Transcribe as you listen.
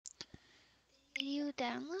Did you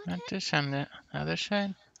download Not it? this on the other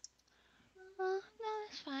side. Oh, no,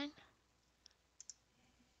 that's fine.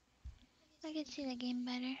 I can see the game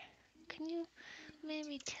better. Can you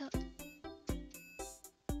maybe tilt?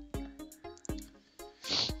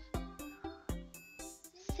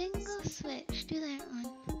 Single switch, do that one.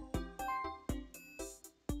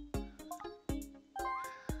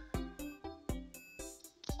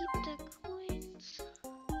 Keep the coins.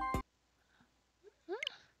 Huh?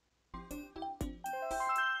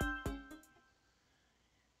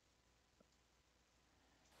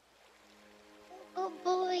 Oh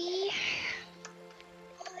boy.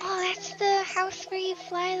 Oh, that's the house where you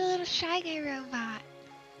fly the little Shy Guy robot.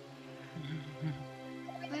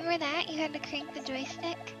 Remember that? You had to crank the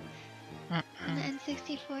joystick on the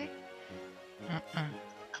N64?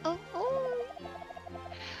 Oh, oh!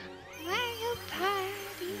 Mario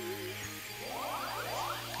Party!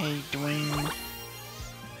 Hey, Dwayne.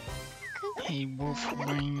 Hey,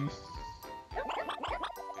 Wolfwayne.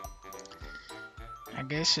 I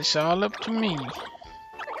guess it's all up to me.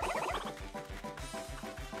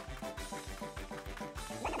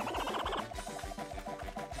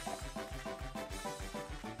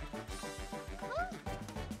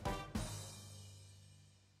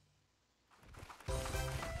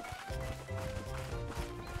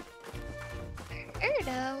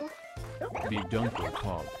 Erdo! Be Dunkey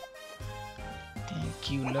Pop.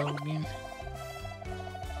 Thank you, Logan.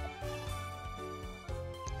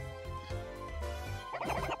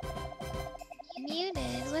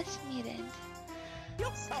 Muted? What's muted?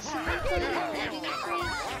 Someone put it muting for you?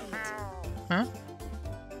 Huh?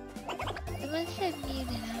 Someone said muted,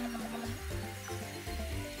 I don't know what.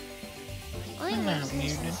 Only I'm one not person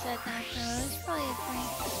muted. said that though. It's probably a prank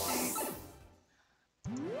start.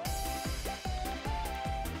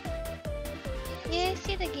 You guys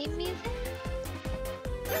see the game music?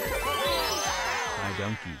 Hi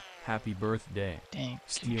Dunkey, happy birthday. Thank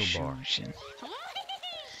Steel you, bar. Susan.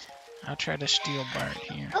 I'll try to steal Bart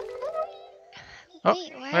here. Oh, Oh,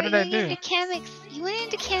 wait, why what are did I you do? into Kamek's? You went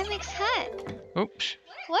into Kamek's hut. Oops.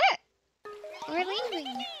 What? We're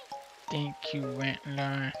leaving. Thank you,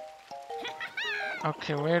 Wentler.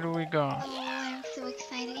 Okay, where do we go? Oh, I'm so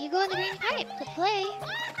excited. You go in the green pipe to play.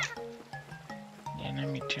 Yeah, let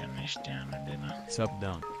me turn this down a little. Sup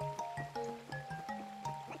Dunk.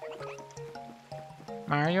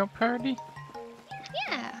 Mario Party?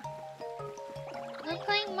 Yeah. We're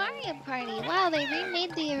playing Mario Party. Wow, they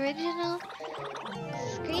remade the original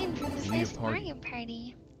screen from the Mario first Party. Mario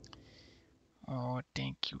Party. Oh,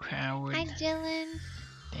 thank you, Howard. Hi, Dylan.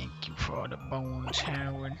 Thank you for all the bones,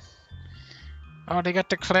 Howard. Oh, they got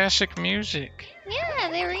the classic music. Yeah,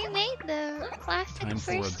 they remade the classic Time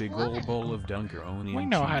for a first big one. old bowl of Dunker only We and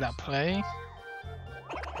know how cheese. to play.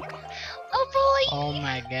 Oh boy! Oh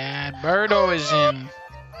my god, Birdo is in.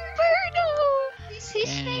 Birdo! Who should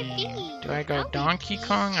I Dang. be? Do I go I'll be Donkey Peach.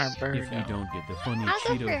 Kong or If you Birdo? don't get the funny I'll go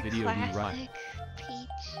for Cheeto a video you write. classic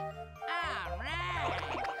Peach.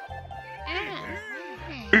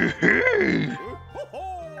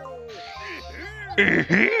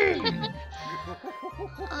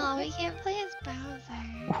 Oh, we can't play as Bowser.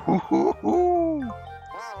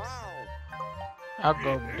 I'll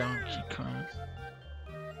go Donkey Kong.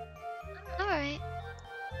 Alright.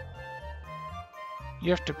 You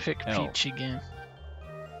have to pick L. Peach again.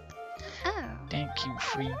 Oh. Thank you,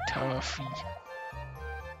 free toffee.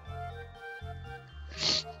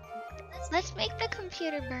 Let's make the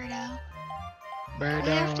computer Birdo. Birdo. We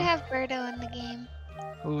have to have Birdo in the game.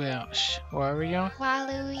 Who else? Wario?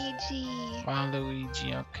 Waluigi.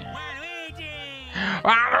 Waluigi, okay.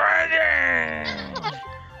 Waluigi!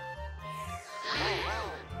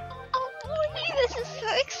 Oh boy, this is so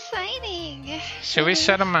exciting. Should we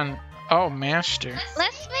set him on... Oh, Master.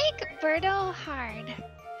 Let's make Birdo hard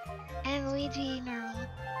and Luigi normal.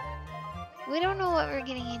 We don't know what we're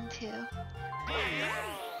getting into.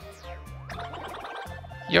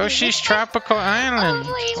 Yoshi's Tropical Island.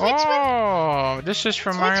 wait, which one- Oh, this is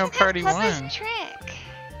from Mario Which one Party has 1. Bubba's trick?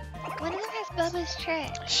 One of them has Bubba's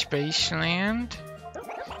trick. Spaceland.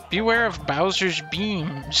 Beware of Bowser's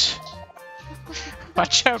beams.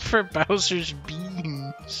 Watch out for Bowser's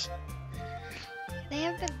beams. They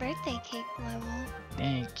have the birthday cake level.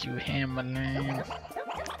 Thank you, Hammerland.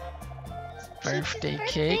 Birthday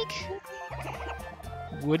Peach's cake.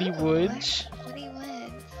 Woody Woods. Woody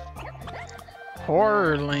Woods.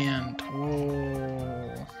 Horrorland.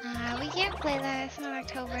 Whoa. We can't play that. It's not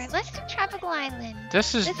October. Let's do Tropical Island.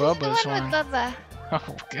 This is This Bubba's is the one one. with Bubba.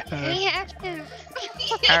 Oh, God. We have to.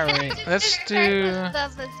 Alright, let's start do with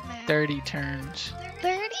Bubba's map. 30 turns.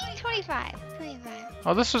 30? 25. 25.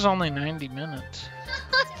 Oh, this was only 90 minutes.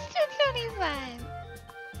 Let's do 25.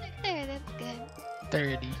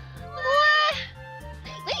 30. What?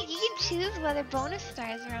 Wait, you can choose whether bonus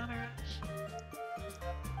stars are on or off.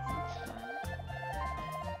 That's fun.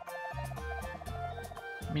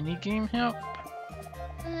 Minigame help?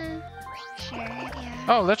 Sure, yeah.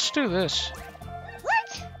 Oh, let's do this.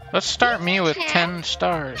 What? Let's start me with 10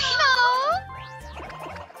 stars. No!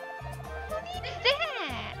 Who needs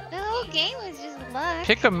that? The whole game was just luck.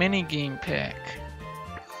 Pick a minigame pack.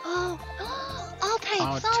 Oh, all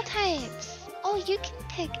types, all types. Oh, you can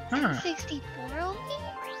pick N64 only?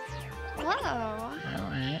 Whoa.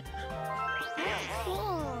 Alright. That's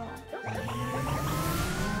cool.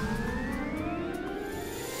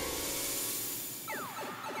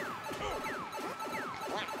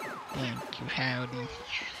 Thank you, Howdy.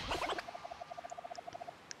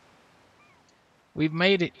 We've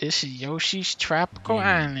made it. This is Yoshi's Tropical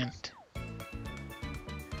Island.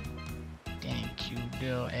 Thank you,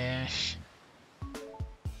 Bill Ash.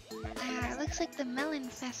 It looks like the Melon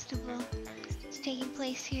Festival is taking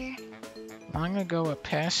place here. Long ago, a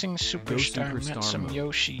passing superstar met Superstar some mode.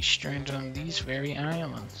 Yoshi stranded on these very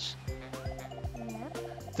islands.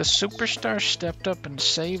 Yep. The superstar stepped up and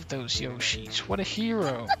saved those Yoshis. What a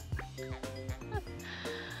hero.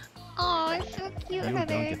 Oh, it's so cute You how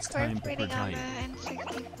they're Dunk, it's time to incorporating all the retire.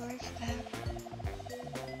 N64 stuff.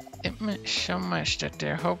 It meant so much that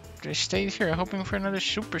they stayed here hoping for another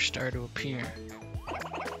superstar to appear.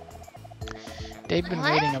 They've been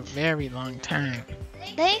waiting a very long time.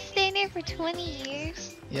 They stayed there for 20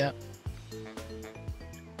 years. Yep.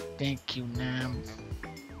 Thank you, Nam.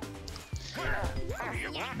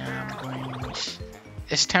 Nam Brains.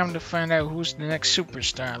 It's time to find out who's the next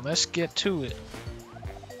superstar. Let's get to it.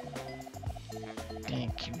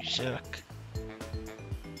 Thank you, Zuck.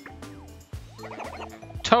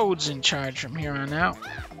 Toad's in charge from here on out.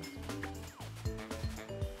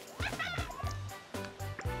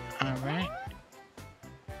 Alright.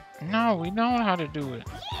 No, we know how to do it.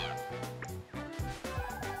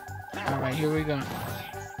 Alright, here we go.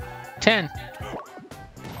 10.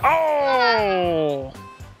 Oh!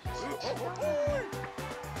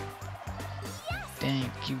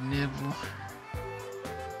 Thank you, Neville.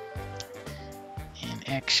 And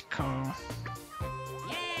X-Call.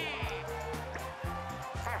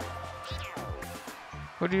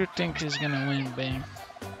 Who do you think is gonna win, Bam?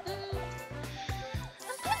 I'm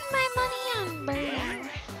putting my money on Birdo.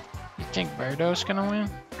 You think Birdo's gonna win?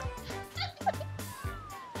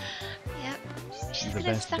 Yep. She's The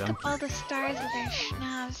gonna best suck up Dunkey. all the stars with her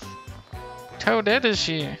schnapps. Toadette is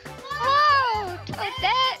here. Oh,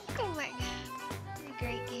 Toadette! Oh my god. What a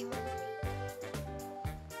great game.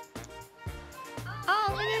 Oh,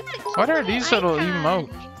 look at the What are little these little icons.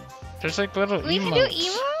 emotes? There's like little We can emotes. do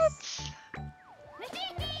emotes?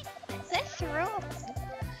 Let's roll.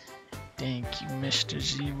 Thank you, Mr.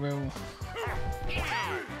 Zero.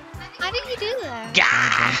 How did you do that? Gah!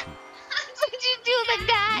 How did you do the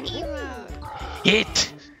god emote?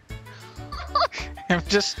 Hit! I'm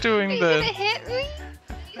just Are doing you gonna the... hit me?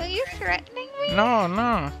 Are you threatening me? No,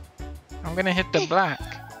 no. I'm gonna hit the black.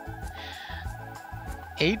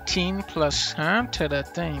 18 plus, huh? To the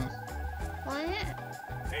thing. What?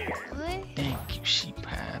 What? Thank you,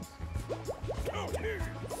 sheephad.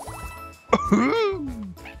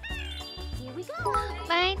 Here we go.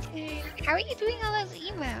 My turn. How are you doing all those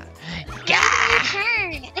emotes? Gah! Your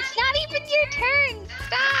turn. It's not even your turn.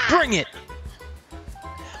 Stop. Bring it!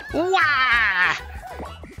 Wah!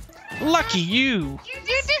 Lucky you! You're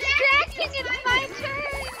distracting. It's my turn.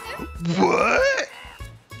 What?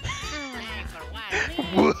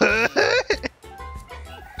 What?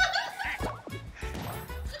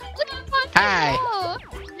 Hi.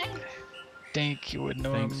 Thank you, Thanks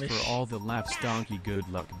enormous. for all the laughs, Donkey. Good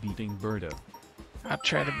luck beating Birdo. I'll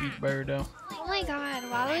try to beat Birdo. Oh my god,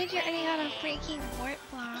 Waluigi already got a freaking wart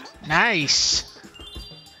block. Nice!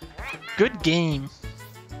 Good game.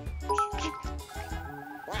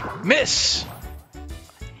 Miss!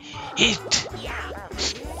 Hit!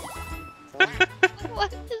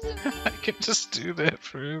 What does it mean? I can just do that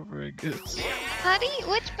forever, I guess. How do you,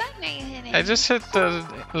 which button are you hitting? I just hit the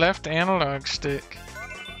left analog stick.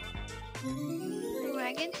 Do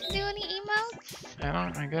I get to do any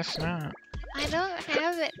emotes? I guess not. I don't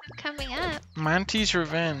have it coming up. Monty's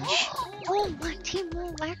Revenge. Oh, Monty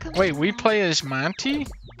will whack 'em Wait, we all. play as Monty?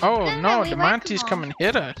 Oh No, no, we the whack 'em Monty's all. come and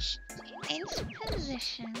hit us. Into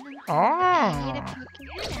position. Oh. You need to poke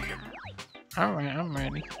your head out. Alright, I'm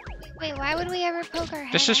ready. Wait, why would we ever poke our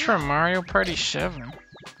head This is out? from Mario Party 7.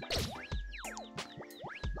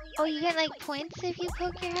 Oh, you get like points if you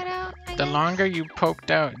poke your head out? I The guess? longer you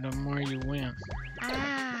poked out, the more you win.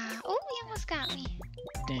 Ah. Oh, you almost got me.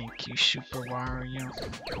 Thank you, Super Wario.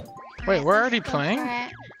 All Wait, right, we're let's already go for playing?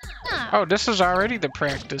 it. No. Oh, this is already the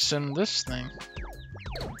practice in this thing.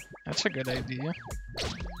 That's a good idea.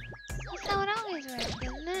 That's how it always works,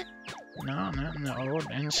 isn't it? No, not in the old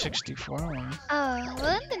N64 one. Oh,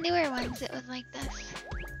 well in the newer ones it was like this.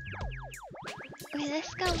 Okay,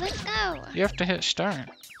 let's go, let's go. You have to hit start.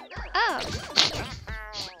 Oh.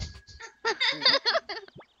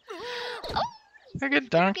 Look at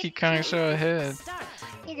Donkey Kong so ahead.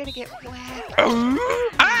 You're gonna get whacked.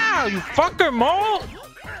 Ow, you fucker mole!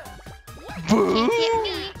 Boo!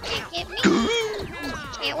 Can't get me. Can't get me.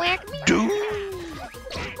 Can't whack me.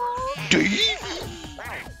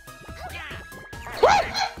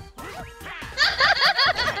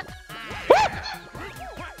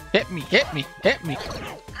 Hit me, hit me, hit me. Oh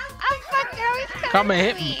fuck, they're always coming Come and for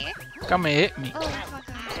hit me. Come and hit me. Oh fuck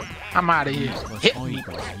off. I'm out of here. Hit me.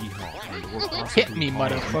 Hit me,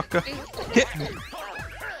 motherfucker. Hit me.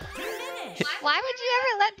 Why would you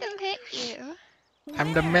ever let them hit you?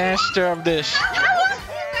 I'm the master of this.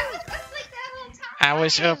 I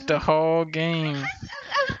was up the whole game.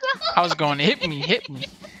 I was going, hit me, hit me.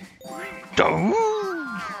 Don't.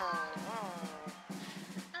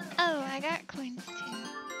 Oh, I got coins too.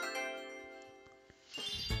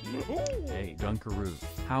 Hey Dunkaroo,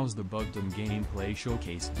 how's the Bugdom gameplay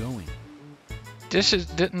showcase going? This is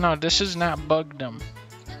no, this is not Bugdom.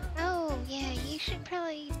 Oh, yeah, you should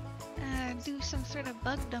probably do some sort of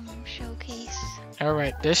Bugdom showcase. All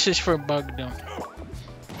right, this is for Bugdom.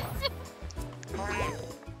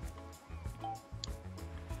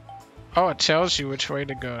 Oh, it tells you which way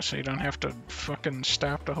to go, so you don't have to fucking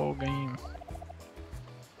stop the whole game.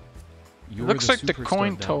 You're Looks like the superstar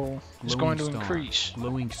coin that toll is glowing going to star, increase.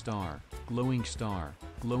 Glowing star, glowing star,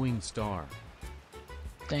 glowing star.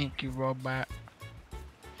 Thank you, robot.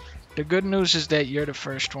 The good news is that you're the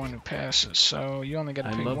first one who passes, so you only got to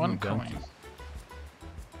I pay love one you, coin. Dunkey.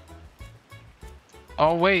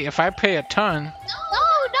 Oh wait, if I pay a ton. No,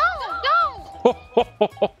 don't!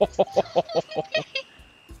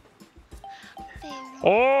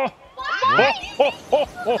 Oh!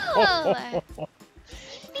 Oh!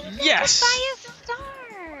 Yes! Buy a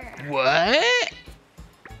star! What?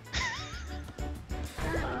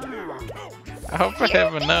 I hope I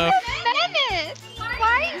have enough. Menace!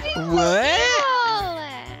 Why are you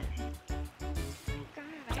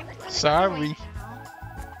What? Sorry.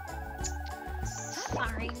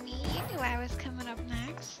 Sorry, me. You knew I was coming up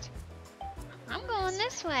next. I'm going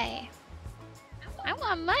this way. I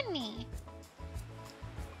want money.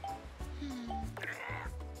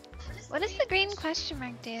 What does the green question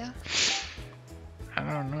mark do? I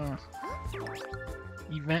don't know.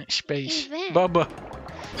 Event space. Event. Bubba.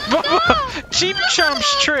 Bubba! Cheap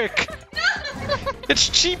Chomp's trick! It's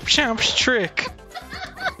Cheap Chomp's trick!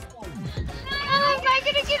 Oh, am I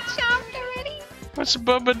gonna get chopped already? What's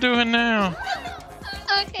Bubba doing now?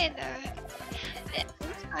 Okay, no. It's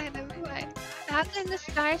fine, I'm fine. How can the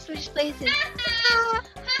star switch places?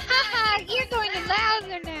 You're going to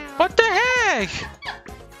Bowser now. What the heck?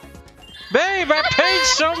 Babe, I paid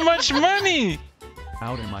so much money!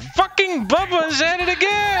 Out am I? Fucking Bubba's at it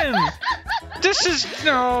again! This is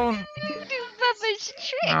no. Do Bubba's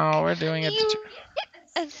trick. No, we're doing it. You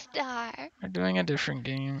hit a star. We're doing a different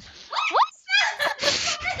game.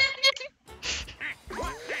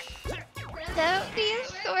 Don't be a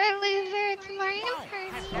sore loser. It's Mario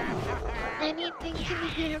Party. Anything can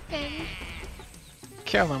happen.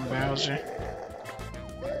 Kill him, Bowser.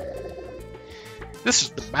 This is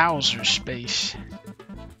the Bowser space.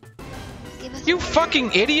 Give us You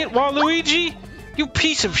fucking idiot, Waluigi! You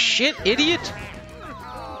piece of shit, idiot!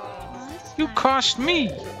 You cost me!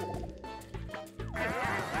 You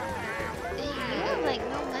have like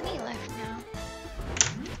no money left now.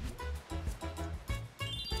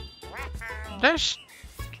 That's.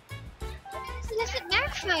 Yes, it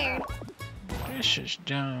backfired. This is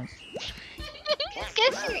dumb.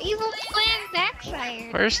 Guess your evil plan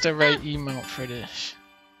backfired. Where's the right emote for this?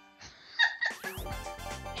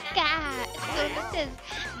 God. So this is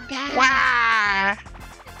God. Wah!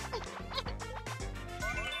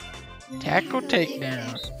 Tackle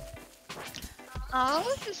takedown. Oh,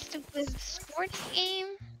 this is stupid sports game.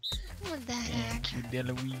 What the heck? Thank you,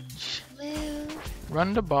 Deluige. Blue.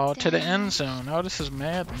 Run the ball to the end zone. Oh, this is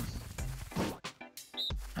Madden.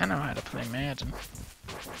 I know how to play Madden.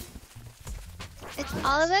 It's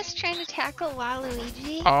all of us trying to tackle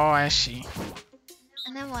Waluigi. Oh, I see.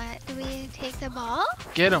 And then what? Do we take the ball?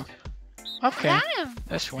 Get him. Okay, Got him.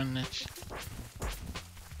 let's win this.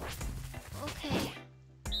 Okay.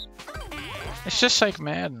 It's just like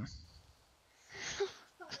Madden.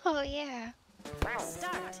 Oh yeah.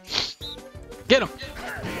 Get him.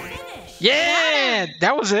 Yeah,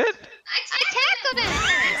 that was it. I tackled him.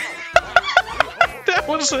 That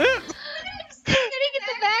was it. Sitting in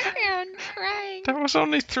the background crying. That was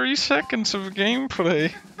only 3 seconds of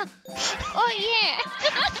gameplay. Oh yeah.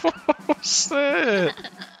 What was that?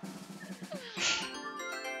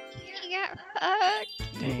 You got fucked.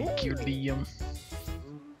 Thank you, Liam.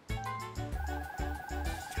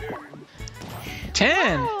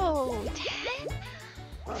 10. Oh, 10?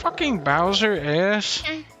 Fucking Bowser ass.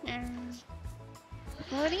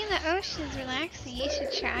 Floating in the ocean is relaxing. You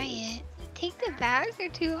should try it. Take the Bowser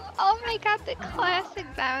tube. Oh my god, the classic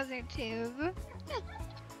Bowser tube.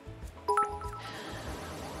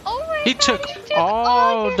 Oh my He god, took you took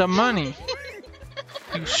all your the money.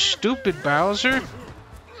 You stupid Bowser.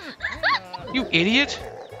 You idiot.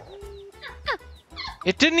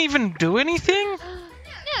 It didn't even do anything?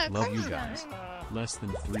 No, of Love course you not. guys. Less than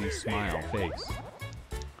 3 smile face.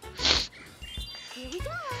 Here we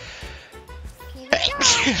go. Here we go.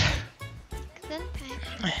 Gesundheit.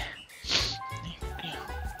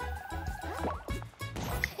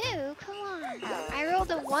 2, come on. I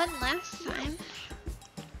rolled a 1 last time.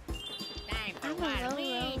 I'm a low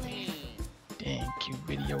roller. Thank you,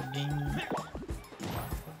 video game.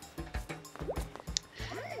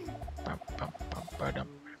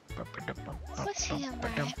 What's he on by?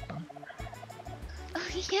 Oh,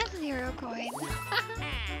 he has 0 coins.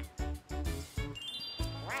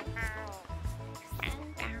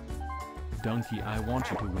 Dunkey, I want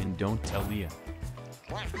you to win, don't tell Leah.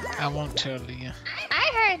 I won't tell you.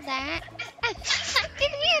 I heard that. I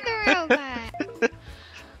can hear the robot.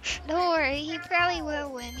 Don't worry, he probably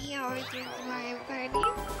will win. He always wins Mario Party.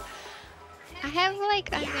 I have like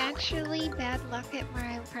unnaturally bad luck at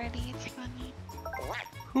Mario Party. It's funny.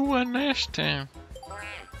 Who won last time?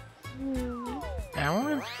 I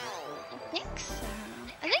won. I think so.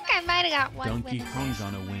 I think I might have got 1 win. Donkey in Kong's this.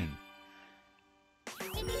 on a win.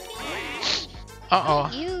 Uh-oh.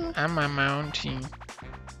 You. I'm on my own team.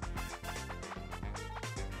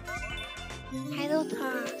 Idle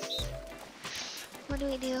toss. What do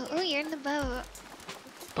we do? Oh, you're in the boat.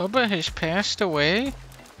 Bubba has passed away?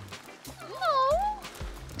 No.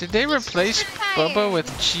 Did they He's replace just retired. Bubba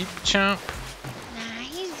with Cheap Chump? Nah,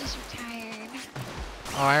 he's just retired.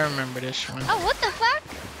 Oh, I remember this one. Oh, what the fuck?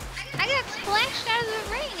 I got splashed out of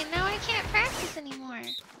the ring and now I can't practice anymore.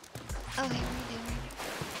 Oh, here we do.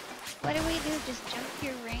 What do we do? Just jump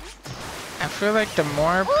your ring? I feel like the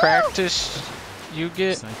more Woo! practice you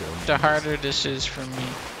get, Psycho. the harder this is for me.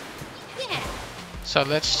 Yeah. So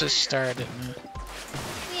let's just start it, man.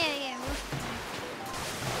 Yeah, we'll start.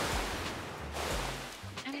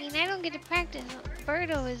 I mean, I don't get to practice.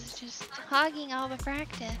 Birdo is just hogging all the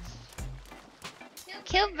practice.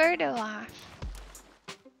 Kill Birdo off.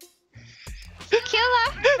 Kill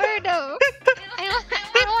off Birdo. I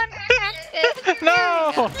want practice.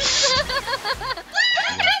 No! What's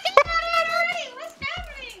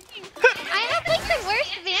happening? I have like the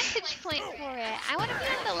worst vantage point for it. I want to be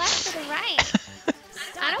on the left or the right.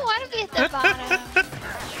 I don't want to be at the bottom.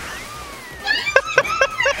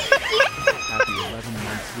 Happy 11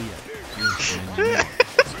 months, Leah.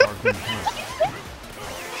 Sparkling heart.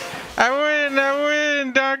 I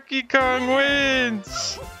win! Donkey Kong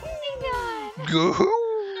wins! Oh my god. Go! How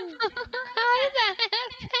did that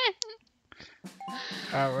happen?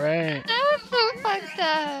 Alright. That was so fucked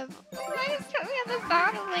up. Why did you put me on the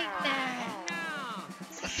bottom like that?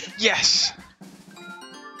 Yes!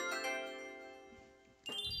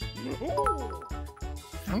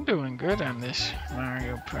 I'm doing good on this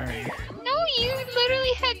Mario Party. No, you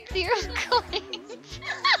literally had 0 coins.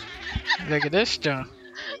 Look at this, John.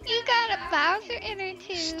 You got a Bowser inner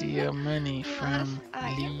tube. Steal money You from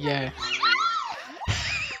lost- Leah.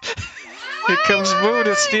 Here comes Boo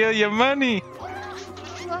to steal your money. You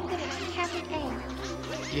won't get it. I'm tapping A.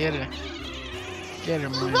 Get her. Get her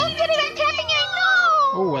You money. won't get it. I'm tapping A.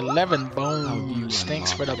 No. Oh, 11 How do you bones.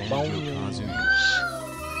 Thanks for the unlock bones. Banjo-Kazooie?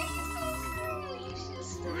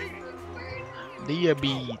 Leah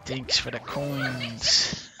B, thanks for the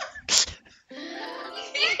coins. You're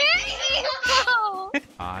evil.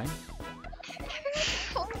 I?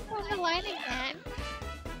 On the line again.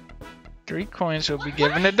 3 coins will be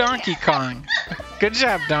given to Donkey Kong. Good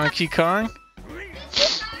job, Donkey Kong.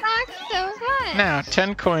 Sucks so much. Now,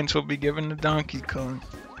 10 coins will be given to Donkey Kong.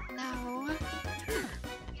 No.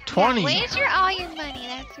 20. Yeah, where's all your money?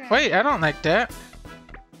 That's right. Wait, I don't like that.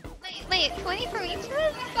 Wait, 20 for each of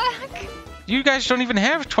us? Fuck. You guys don't even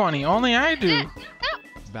have 20. Only I do.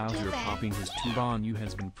 Bowser Too bad. popping his tube on you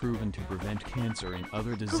has been proven to prevent cancer and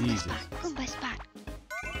other diseases. Goomba spot.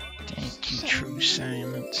 Thank you, True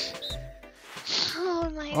Silence. Oh, Oh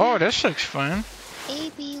my Oh, god. this looks fun.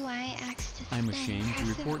 ABYX to I'm spin. ashamed to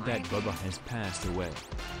Press report that and Bubba has passed away.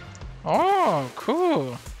 Oh,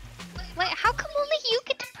 cool. Wait, how come only you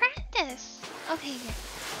get to practice? Okay, good.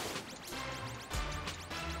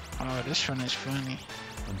 Oh, this one is funny.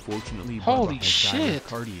 Unfortunately, Holy Bubba has died shit. of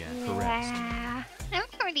cardiac arrest. Yeah, I'm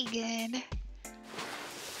pretty good.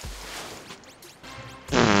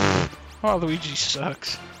 Oh, Luigi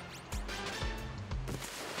sucks.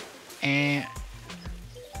 And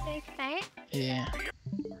They start. yeah.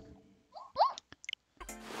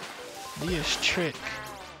 Leah's trick.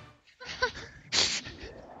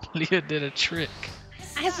 Leah did a trick.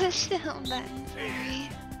 I pushed the home button, sorry.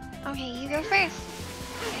 Okay, you go first.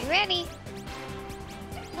 Are you ready?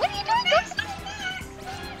 What are you doing?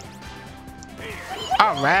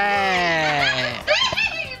 Alright!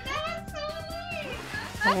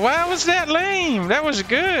 Why was that lame? That was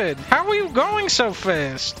good. How were you going so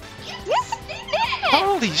fast? Yes, you did!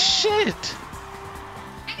 Holy shit!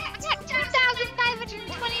 I got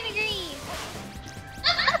 2,520 degrees.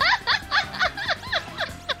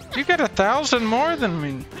 You got 1,000 more than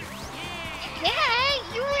me. Yeah,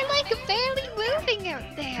 you were like barely moving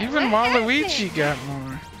out there. Even What Waluigi happened? got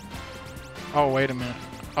more. Oh, wait a minute.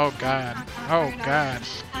 Oh, God. Oh, Birdo. God.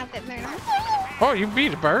 Stop it, Birdo. Oh, you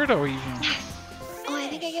beat Birdo even. Oh, I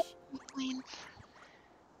think I get coins.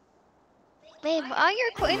 Babe, all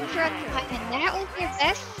your coins are on the line, and that was your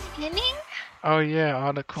best spinning? Oh, yeah,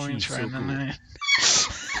 all the coins She's right so in cool. there.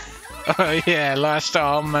 Oh, yeah, I lost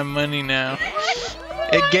all my money now.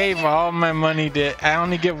 It gave all my money to. I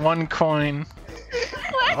only get one coin.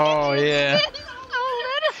 Why Oh, did you yeah. spin so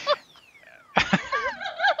little?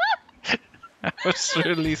 I was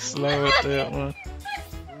really slow at that one.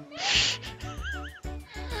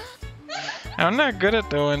 I'm not good at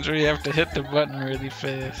the ones where you have to hit the button really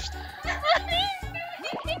fast.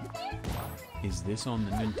 Is this on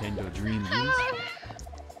the Nintendo Dream Beast?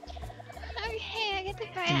 Okay, I get to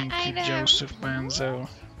buy an Thank you, item. Joseph Banzo.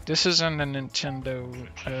 This is on the Nintendo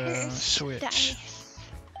Here's Switch. dice.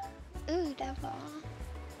 Ooh, double.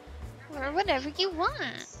 Or whatever you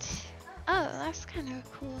want. Oh, that's kind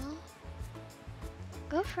of cool.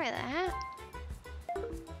 Go for that.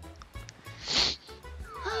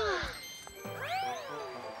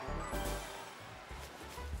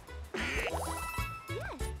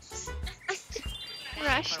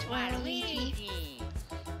 Rushed Waluigi.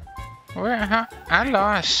 I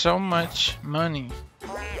lost so much money.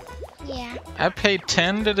 Yeah, I paid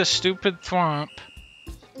 10 to the stupid Thwomp.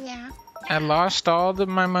 yeah. I lost all of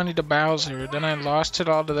my money to Bowser. Then I lost it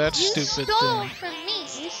all to that You stupid stole thing. from me.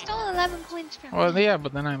 You stole 11 points from Well, me. yeah,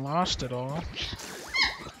 but then I lost it all.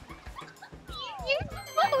 You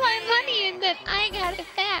stole my money and then I got it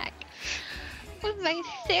back. With my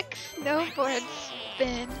 6 snowboard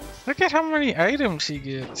spins. Look at how many items he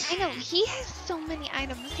gets. I know, he has so many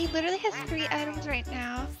items. He literally has 3 items right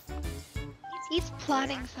now. He's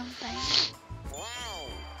plotting something.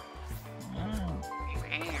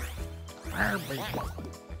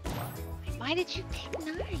 Why did you pick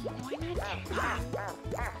 9? Why not 10?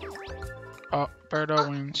 Oh, Birdo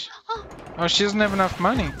wins. Oh, Oh, she doesn't have enough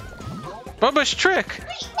money. Bubba's trick!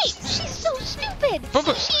 wait, she's so stupid!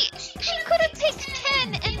 Bubba- She could have picked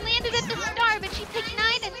 10 and landed at the star, but she picked 9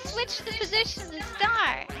 and switched the position of the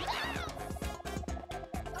star.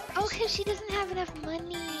 Oh, because she doesn't have enough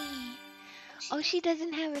money. Oh, she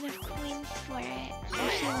doesn't have enough coins for it, so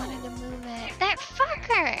she wanted to move it. That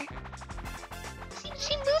fucker!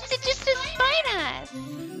 She moved it just to spite us!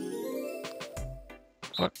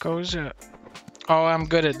 What goes up? Oh, I'm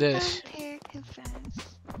good at this. Compare confess.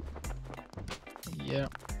 Yep.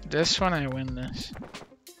 This one I win this.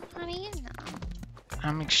 How do you know?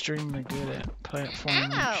 I'm extremely good at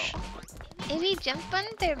platforms. Ow! If you jump on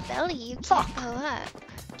their belly, you can't Fuck. go up.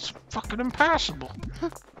 It's fucking impossible.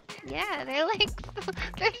 Yeah, they're like,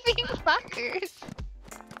 they're being fuckers.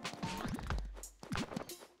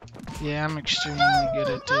 Yeah, I'm extremely good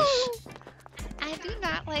at this. I do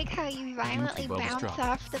not like how you violently Bubbles bounce drop.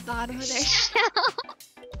 off the bottom of their shell.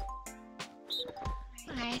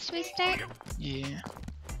 Alright, should we start? Yeah.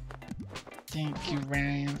 Thank you,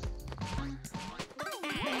 Ryan.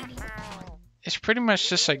 It's pretty much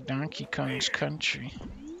just like Donkey Kong's Country.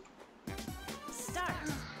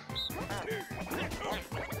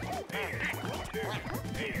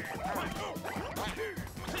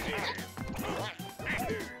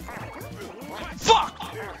 Fuck!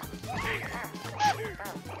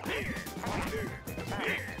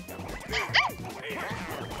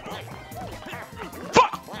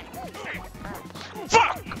 Fuck!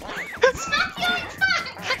 Fuck! Stop yelling fuck!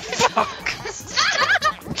 Fuck!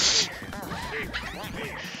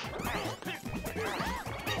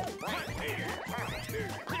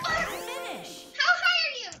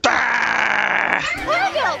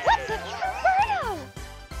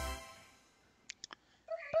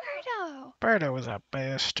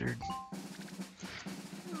 bastard.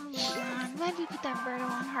 Oh man, why'd you put that Birdo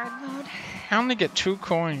on hard mode? I only get 2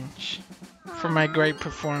 coins for my great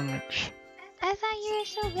performance. I thought you were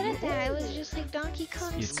so good at that. It was just like Donkey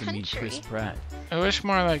Kong's It's me, country. Chris Pratt. It was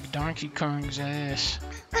more like Donkey Kong's ass.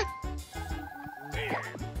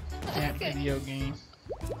 That video game.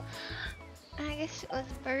 I guess it was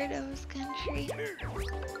Birdo's country.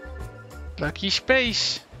 Lucky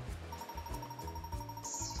Space.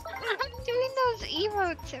 I'm doing those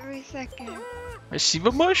emotes every second. Receive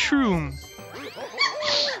a mushroom.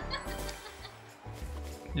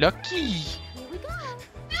 Lucky. Here we go.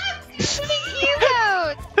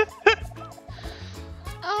 Emotes!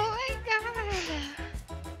 Oh my god.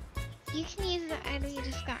 You can use the item you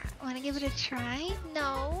just got. Wanna give it a try?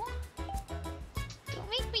 No. Don't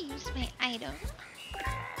make me use my item.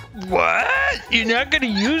 What? You're not gonna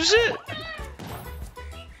use it?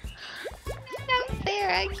 That's not fair.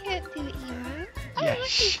 I can't do emotes. Oh, Yes. Lucky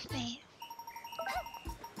Space.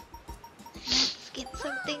 Let's get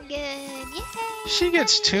something good. Yay! She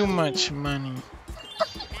gets too much money.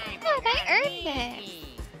 Look, I earned it.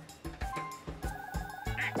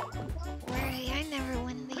 Worry, I never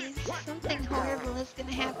win these. Something horrible is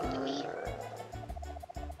gonna happen to me.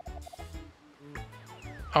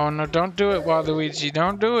 Oh no, don't do it, Waluigi.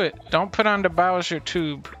 Don't do it. Don't put on the Bowser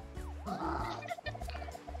tube.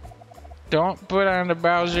 Don't put on the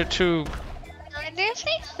Bowser tube. I wonder if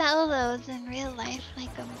they sell those in real life,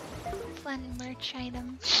 like a fun merch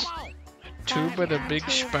item. Tube with a big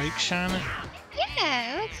tube. spikes on it.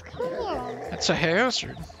 Yeah, it looks cool. That's a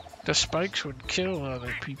hazard. The spikes would kill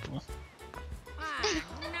other people.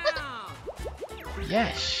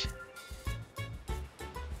 Yes.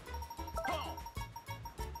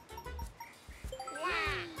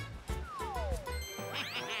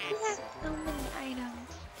 So many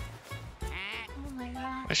items. Oh my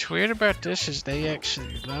god. What's weird about this is they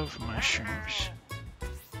actually love mushrooms.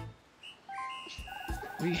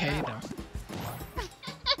 We hate them.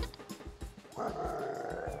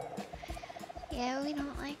 Yeah, we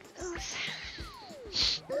don't like those.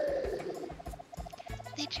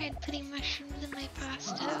 They tried putting mushrooms in my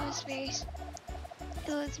pasta.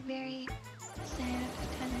 It was very sad at the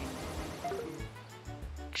time.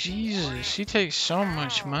 Jesus, he takes so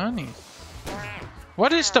much money.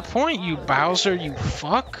 What is the point, you Bowser, you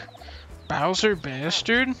fuck? Bowser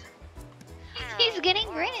bastard? He's getting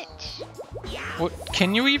rich. What,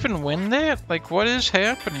 can you even win that? Like, what is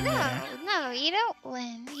happening there? No, you don't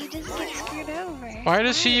win. You just get screwed over. Why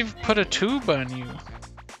does he even put a tube on you?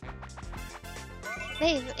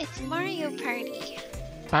 Babe, it's Mario Party.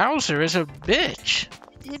 Bowser is a bitch.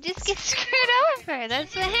 You just get screwed over.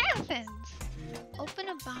 That's what happens. Open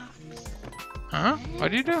a box. Huh?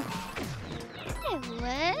 What do you do? Hey,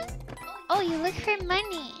 what? Oh, you look for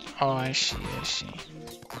money. Oh, I see, I see.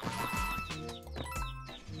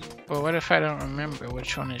 Well, what if I don't remember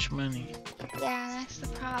which one is money? Yeah, that's the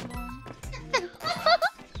problem.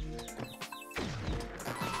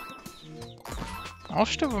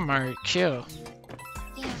 Most of them are a kill.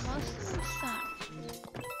 Yeah, most of them suck.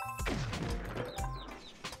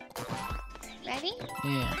 Ready?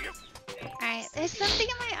 Yeah. Alright, there's something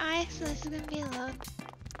in my eye, so this is gonna be a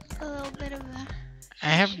little bit of a... I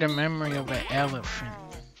have the memory of an elephant.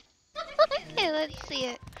 Okay, let's see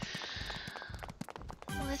it.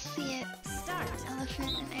 Let's see it. Elephant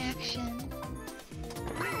in action.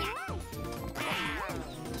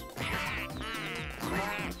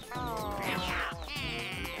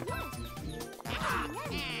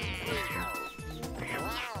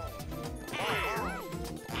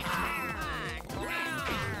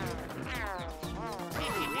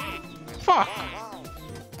 Fuck!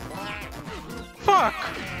 Fuck!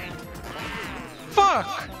 Fuck!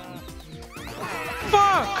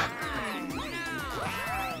 Fuck!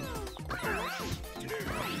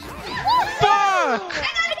 Fuck!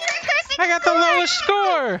 I got the lowest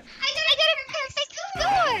score! I got a perfect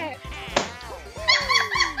score!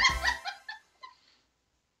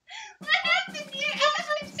 What happened to your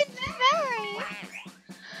elephant's memory?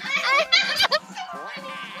 I have so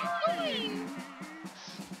many coins!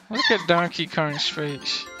 Look at Donkey Kong's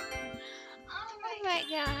face. Oh my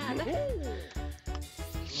god.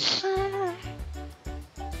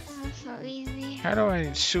 That's so easy. How do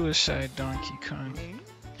I suicide Donkey Kong?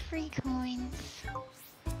 Free coins.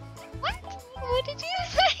 What? What did you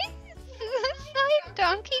say? Suicide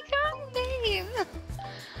Donkey Kong? Babe.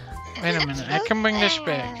 Wait a minute, I can bring this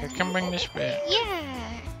back. I can bring this back.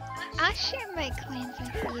 Yeah. I'll share my coins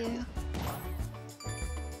with you.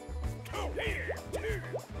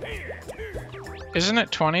 Isn't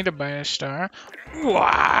it 20 to buy a star?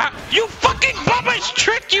 What? You fucking Bubba's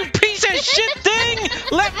trick, you piece of shit thing!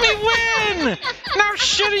 Let me win! Now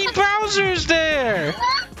shitty Bowser's there!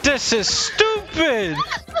 This is stupid!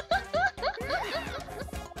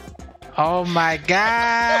 Oh my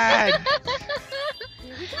god!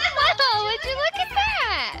 Wow, would you look at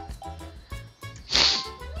that?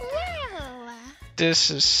 Well. This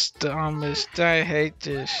is dumbest. I hate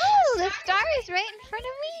this. Ooh, the star is right in front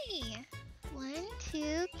of me. 1,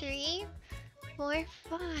 2, 3, 4,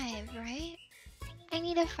 5, right? I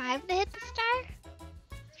need a 5 to hit the star?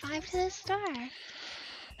 5 to the star.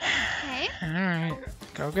 Okay. Alright,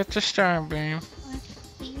 go get the star beam.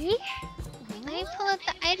 Let's see. Let me pull out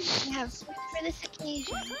the items we have for this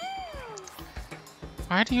occasion.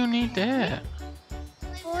 Why do you need that?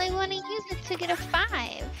 Well, I want to use it to get a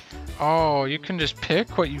 5. Oh, you can just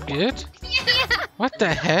pick what you get? Yeah. What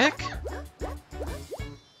the heck?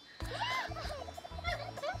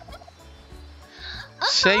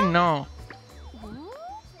 Say no.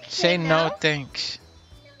 Say no thanks.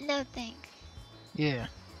 No thanks. Yeah.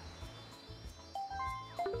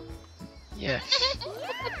 Yes.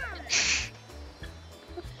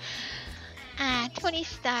 20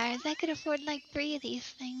 stars. I could afford like 3 of these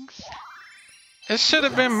things. It should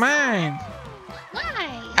have been mine.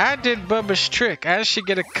 Why? I did Bubba's trick. I should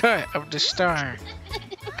get a cut of the star.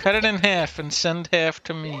 Cut it in half and send half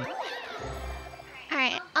to me.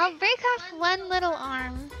 Alright, I'll break off one little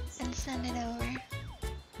arm and send it over.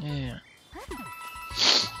 Yeah.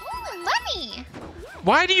 Ooh, money!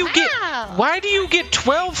 Why do you Wow. get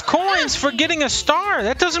 12 coins for getting a star?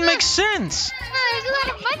 That doesn't make sense. There's a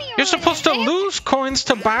lot of money You're over supposed to there, babe. lose coins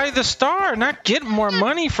to buy the star, not get more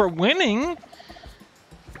money for winning.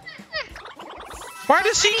 Why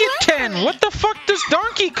does he get 10? What the fuck does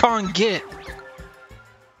Donkey Kong get?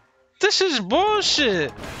 This is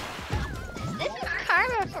bullshit. This is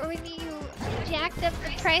karma for when you jacked up the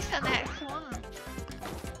price on that swamp.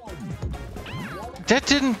 That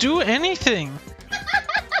didn't do anything.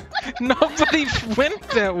 Nobody went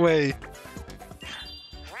that way.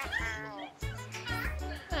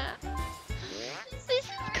 This is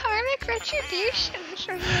karmic retribution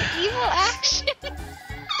for your evil action.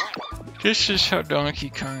 This is how Donkey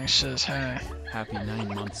Kong says hi. Happy 9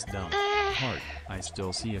 months dumb. Heart, I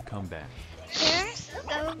still see a comeback. There are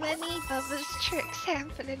so many Bubba's tricks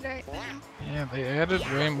happening right now. Yeah, they added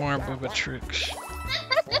way more Bubba tricks.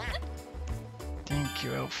 Thank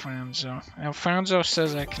you, Alfonso. Alfonso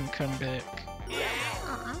says I can come back.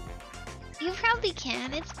 Aw. You probably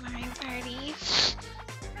can, it's Mario Party.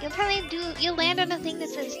 You'll land on a thing that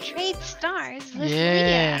says trade stars with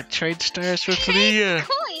Yeah, Leah. trade stars with Trade Leah.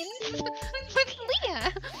 coins with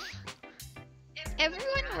Leah.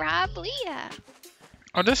 Everyone rob Leah.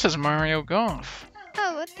 Oh, this is Mario Golf.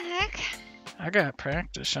 Oh, what the heck? I got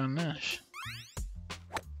practice on this.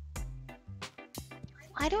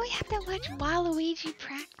 Why do I have to watch Waluigi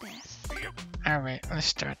practice? Alright, let's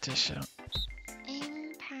start this out.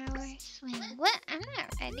 Aim, power, swing. What? I'm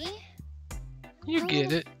not ready. You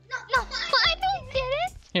get it. No, I don't get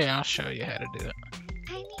it. Yeah, I'll show you how to do it.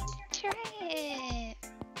 I need to try it.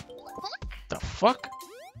 The fuck?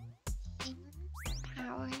 Aim,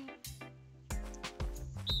 power,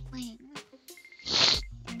 swing.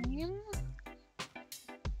 Aim.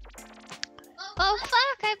 Oh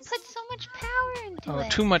fuck! I put so much power into Oh, it.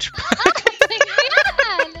 too much. Oh my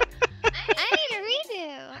god! I need a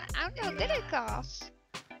redo. I'm no good at golf.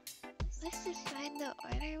 Let's decide the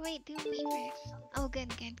order. Wait, do me first. Oh,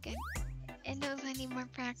 good. It knows I need more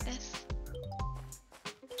practice.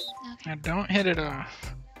 Okay. Now don't hit it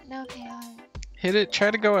off. Okay. Hit it,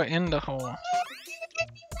 try to go in the hole. More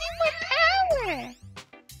power.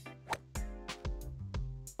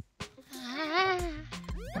 Ah.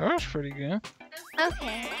 That was pretty good.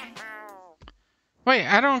 Okay. Wait,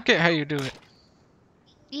 I don't get how you do it.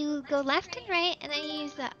 You go left and right, and then you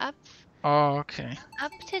use the up Oh, okay.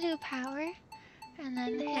 to do power, and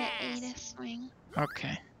then hit A to swing.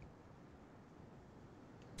 Okay.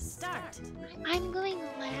 Start. I'm going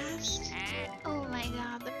last. Oh my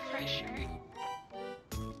god, the pressure.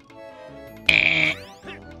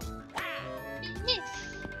 Miss.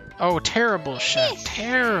 Oh, terrible shot. Miss.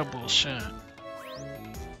 Terrible shot.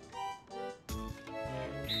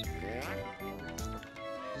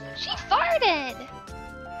 She farted.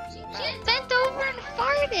 She bent over and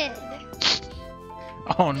farted.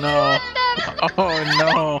 Oh no. What the? Oh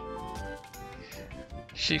no.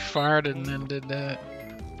 She farted and then did that.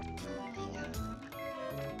 Oh my god.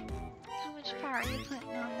 How much power are you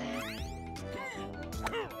putting on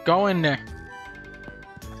that? Go in there.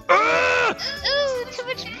 Ah! Ooh, too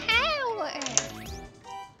much power.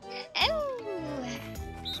 Ooh.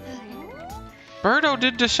 Okay. Birdo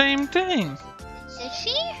did the same thing. Did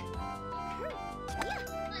she?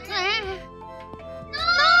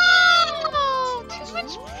 No! Too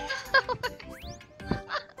much power!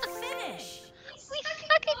 Finish. We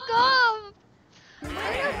fucking go!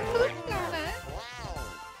 Birdo pooped on us.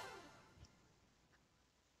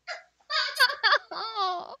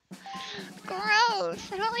 Oh,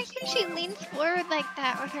 gross. I don't like when she leans forward like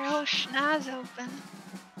that with her whole schnoz open.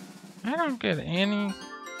 I don't get any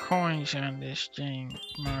coins on this game,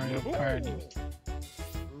 Mario Party.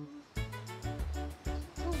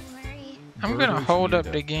 Don't worry. I'm gonna Birdo hold up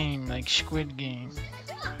Sweeto. the game like Squid Game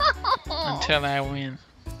until I win.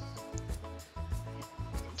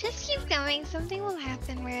 Just keep going. Something will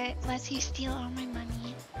happen where it lets you steal all my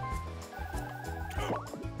money.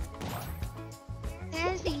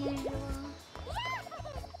 As usual.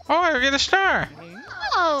 Oh, I get a star!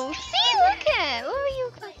 Oh, see, look at. What were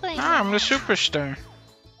you complaining? Ah, I'm the superstar.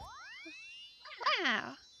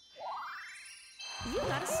 Wow. You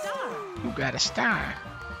got a star. You got a star.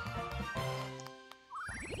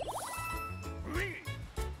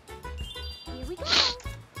 Here we go.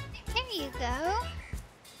 There you go.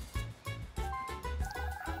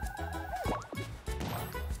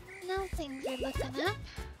 Now things are looking up.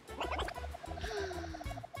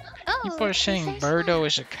 Oh, People are saying is there Birdo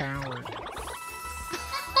is a coward. some-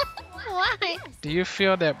 Why? Do you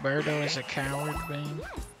feel that Birdo is a coward, Bane?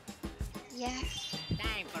 Yes.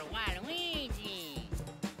 Time for Waluigi.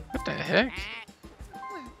 What the heck?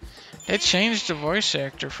 They changed the voice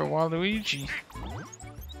actor for Waluigi.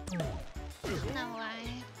 No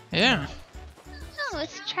way. Yeah, No,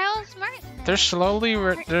 it's Charles Martin. they're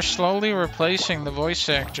slowly replacing the voice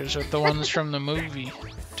actors with the ones from the movie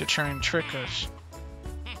to try and trick us.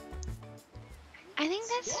 I think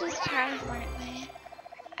that's just Charles Martin.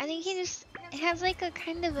 I think he just it has like a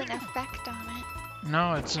kind of an effect on it.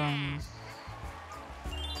 No, it's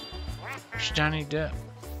Johnny Depp.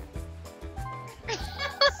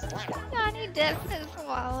 Johnny Depp is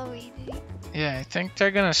Waluigi. Yeah, I think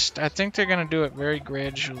they're gonna do it very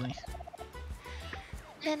gradually.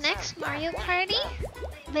 The next Mario Party?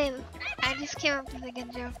 Babe, I just came up with a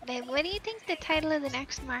good joke. Babe, what do you think the title of the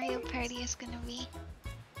next Mario Party is gonna be?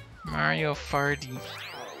 Mario Farty.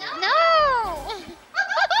 No!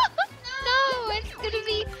 No, it's gonna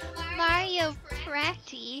be Mario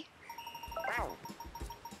Pratty.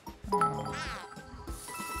 Oh,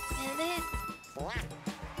 Is it?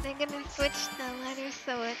 They're gonna switch the letters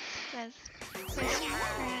so it says Chris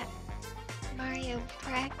Pratt. Mario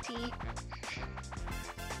Pratty.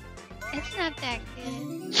 It's not that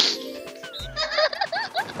good.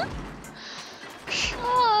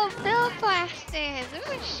 Oh, Bill Blasters! I'm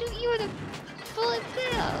gonna shoot you with a bullet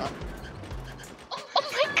bill. Oh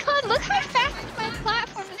my god, look how fast my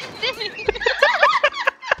platform is spinning!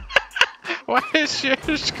 why is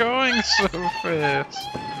yours going so fast?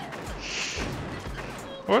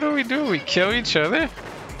 What do? We kill each other?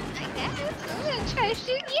 I guess. I'm gonna try to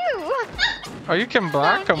shoot you! Oh, you can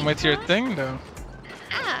block them with your thing, though.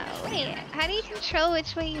 Ah, wait. How do you control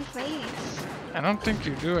which way you face? I don't think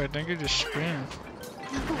you do. I think you just spin.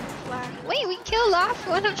 No, wow. Wait, we killed off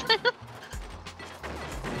one of them.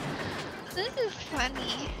 This is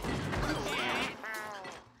funny.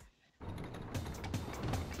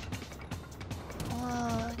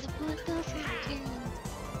 Whoa, the bullet bills are too.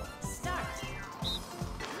 Start.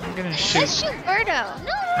 I'm gonna Let's shoot. shoot Birdo.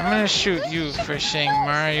 No, I'm gonna shoot you for saying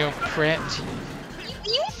Mario Pratty.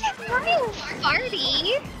 you said Mario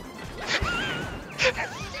Farty.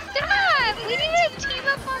 Stop! We need to team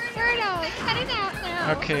up on Birdo. Cut it out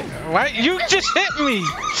now. Okay, why? You just hit me!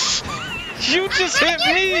 You just hit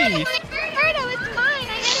me! Birdo, it's mine.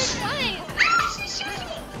 I had it twice.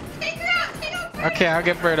 Take her out. Take out Birdo. Okay, I'll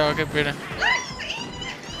get Birdo.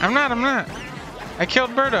 I'm not. I killed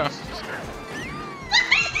Birdo.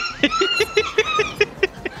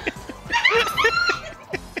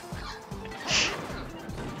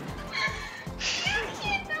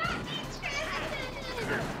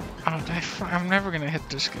 Oh, I'm never gonna hit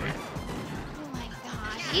this guy. Oh my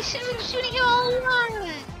god. You should have been shooting him all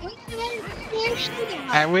along. We should have been shooting him.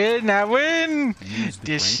 I win! Use the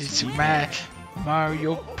This crank is to my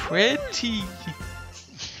Mario Pretty. You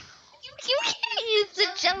can't use the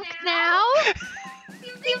joke now.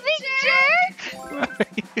 You big jerk. Mario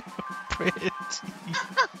Pretty. Oh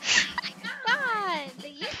my god.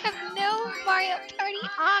 You have no Mario Party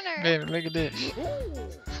honor. Baby, look at this.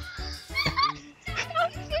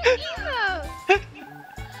 Don't shoot emote.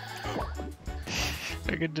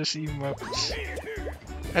 Look at this emotes.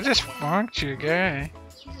 I just bonked you, guy.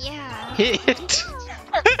 Yeah. Hit.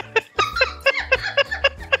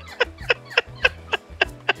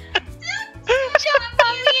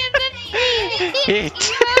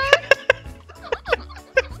 hate.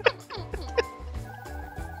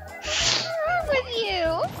 What's wrong with you?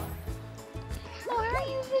 Why are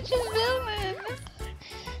you such a villain?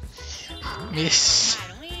 Miss.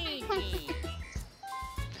 Luigi.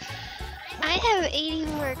 I have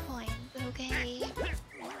 84 coins, okay?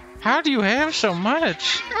 How do you have so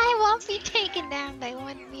much? I won't be taken down by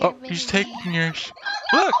one mere Oh, he's taking yours.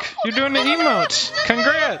 Look, you're doing the emotes.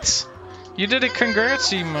 Congrats. You did a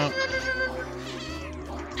congrats emote.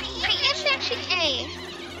 I guess actually A.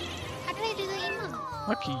 How did I do the emote?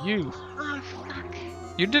 Lucky you. Oh, fuck.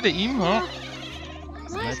 You did an emote. I'm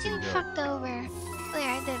always Let's getting go. fucked over. There,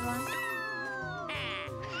 I did one.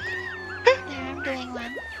 There, I'm doing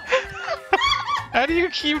one. How do you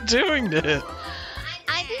keep doing that?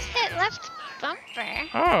 I just hit left bumper.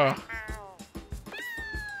 Oh,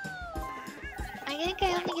 I think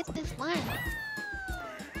I only get this one.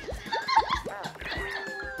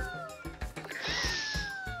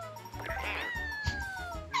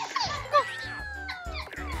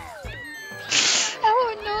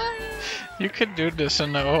 Oh no! you could do this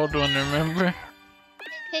in the old one, remember?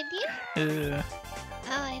 Could you? Yeah.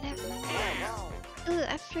 Oh, I don't remember. Ooh,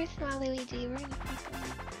 after Waluigi, we're gonna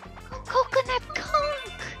coconut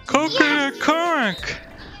conch! Coconut conch!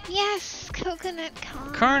 Yes, coconut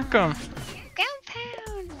conch. Conch 'em. Ground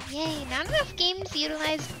pound! Yay, not enough games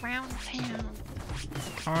utilize ground pound.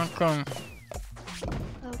 Conch 'em.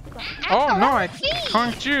 Oh, Oh no, I Waluigi!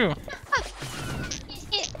 conked you.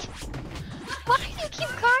 Shit. Why do you keep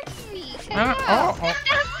conking me? Oh, oh.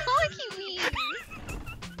 Stop conking me!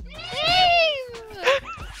 Dave!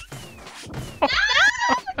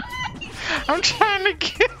 I'm trying to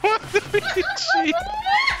get Waluigi.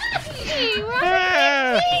 Hey, why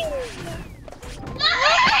Yeah.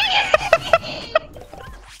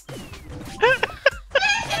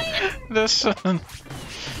 This one.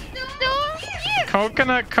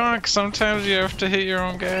 Coconut conch, sometimes you have to hit your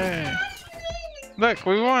own guy. Look,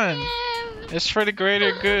 we won. It's for the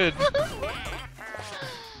greater good.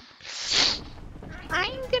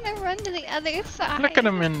 I'm gonna run to the other side. Look at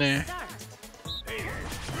him in there.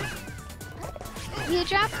 You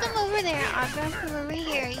drop them over there, I'll drop them over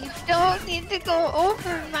here. You don't need to go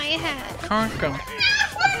over my head. Conch 'em.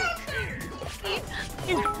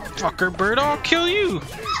 You fucker bird, I'll kill you.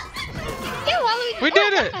 Yeah, Waluigi. We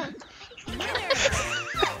did it.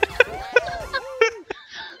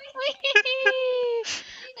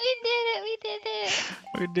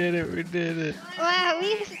 We did it, we did it. Wow,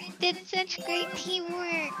 we did such great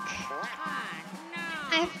teamwork.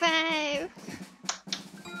 High five.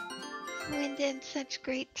 We did such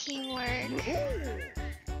great teamwork.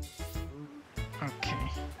 Okay.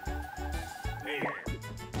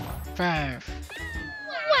 5.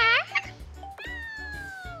 What?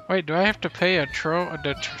 Wait, do I have to pay the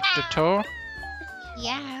toll?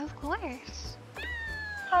 Yeah, of course.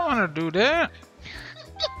 I don't want to do that.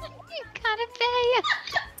 You gotta pay.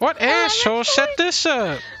 What asshole that's set this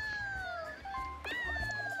up?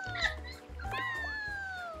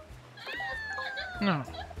 No.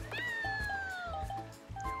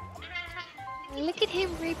 Look at him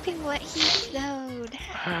reaping what he sowed.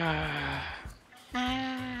 Ah.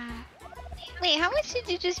 Wait, how much did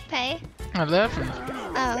you just pay? 11.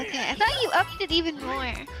 Oh, okay. I thought you upped it even more.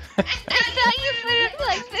 I thought you put it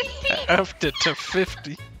like 15. I upped it to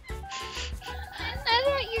 50. I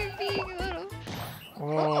thought you were being a little.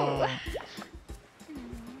 Whoa.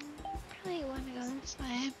 Probably want to go this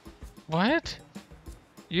way. What?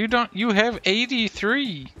 You have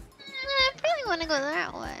 83. I probably want to go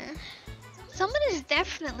that way. Someone is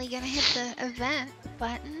definitely gonna hit the event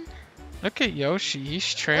button. Look at Yoshi,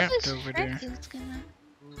 he's trapped over there. Who's gonna?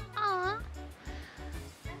 Aw.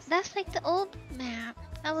 That's like the old map.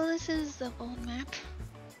 Oh, well, this is the old map.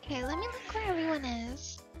 Okay, let me look where everyone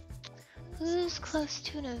is. Who's close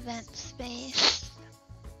to an event space?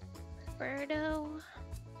 Birdo.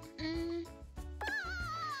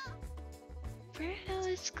 Birdo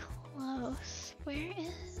is close. Where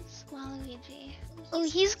is Waluigi? Oh,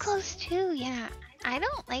 he's close too, yeah. I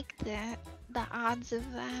don't like the odds of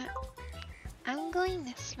that. I'm going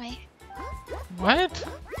this way. What?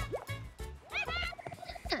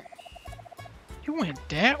 You went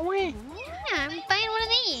that way? Yeah, I'm buying one of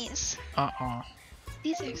these. Uh-oh.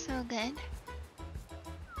 These are so good.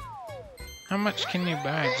 How much can you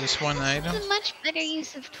buy? Just one item? It's a much better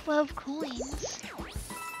use of 12 coins.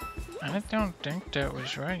 I don't think that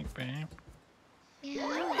was right, babe. Yeah,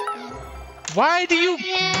 that was good. Why do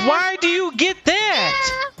you get that?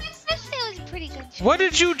 Yeah, I'd say it was a pretty good choice. What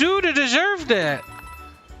did you do to deserve that?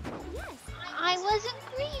 I wasn't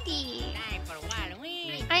greedy. Time for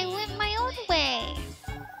Waluigi. I went my own way.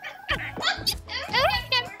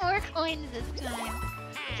 coins this time.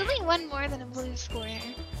 It's only one more than a blue square.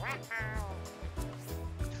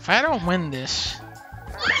 If I don't win this,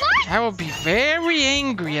 I will be very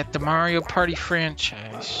angry at the Mario Party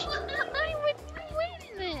franchise. I would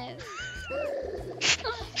win this.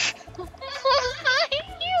 Why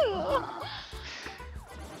you? Oh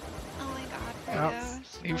my god,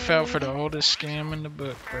 Birdo. You fell for the oldest scam in the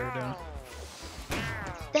book, Birdo.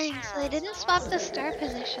 Dang, so they didn't swap the star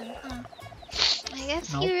position, huh? I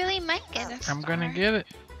guess Nope. you really might get a star. I'm gonna get it.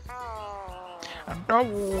 No.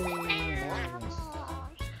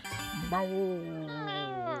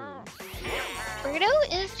 Birdo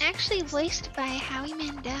is actually voiced by Howie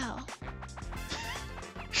Mandel.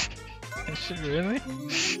 Is it really?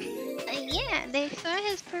 Yeah, they saw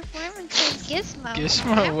his performance as Gizmo.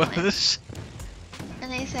 Gizmo was.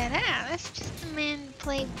 And they said, ah, that's just the man who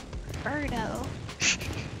played Birdo.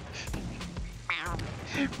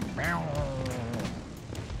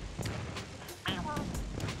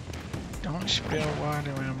 Don't spill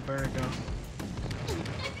water on Birdo.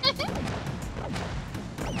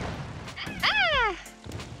 Ah!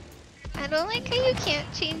 I don't like how you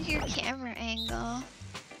can't change your camera angle.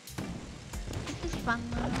 This is fun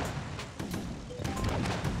though.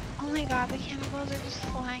 Oh my god, the cannonballs are just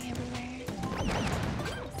flying everywhere.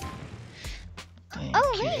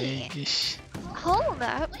 Oh, wait. Vegas. Hold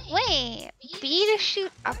up. Wait. B to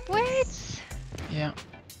shoot upwards? Yeah,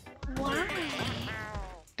 Why?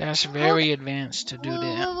 that's very advanced to do that.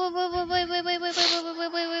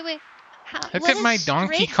 Wait. Look at my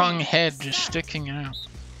Donkey Kong head just sticking out.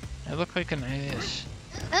 I look like an ass.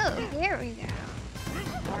 Oh, here we go.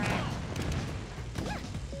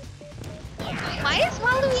 Why is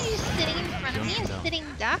Waluigi sitting in front of me? A sitting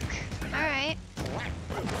duck? Alright.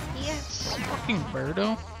 Yes. Fucking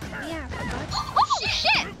Birdo. Yeah, for God. Oh,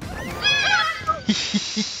 shit!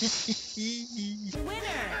 Winner!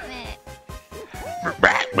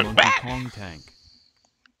 Donkey Kong Tank.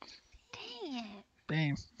 Dang it.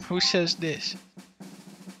 Damn, who says this?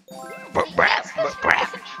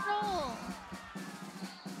 Control.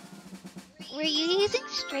 Were you using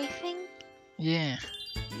strafing? Yeah,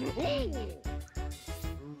 Dang.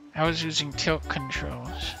 I was using tilt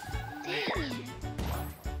controls. Dang.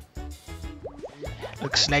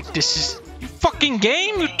 Looks like this is... You fucking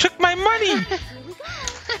game! You took my money!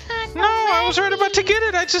 No, I was right about to get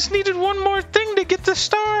it. I just needed one more thing to get the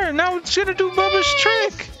star. Now it's gonna do Bubba's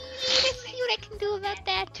trick. Let's see what I can do about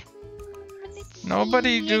that.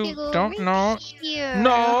 Nobody do... Don't... No. Here.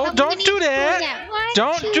 No, How don't many do that. One,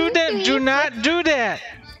 Don't two, do that. three, Do four. not do that.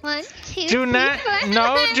 1, 2, Do 3, not... 4.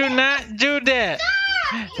 No, do not do that.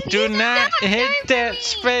 Do not hit that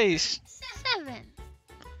space. 7.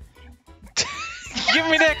 Give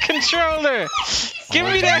me that controller. Give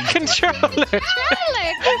me that controller.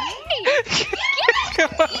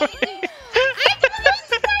 Come on.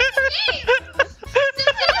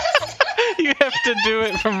 You have to do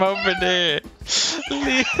it from over there.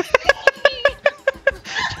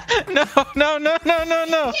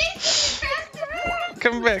 No.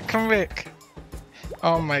 Come back.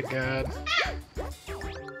 Oh my god. Someone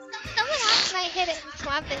else might hit it and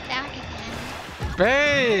swap it back again.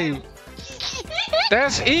 Babe,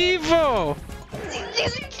 that's evil.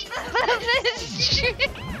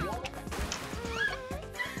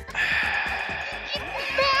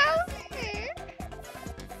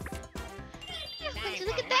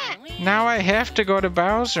 Look at that. Now I have to go to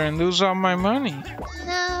Bowser and lose all my money.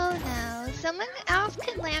 No. Someone else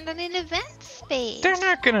could land on an event space. They're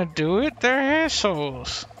not gonna do it. They're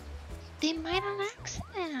assholes. They might on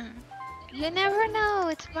accident. You never know.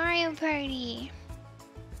 It's Mario Party.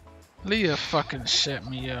 Leah fucking set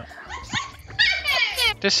me up.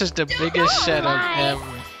 This is the biggest setup ever.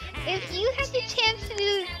 If you had the chance to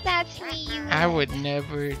do that to me, you would. I would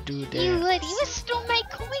never do You that. would. You stole my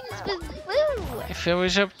coins with Boo. If it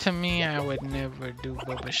was up to me, I would never do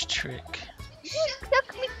Bubba's trick. You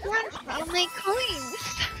took me once all my coins.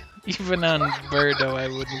 Even on Birdo, I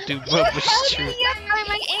wouldn't do You Bubba's held trick. me up by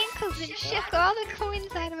my ankles and shook all the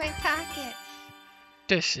coins out of my pocket.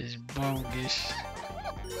 This is bogus.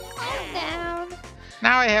 Calm down.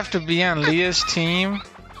 Now I have to be on Leah's team.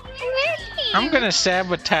 Wait. I'm gonna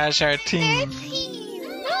sabotage our Their team. team.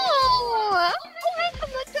 No. Oh my God,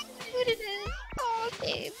 look how cute it is. Oh,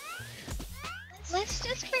 babe. Let's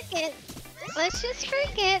just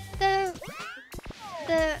forget the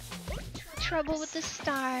trouble with the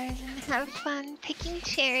stars and have fun picking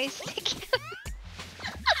cherries together.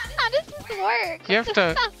 How does this work? You have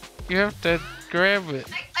to, you have to grab it.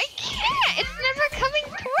 I can't. It's never coming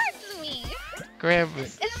towards me. Grab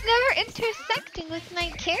it. It's never intersecting with my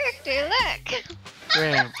character. Look.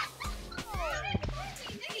 Grab.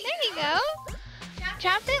 There you go. go.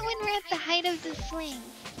 Drop it when we're at the height of the swing.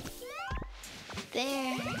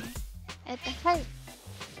 There. At the height.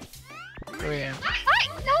 Oh yeah.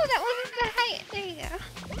 No, that wasn't the height. There you go.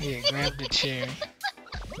 Yeah, grab the cherry.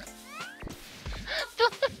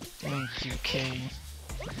 Thank you, Kay.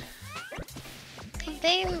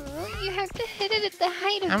 There, you have to hit it at the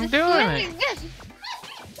height of I'm the doing swing.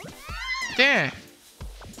 There.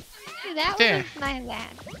 That There. was not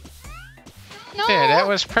bad. No. There, that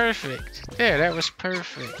was perfect. There, that was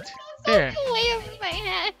perfect. There. Way over my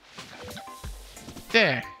head.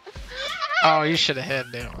 There. Oh, you should have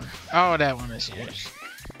had that one. Oh, that one is yours.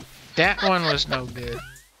 That one was no good.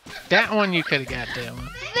 That one you could have got that one.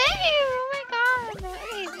 Oh my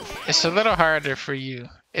god. It's a little harder for you.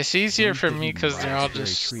 It's easier for me because they're all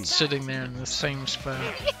just sitting there in the same spot.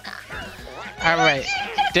 Alright.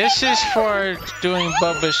 This is for doing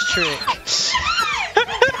Bubba's trick.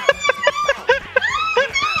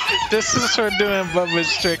 This is for doing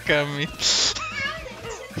Bubba's trick on me. Stop!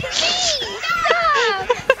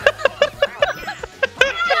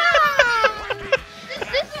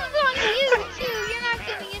 This is on you too. You're not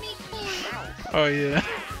getting any points. Oh yeah.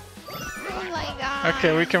 Oh my god.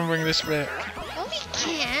 Okay, we can bring this back. No, we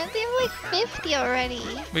can't. They have like 50 already.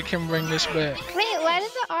 We can bring this back. Wait, why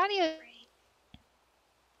does the audio?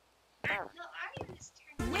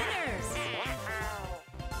 Winners.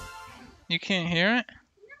 You can't hear it?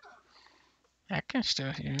 I can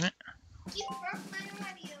still hear it. You broke my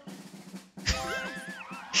audio.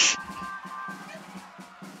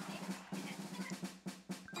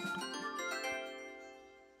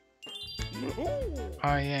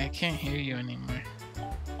 Oh yeah, I can't hear you anymore.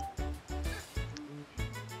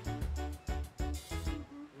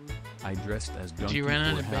 I dressed as Did you Dunkey run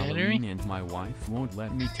out for of battery? Halloween and my wife won't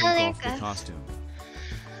let me take there off it the goes. costume.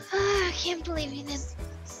 Oh, I can't believe you did.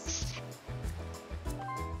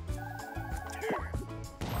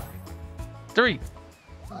 3.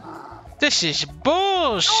 This is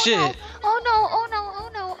bullshit. Oh no! Oh no! Oh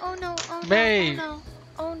no! Oh no! Oh no! Babe.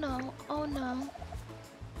 Oh no! Oh no!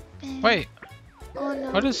 Babe. Wait, Oh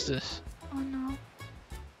no! what is this? Oh no!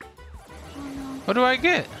 Oh no! What do I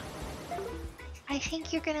get? I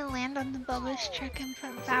think you're gonna land on the Bubba's trick and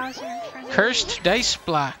put Bowser in front of Cursed dice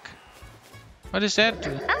block. What does that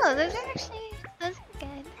do? Oh, those are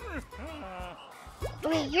good.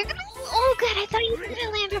 Wait, you're gonna. Oh, good. I thought you were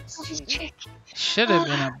gonna land on Bubba's trick. Should have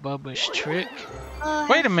been a Bubba's trick. Oh,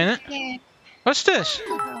 Wait a I'm minute. scared. What's this?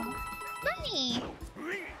 Oh, money.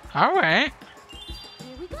 Alright.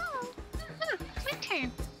 Here we go. My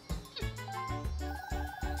turn.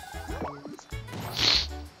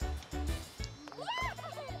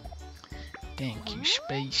 Thank you,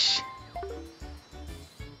 space.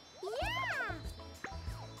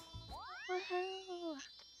 Woohoo.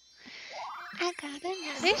 I got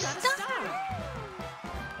another star.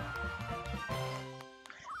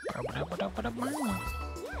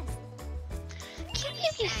 Can't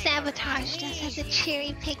believe you sabotaged us as a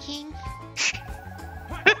cherry picking.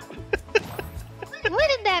 What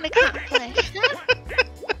did that accomplish? Huh?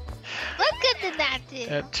 What good did that do?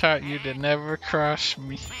 That taught you to never cross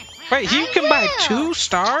me. Wait, you can buy 2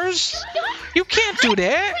 stars? You can't do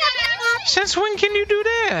that. Since when can you do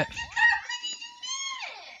that?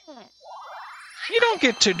 You don't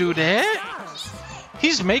get to do that.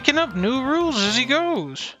 He's making up new rules as he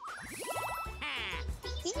goes.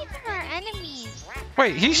 These are our enemies.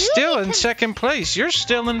 Wait, he's still in second place. You're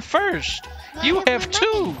still in first. You have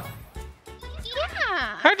 2.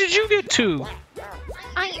 Yeah, How did you get 2?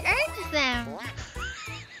 I earned them.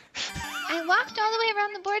 I walked all the way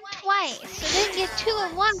around the board twice, so didn't get 2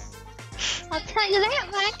 at once. I'll tell you that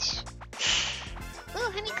much.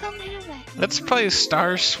 Ooh, honeycomb habit. Let's play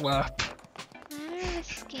Star Swap.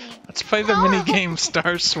 This game. Let's play the mini game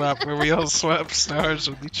Star Swap where we all swap stars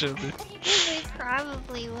with each other. We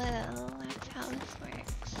probably will. That's how this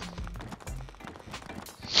works.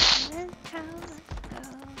 That's how this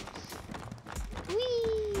goes.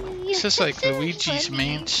 Whee! It's just like This is Luigi's funny.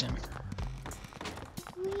 Mansion.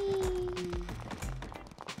 Whee!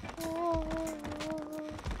 Oh.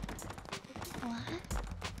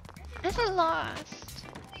 What? I'm lost.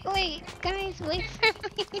 Wait, guys, wait for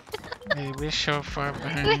me. Hey, we're so far Wait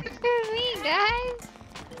behind. for me, guys.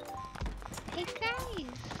 Hey,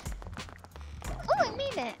 guys. Oh, I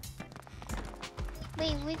made it.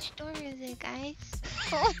 Wait, which door is it, guys?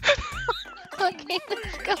 Oh. Okay,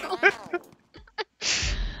 let's go.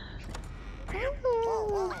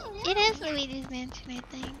 Ooh. It is Luigi's Mansion, I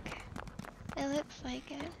think. It looks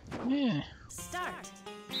like it. Yeah. Start.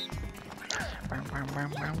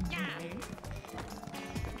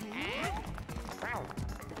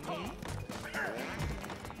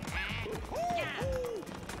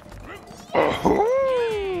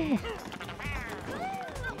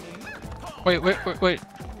 Wait. Bye.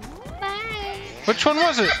 Which one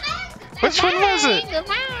was it? Which one was it?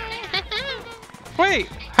 Goodbye. Wait,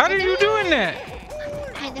 how are you doing that?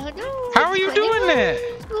 I don't know. How are you doing that?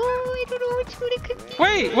 Oh, I don't know which one it could be.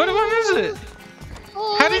 Wait, what one is it?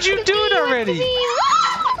 Oh, How did you do it already?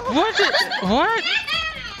 What? What?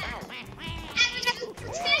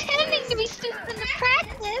 It's not having to be stupid in the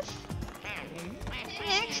practice.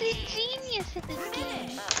 I'm actually a genius at this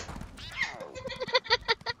game.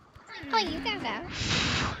 Oh, you got out.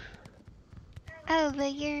 Oh,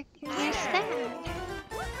 but you're sad.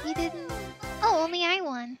 You didn't. Oh, only I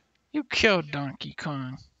won. You killed Donkey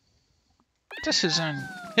Kong. This is on.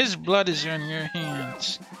 His blood is on your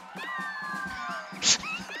hands.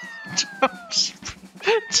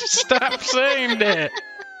 Stop saying that.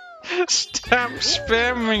 Stop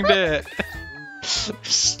spamming that.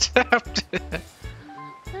 Stop that.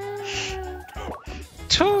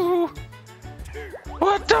 2.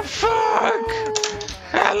 What the fuck?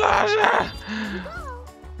 Elijah!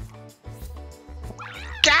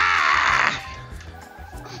 Ah!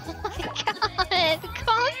 Oh my god!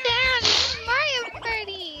 Calm down! It's Mario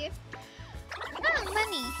Party! Oh,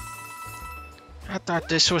 money. I thought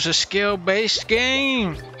this was a skill-based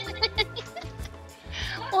game.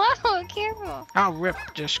 Whoa, careful. I'll rip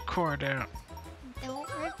this cord out. Don't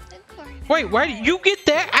rip the cord. Wait, why did you get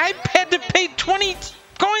that? I had to pay 20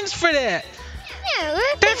 coins for that. Yeah,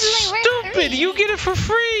 look, That's it's like right stupid. free. You get it for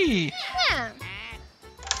free. Yeah.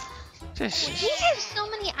 This He is... has so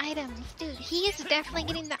many items. Dude, he is definitely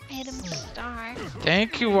getting the item star.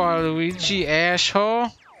 Thank you, Waluigi, asshole.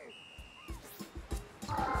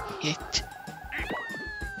 It.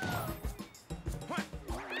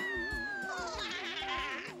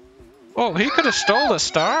 Oh, he could have stole the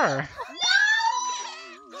star.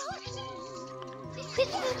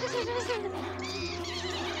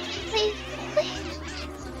 Please, please.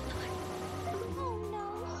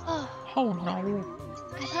 Oh, Oh no.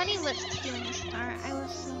 I thought he was stealing the star. I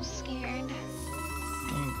was so scared.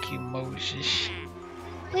 Thank you, Moses.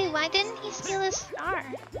 Wait, why didn't he steal a star?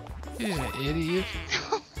 He's an idiot.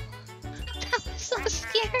 That was so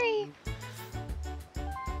scary.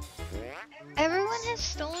 Everyone has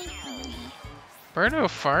stolen from me. Birdo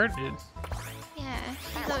farted. Yeah,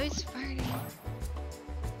 he's always farting.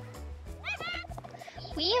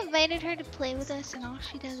 We invited her to play with us, and all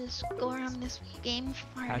she does is go around this game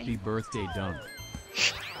farting. Happy birthday, Dunk.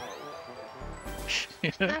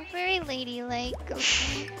 Not very ladylike,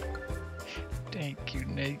 okay? Thank you,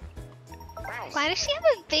 Nate. Why does she have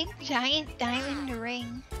a big giant diamond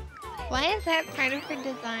ring? Why is that part of her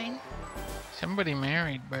design? Somebody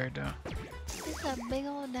married Birdo. It's a big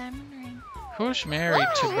old diamond ring. Who's married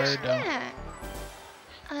to Whoa, what's Birdo?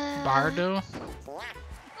 that? Bardo?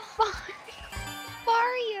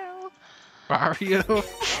 Mario. Mario?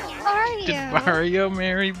 Mario. Did Mario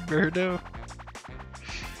marry Birdo?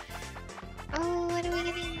 Oh, what are we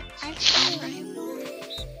getting? Archie rival.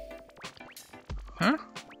 Huh?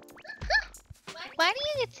 Why do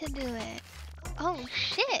you get to do it? Oh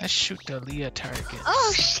shit. Let's shoot the Leah target.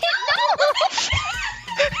 Oh shit, no!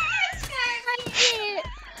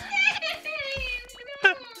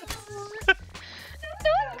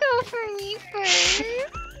 Don't go for me first.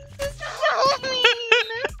 It's so mean.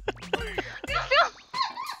 Don't.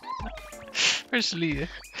 Where's Leah?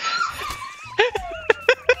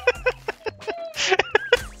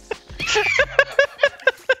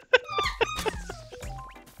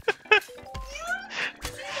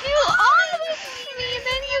 You always see me, and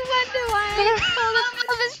then you wonder why I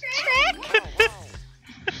pulled a trick.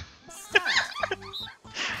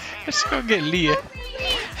 Let's go get Leah.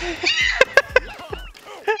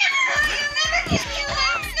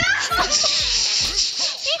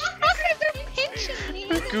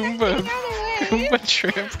 Goomba. Goomba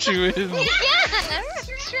trapped you in. Yeah, I'm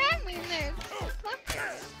trapped in there.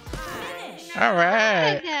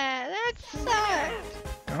 Alright. That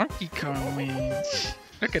sucked. Donkey Kong wins.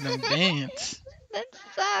 Look at them dance. That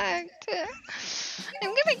sucked. I'm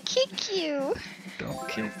gonna kick you. Don't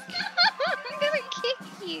kick. I'm gonna kick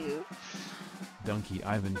you. Dunkey,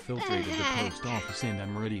 I've infiltrated the post office and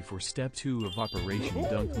I'm ready for step 2 of Operation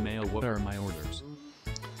Dunk Mail. What are my orders?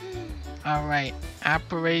 Alright.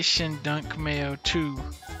 Operation Dunk Mail 2.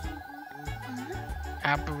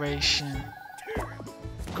 Operation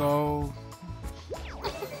Go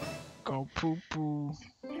poo poo.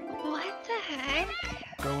 What the heck?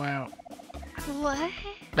 Go out. What?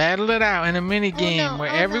 Battle it out in a mini game no, where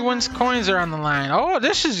oh, no, everyone's no, no. coins are on the line. Oh,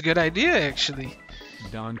 this is a good idea actually.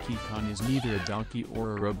 Donkey Kong is neither a donkey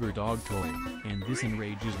or a rubber dog toy, and this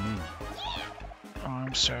enrages me. Oh,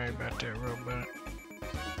 I'm sorry about that, robot.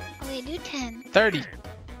 Okay, do 10. 30.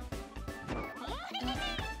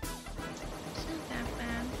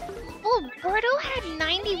 Oh, Birdo had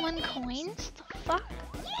 91 coins? The fuck?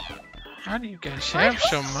 How do you guys have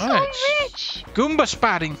so Birdo's much? so rich! Goomba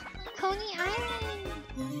spotting! Coney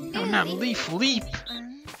Island. No, not Leaf Leap.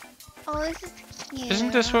 Oh, this is cute.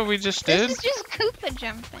 Isn't this what we just did? This is just Koopa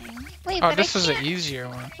jumping. Wait, Oh, but this I is an can't- easier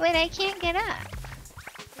one. Wait, I can't get up.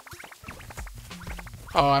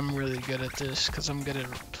 Oh, I'm really good at this because I'm good at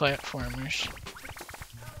platformers.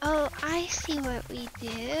 Oh, I see what we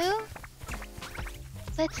do.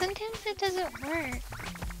 But sometimes it doesn't work.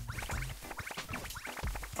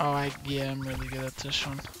 Oh, yeah, I'm really good at this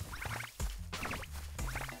one.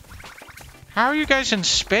 How are you guys in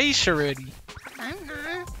space already? I'm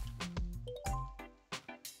not.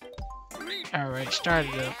 Alright, start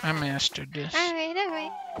it up. I mastered this. Alright,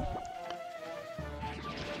 alright.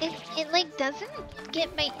 It like doesn't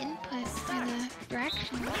get my input for the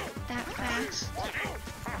direction that fast.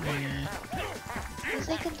 Yeah. There's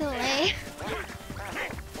like a delay.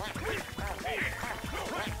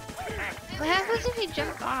 What happens if you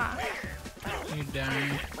jump off? You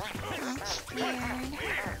die. I'm scared.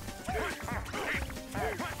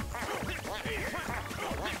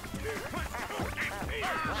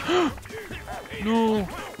 No!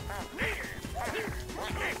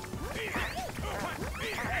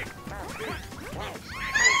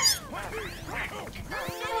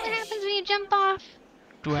 What happens when you jump off?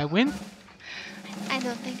 Do I win? I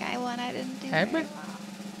don't think I won. I didn't do I it. win.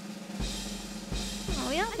 Oh,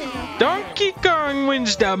 we all did okay. Donkey Kong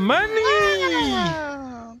wins the money!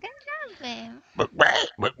 Oh, good job, babe.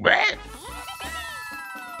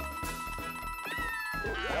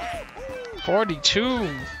 42.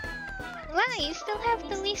 Wow, you still have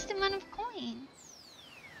the least amount of coins.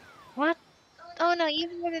 What? Oh no,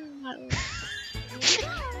 you've more than one.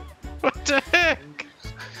 What the heck?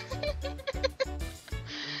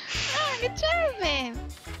 Oh, good job, babe.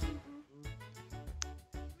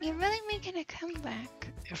 You're really making a comeback.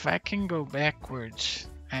 If I can go backwards,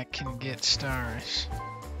 I can get stars.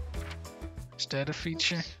 Is that a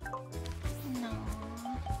feature? No.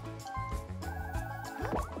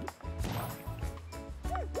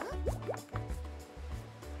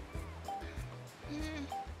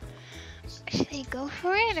 Should I go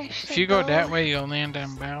for it or should If you go I that way, you'll land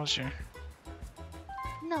on Bowser.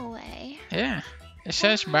 No way. Yeah, it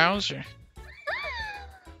says Bowser.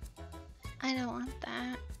 I don't want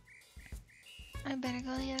that. I better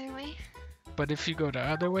go the other way. But if you go the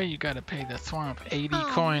other way, you gotta pay the thwomp 80 Oh,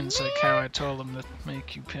 coins, like how man. I told them to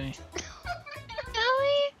make you pay.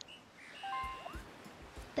 Really?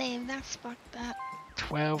 Babe, that's fucked up.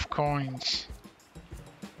 12 coins.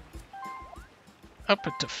 Up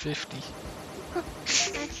it to 50.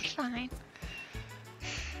 That's fine.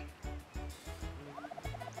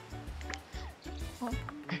 Do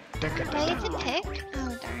I get to pick?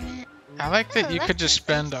 Oh, darn it. I like that Oh, you could that's just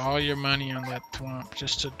spend all your money on that thwomp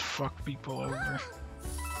just to fuck people over.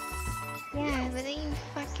 Yeah, but then you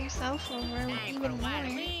fuck yourself over even more.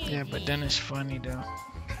 Yeah, but then it's funny though.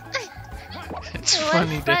 It's It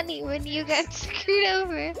funny was that funny when you got screwed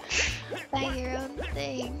over by your own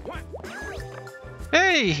thing.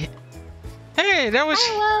 Hey! Hey, that was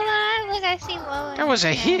Hi, Lola! Look, I see Lola. that was a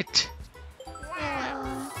Yeah. hit. Hi,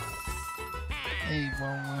 Lola. Hey,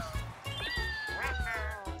 Lola.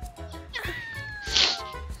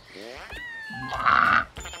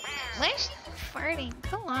 Why is she farting?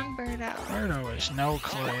 Come on, Birdo. Birdo is no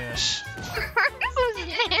class.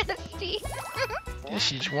 Birdo's nasty.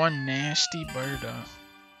 This is one nasty Birdo.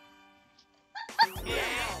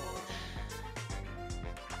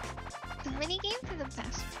 The minigames are the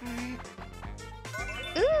best part.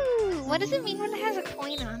 Ooh, what does it mean when it has a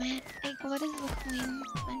coin on it? Like, what is the coin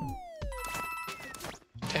thing?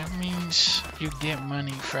 That means you get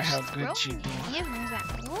money for how good you do. Hammers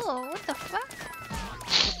at Whoa, what the fuck?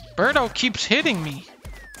 Birdo keeps hitting me.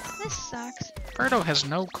 This sucks. Birdo has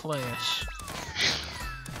no class.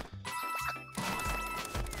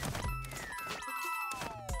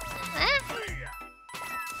 Ah,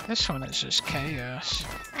 This one is just chaos.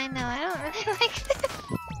 I know, I don't really like this.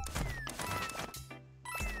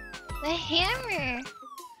 The hammer.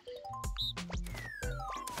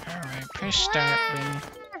 Alright, press start, baby.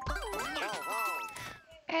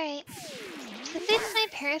 Alright. Sometimes my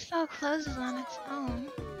parasol closes on its own.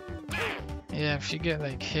 Yeah, if you get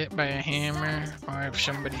like hit by a hammer, or if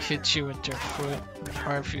somebody hits you with their foot,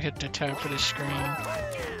 or if you hit the top of the screen,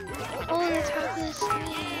 Oh, the top of the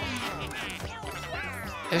screen.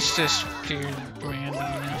 it's just pure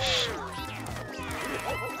randomness.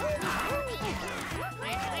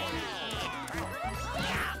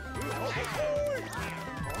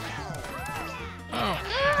 Oh,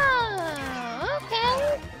 Oh,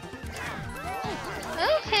 okay.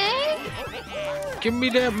 Okay. Give me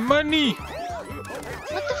that money. What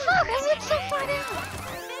the fuck? I went so far down.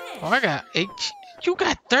 Oh, I got 8. You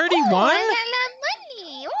got 31? Oh, I got a lot of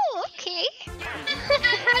money. Oh, okay.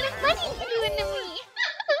 How much money you doing to me?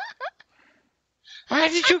 Why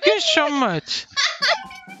did you get so much?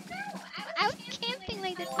 I was camping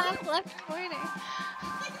like the top left corner.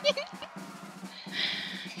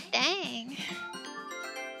 Dang.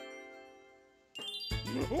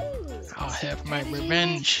 I'll have my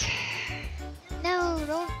revenge.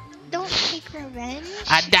 No, don't take revenge.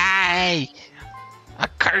 I die. I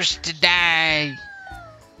curse to die.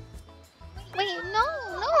 Wait, no.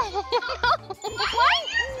 Why?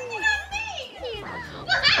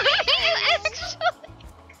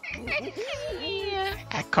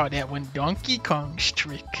 I call that one Donkey Kong's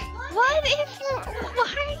trick. What is your?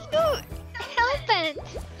 Why are you hellbent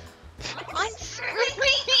on screwing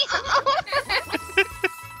me over?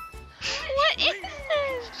 What is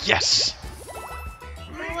this? Yes.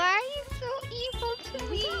 Why are you so evil to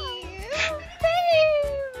me?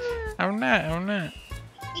 Babe! I'm not.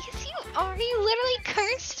 Yes, you are. You literally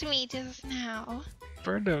cursed me just now.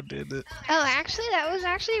 Birdo did it. Oh, actually, that was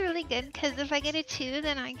actually really good, because if I get a 2,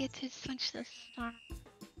 then I get to switch the star.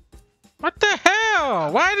 What the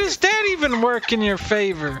hell? Why does that even work in your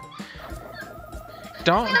favor?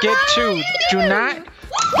 Don't get 2. Do not.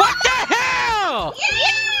 What the hell?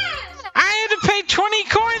 I had to pay 20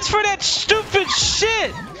 coins for that stupid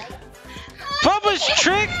shit. Bubba's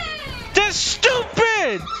trick? That's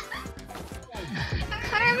stupid.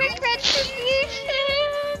 Karmic retribution.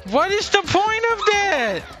 What is the point of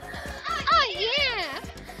that? Oh yeah.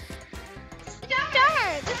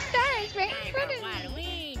 The star is right in front of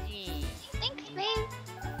me. Thanks, babe.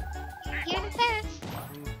 You're the best.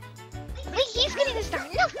 Wait, he's getting the star.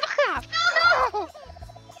 No, fuck off. No.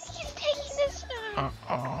 He's taking the star.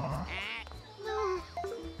 Uh-oh. No.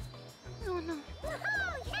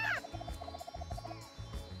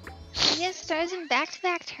 He has stars in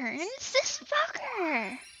back-to-back turns? This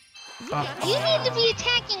fucker! You need to be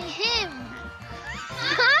attacking him!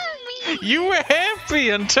 Not me! You were happy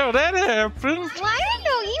until that happened. Well, I didn't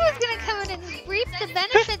know he was gonna come in and reap the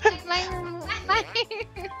benefits of my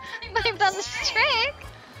Bubba's trick!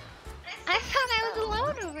 I thought I was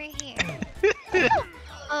alone over here.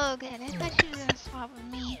 Oh, good. I thought you were gonna swap with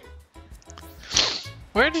me.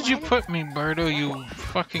 Where did you put me, Birdo, you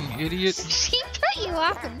fucking idiot? She put you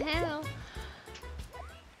off in hell.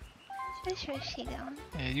 Where's she going?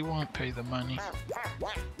 Yeah, you won't pay the money.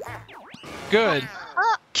 Good.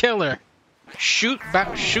 Oh, Killer. Shoot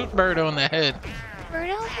Birdo in the head.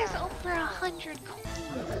 Birdo has over 100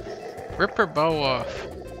 coins. Rip her bow off.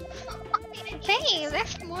 Hey,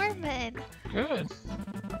 that's morbid. Good.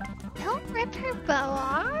 Don't rip her bow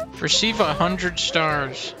off. Receive 100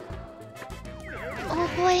 stars. Oh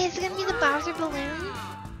boy, is it gonna be the Bowser balloon?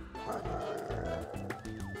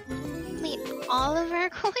 Wait, all of our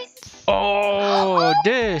coins? Oh,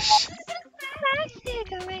 this. Fantastic!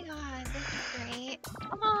 Oh my god, this is great.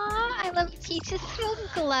 Aw, I love Peach's little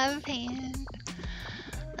glove hand.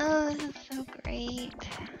 Oh, this is so great.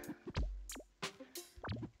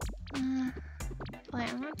 Boy,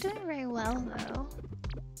 I'm not doing very well though.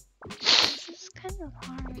 This is kind of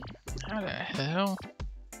hard. How the hell?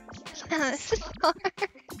 This is hard.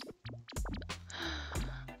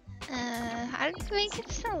 How did you make it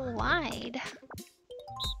so wide?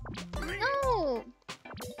 No!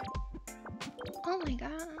 Oh my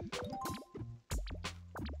god.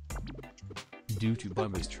 Due to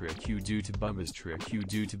Bubba's trick, you do to Bubba's trick, you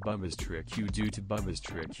do to Bubba's trick, you do to Bubba's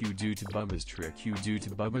trick, you do to Bubba's trick, you do to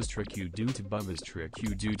Bubba's trick, you do to Bubba's trick,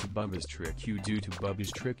 you do to Bubba's trick, you do to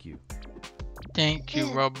Bubba's trick, you. Thank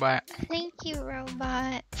you, robot. Thank you,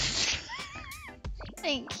 robot.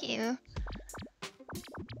 Thank you.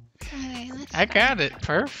 Okay, let's I got it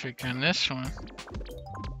perfect on this one.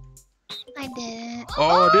 I did it.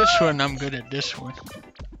 Oh, this one, I'm good at this one.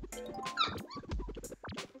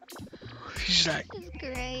 He's like, This is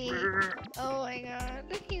great. Oh my god.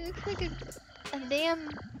 He looks like a damn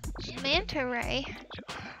manta ray.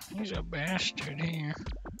 he's a bastard here.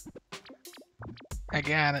 I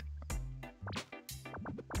got it.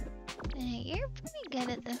 Hey, you're pretty good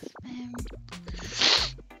at this, man.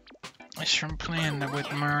 It's from playing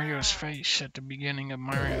with Mario's face at the beginning of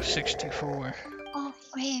Mario 64 Oh,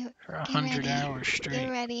 wait. for 100 ready. hours Get straight.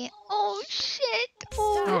 ready. Oh, shit.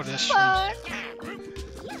 Oh, Oh, this fuck.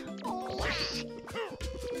 Oh, shit.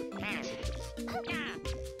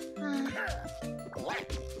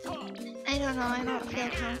 I don't know. I don't feel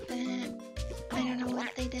confident. I don't know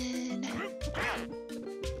what they did.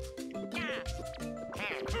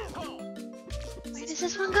 Where does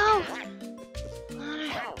this one go?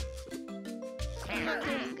 not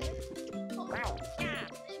doing good.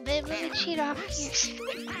 Babe, let me cheat off here.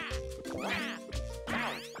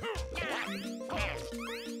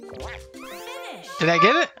 Did I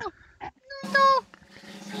get it? No!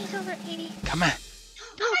 He's over 80. Come on.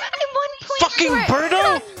 No, I'm 1 point Fucking short.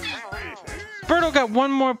 Birdo! Birdo got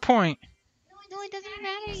one more point. No, it doesn't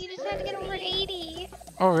matter. You just have to get over 80.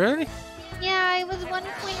 Oh, really? Yeah, I was 1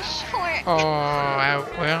 point short. Oh,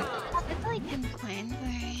 well. That's like 10 coins,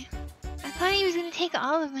 alright. I thought he was gonna take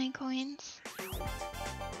all of my coins.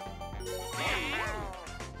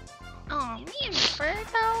 Oh, me and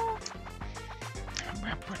Birdo?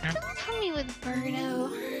 Don't put me with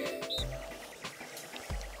Birdo.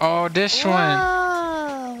 Oh, this one.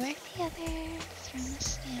 Whoa, where's the others from the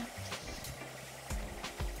stamp?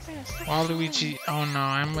 Birdo's so Waluigi. fun. Oh no,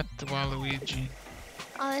 I'm with the Waluigi.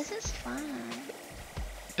 Oh, this is fun.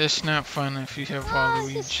 It's not fun if you have Oh,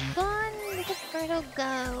 this is Waluigi. fun. Look at Birdo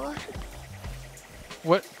go.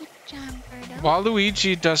 What? Good job, Birdo.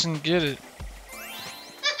 Waluigi doesn't get it.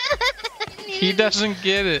 He doesn't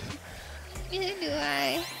get it. Neither do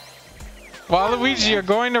I. Waluigi, you're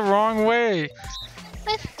going the wrong way.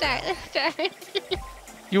 Let's start.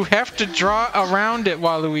 You have to draw around it,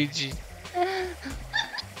 Waluigi.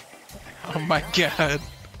 Oh my god.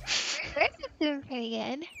 We're doing pretty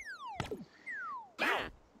good.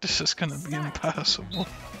 This is gonna be impossible.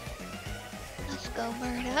 Let's go,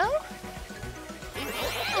 Birdo.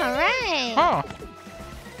 Alright. Oh,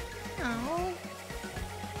 Oh.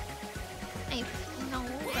 No,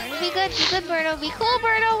 Birdo. Be good, Birdo. Be cool,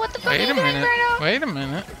 Birdo. What the fuck are wait you a doing, minute. Birdo? Wait a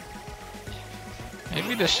minute.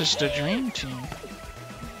 Maybe this is the dream team.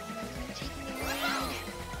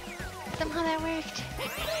 Somehow that worked.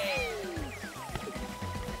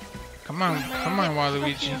 Come on,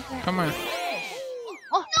 Waluigi. Come on.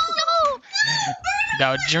 Oh, no!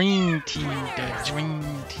 The dream team, the dream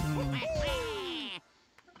team.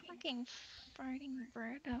 Fucking farting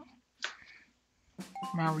Birdo.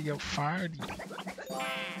 Mario Farty.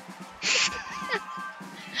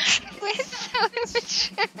 We're so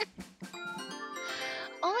immature.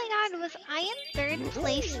 Oh my god, was I in 3rd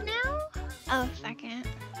place now? Oh, 2nd.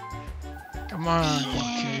 Come on,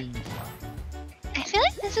 Okay. I feel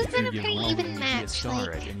like this has been a If you pretty give even Waluigi a match. star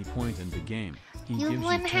Like, at any point in the game, he you gives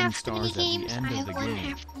won you 10 half the stars at the minigames, end I of the won game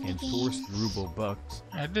half the and 4 minigames. ruble bucks.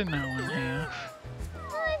 I did not win half.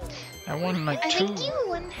 what? I won like I 2. think you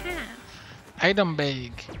won half. Item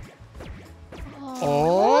bag. Oh.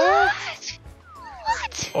 Oh.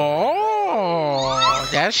 What? Oh,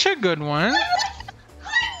 that's a good one.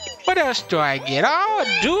 What else do I get? Oh,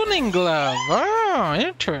 a dueling glove. Oh,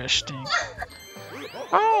 interesting.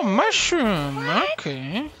 Oh, mushroom.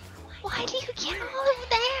 Okay. Why do you get all of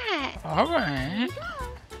that? All right.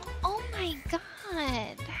 Oh my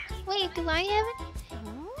god. Wait, do I have it?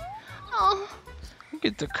 Oh. You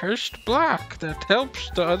get the cursed block that helps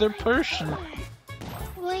the other person.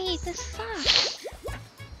 Wait, this sucks.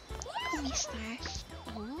 Give me stars.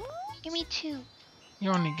 Give me 2.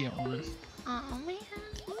 You only get 1. Oh man.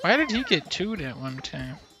 Why did he get 2 that one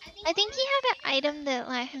time? I think he had an item that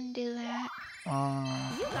let him do that.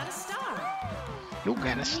 Oh, You got a star. you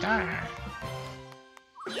got a star.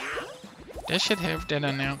 They should have that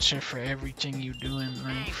announcer for everything you do in For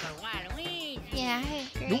life. Waluigi. Yeah, I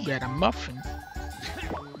agree. You got a muffin.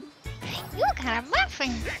 You got a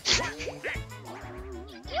muffin.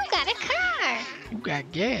 You got a car. You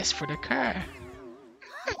got gas for the car.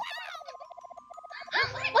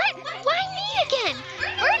 What? Why me again?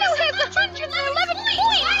 Bruno has 111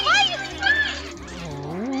 points. Why is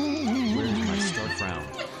Where's my start round?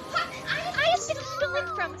 I have been stolen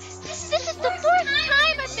from. This is the 4th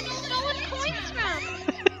time I've been stolen points from.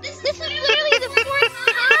 This is literally the 4th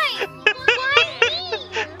time. Why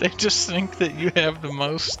me? They just think that you have the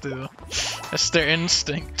most still. That's their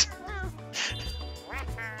instinct.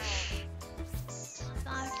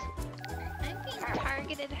 God. I'm being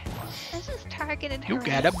targeted. This is targeted You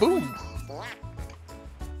got a boo.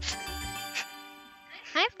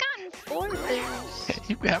 I've gotten 4 boos.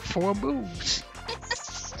 You got 4 boos.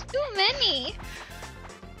 Too many.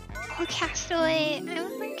 Oh, Castaway. I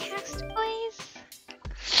remember Castaways.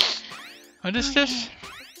 What is this?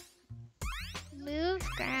 Move,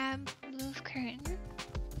 grab, move curtain.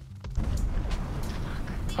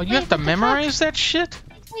 Oh, you Wait, have to what the memorize that shit?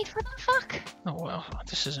 Wait, what the fuck? Oh well,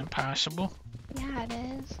 this is impossible. Yeah, it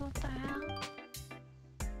is. What the hell?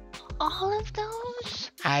 All of those?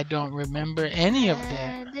 I don't remember any of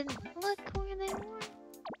that. Didn't look where they were.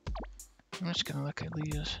 I'm just gonna look at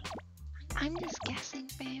Leah's. I'm just guessing,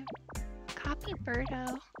 babe. Copy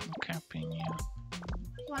Birdo. I'm copying you.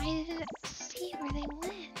 Why did it see where they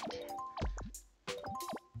went?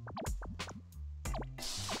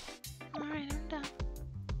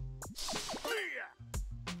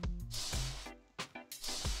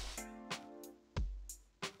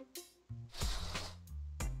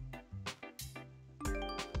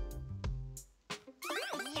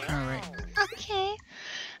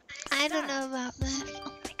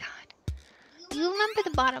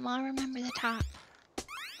 the bottom, I'll remember the top.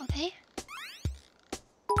 Okay?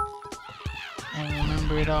 I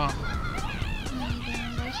remember it all. No, you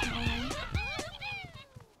don't. There's no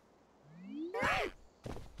way.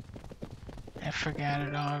 I forgot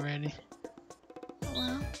it already.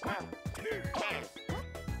 Well.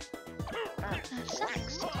 That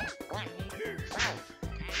sucks.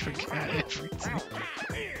 Forgot everything.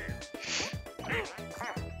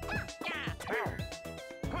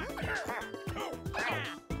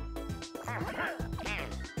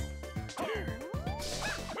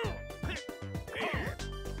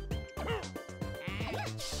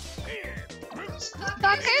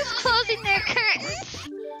 Fuckers closing their curtains.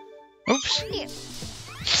 Oops. Here.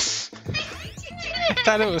 I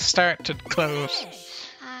thought it would start to close.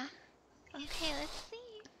 Okay, let's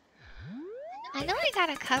see. I know I got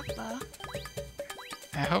a couple.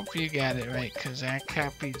 I hope you got it right, because I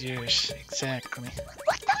copied yours exactly.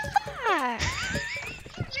 What the fuck?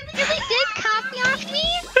 You really did copy off me?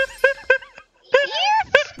 You're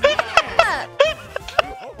fucked up.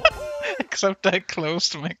 Except I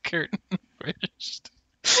closed my curtain first.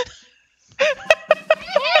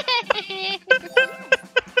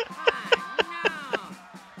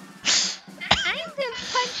 I'm the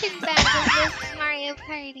punching bag of this Mario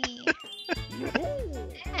Party.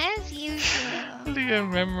 As usual. Leah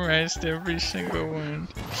memorized every single one.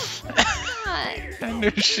 God. I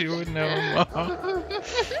knew she would know them all.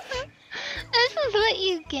 This is what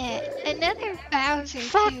you get. Another Bowser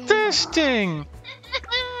Fuck too. this thing!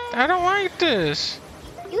 I don't like this.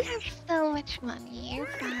 You have so much money. You're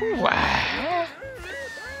fine. Wow.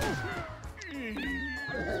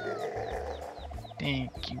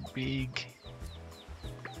 Thank you, Big.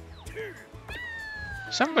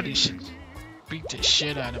 Somebody should beat the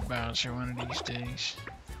shit out of Bowser one of these days.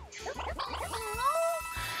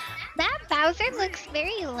 That Bowser looks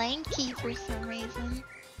very lanky for some reason.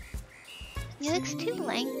 He looks too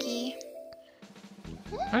lanky.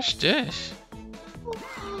 What's this?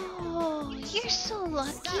 Oh, you're so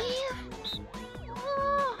lucky.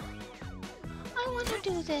 Oh, I want to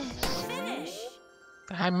do this. Finish.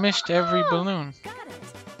 I missed every balloon. Got it.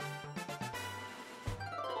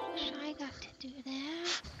 Wish I got to do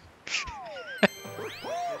that.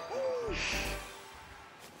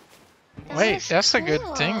 Wait, that's a good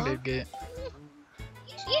cool. thing to get.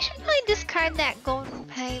 You should probably discard that golden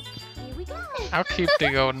pipe. Here we go. I'll keep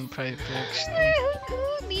the golden pipe extra.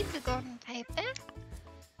 Who needs the golden pipe?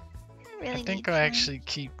 Really I think need I'll some. actually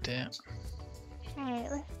keep that. Alright,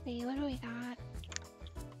 let's see. What do we got?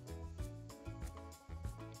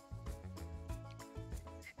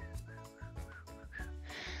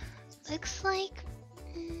 Looks like...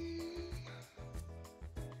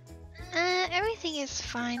 everything is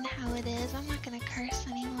fine how it is. I'm not gonna curse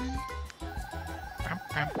anyone.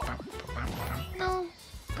 No.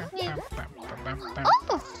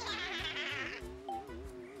 Oh!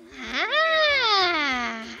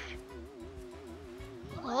 Ah!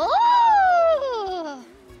 Oh!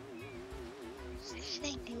 Should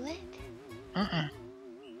I do it?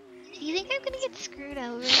 Do you think I'm gonna get screwed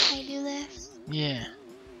over if I do this? Yeah.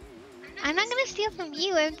 I'm not gonna steal from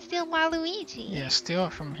you, I would steal Waluigi. Yeah, steal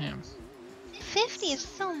it from him. 50 is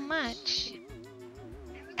so much.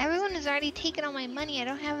 Everyone has already taken all my money, I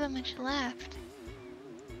don't have that much left.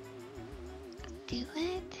 Do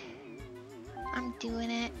it? I'm doing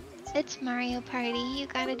it. It's Mario Party, you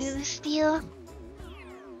gotta do the steal.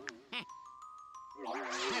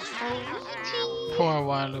 Waluigi. Poor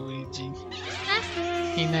Waluigi.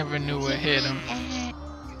 He never knew what hit him. Yay!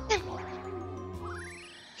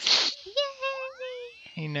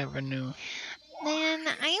 He never knew. Man,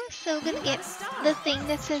 I am so gonna get the thing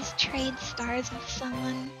that says trade stars with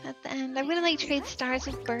someone at the end. I'm gonna like trade stars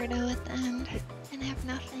with Birdo at the end and have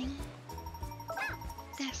nothing.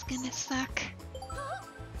 That's gonna suck.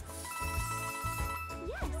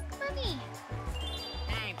 Money.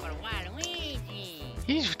 Time for Waluigi.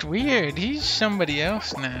 He's weird. He's somebody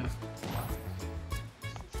else now.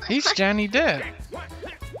 He's Johnny Depp.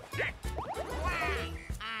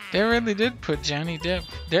 They really did put Johnny Depp.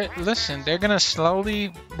 Listen, they're gonna slowly,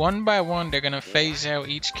 one by one, they're gonna phase out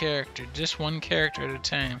each character, just one character at a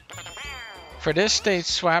time. For this, they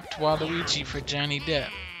swapped Waluigi for Johnny Depp.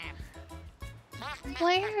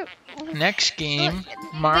 Where? Next game,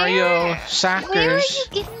 Where Mario are you Soccer's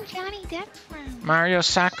getting Johnny Depp from? Mario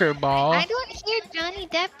Soccer Ball. I don't hear Johnny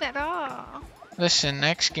Depp at all. Listen,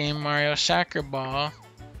 next game, Mario Soccer Ball.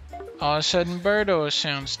 All of a sudden, Birdo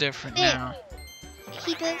sounds different now.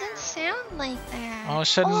 He doesn't sound like that. All of a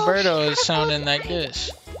sudden, Oh, Birdo shut is up, sounding like Waluigi.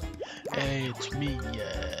 this. Hey, it's me,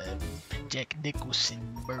 Jack Nicholson,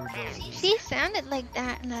 Birdo. He sounded like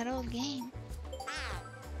that in that old game.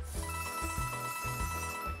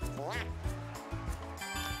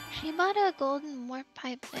 She bought a golden warp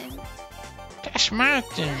pipe then. That's my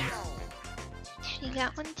thing. She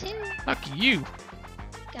got one too. Lucky you.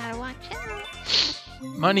 Gotta watch out.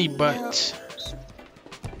 Money butts.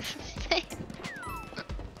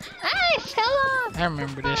 I fell off! I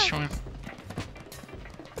remember this one.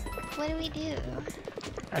 What do we do?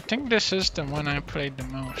 I think this is the one I played the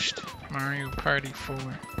most. Mario Party 4.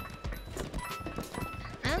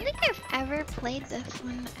 I don't think I've ever played this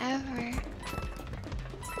one, ever.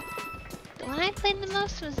 The one I played the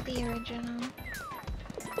most was the original.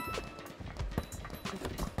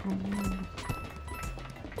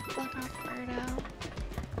 Fuck off, Birdo.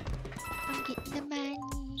 I'm getting the money.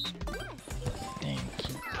 Thank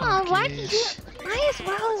you, Oh, why Punkies. is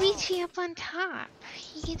Waluigi up on top?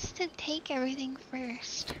 He gets to take everything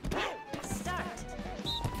first. Start.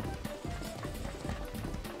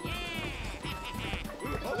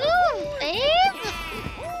 Move, babe!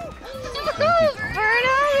 Move,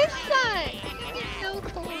 Birdo, this sucks! No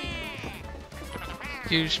coins.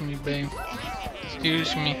 Excuse me, babe.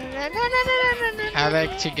 Excuse me. No. I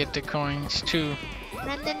like to get the coins too.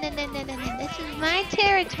 No. This is my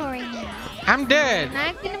territory now. I'm dead. I'm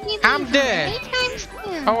not gonna be I'm leaving dead. anytime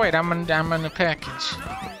soon. Oh wait, I'm in the package.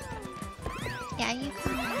 Yeah, you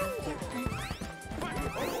can.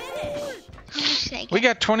 How much should I get? We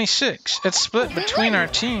got 26. It's split between our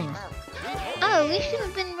team. Oh, we should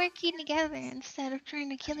have been working together instead of trying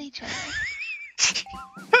to kill each other.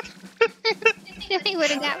 We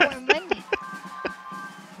would have got more money.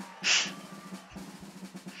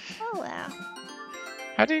 Oh well.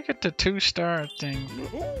 How do you get the 2-star thing?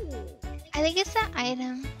 I think it's that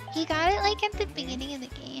item. He got it like at the beginning of the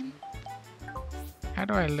game. How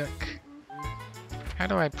do I look? How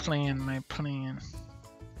do I plan my plan?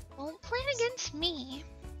 Won't plan against me.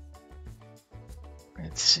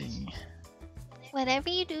 Let's see. Whatever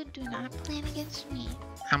you do, do not plan against me.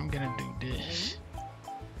 I'm gonna do this.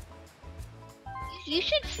 You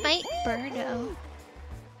should fight Birdo.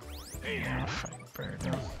 Yeah, I'll fight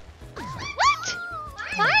Birdo. What?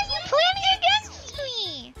 Why are you planning against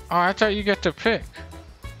me? Oh, I thought you got to pick.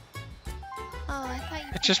 Oh, I thought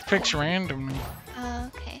you. It just picks randomly.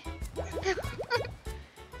 Oh, okay.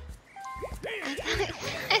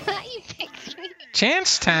 I thought you picked me.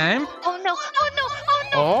 Chance time. Oh no! Oh no! Oh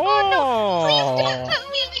no! Oh. Oh no! Please don't put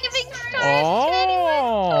me giving stars to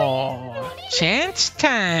anyone. Oh, chance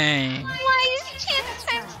time. Why is chance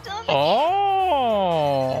time still in the Oh.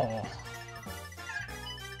 game?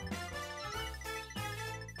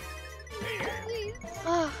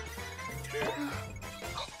 Oh.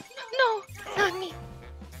 No! Not me!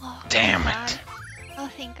 Oh, Damn thank it. God. Oh,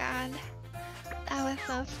 thank God. That was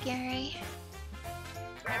so scary.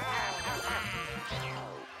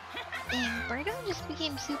 Dang, Birdo just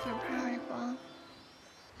became super powerful.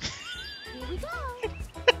 Here we go.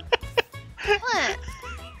 What?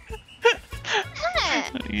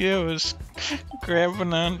 What? Yeah, I was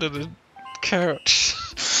grabbing onto the couch.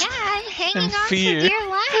 Yeah, I'm hanging In on fear. to your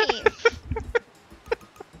life.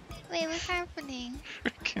 Wait, what's happening?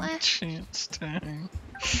 Freaking What? chance time.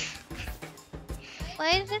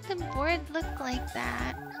 Why did the board look like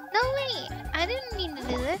that? No, wait. I didn't mean to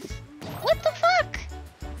do this. What the fuck?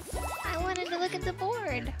 I wanted to look at the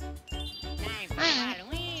board. Time for Alright.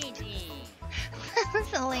 Waluigi. That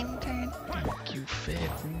was a lame turn. Thank you,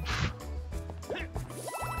 fat roof.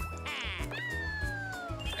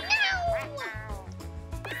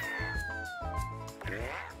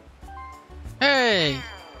 Hey!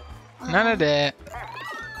 None of that.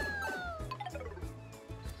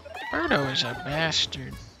 Birdo is a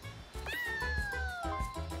bastard.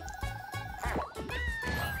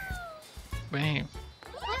 Babe,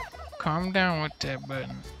 calm down with that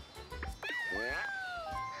button.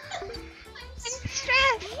 I'm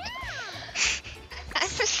stressed. I'm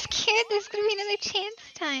so scared there's gonna be another chance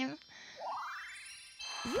time.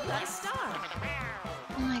 You got a star.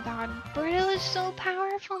 Oh my god, Birdo is so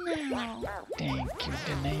powerful now. Thank you,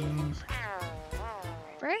 the name.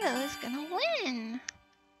 Birdo is gonna win.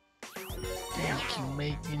 Thank you,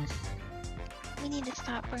 Megan. We need to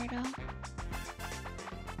stop Birdo.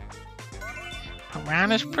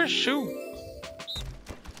 Piranha's Pursuit.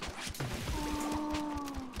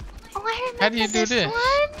 Oh, I remember How do you do this? one.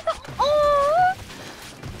 Oh!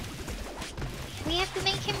 We have to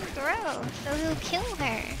make him grow, so he'll kill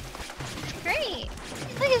her. It's great.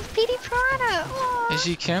 Look, it's Petey Piranha. Oh. Is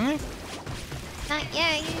he killing? Not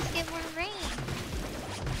yet, you just get more rain.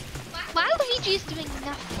 Waluigi's doing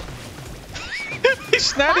nothing.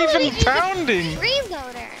 He's not even Waluigi's a pounding.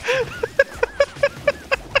 Freeloader.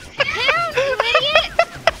 Pound, you idiot!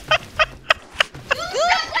 Do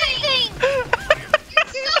something!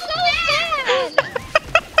 You're so bad!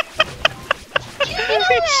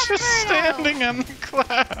 He's just that, Birdo? standing on the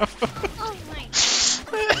cloud. Oh my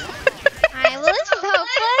god. Alright, well this is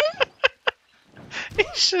hopeless.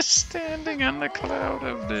 He's just standing on the cloud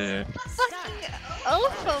up there. Fucking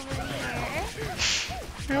oaf over here.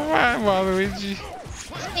 Come on, Waluigi.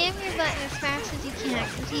 Spam your button as fast as you can,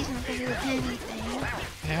 because he's not gonna do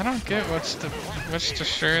anything. Yeah, I don't get what's the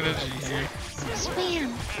strategy here.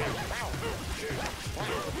 Spam.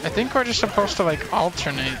 I think we're just supposed to like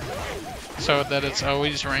alternate so that it's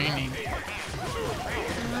always raining.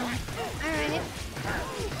 Alright.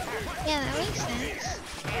 Yeah, that makes sense.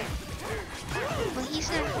 Well, he's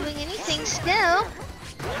not doing anything still.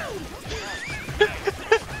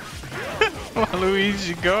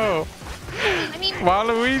 Waluigi, go! I mean,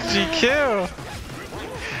 Waluigi, kill!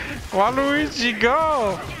 Waluigi,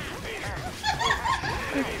 go!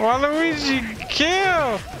 Waluigi,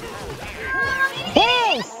 kill!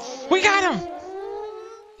 Whoa! We got him!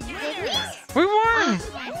 did we? We won!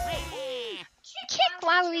 Kick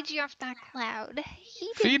Waluigi off that cloud. He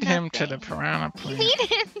did Feed him to the nothing. piranha plant. Feed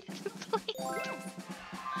him to the plant.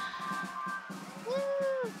 Woo.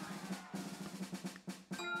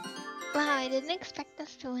 Wow, I didn't expect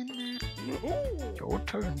us to win that. Your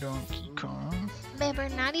turn, Donkey Kong. Babe, we're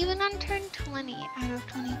not even on turn 20 out of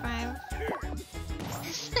 25.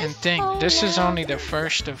 And think, this is only the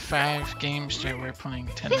first of 5 games that we're playing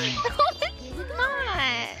tonight. No, it's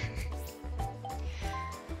not.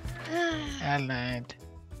 I lied.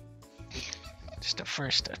 It's the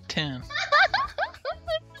first of 10. Stop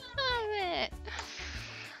it.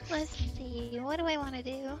 Let's see. What do I want to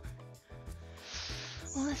do?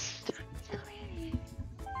 Well, let's start somewhere.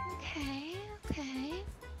 Okay, okay.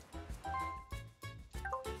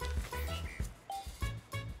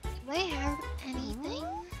 Do I have anything?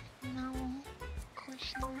 No, of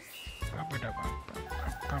course not.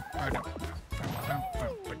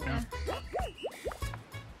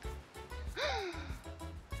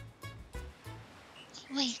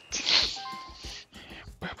 Wait.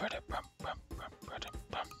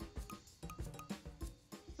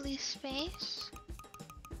 Blue space.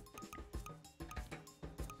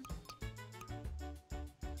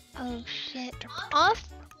 Oh shit.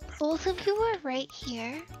 Both of you are right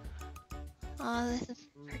here. Oh, this is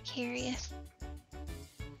precarious.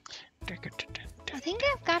 I think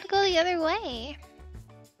I've got to go the other way.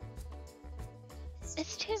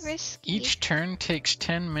 It's too risky. Each turn takes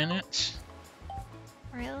 10 minutes.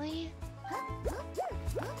 Really?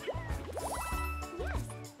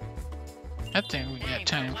 I think we got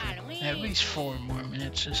time for at least 4 more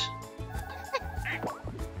minutes.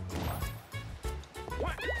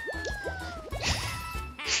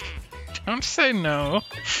 Don't say no.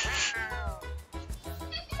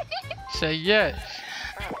 Say yes.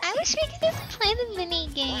 I wish we could just play the mini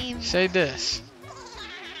game. Say this.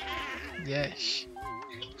 Yes.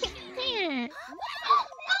 No,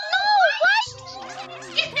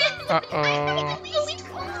 what? Uh-oh.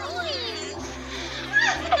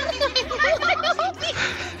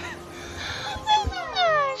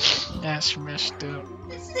 That's messed up.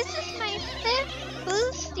 This is my 5th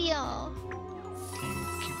blue steel.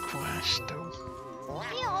 Thank you, Plasto.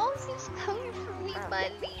 You always come for me,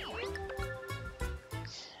 buddy.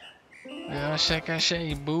 Well, it's like I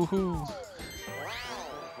say, boo-hoo.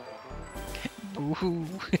 Boo-hoo.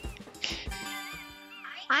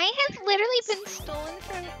 I have literally been stolen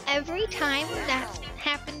from every time that's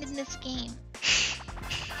happened in this game.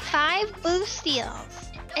 5 blue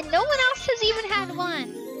steals. And no one else has even had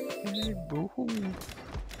one. Boo-hoo.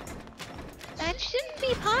 That shouldn't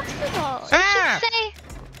be possible. Ah!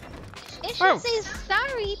 It should say,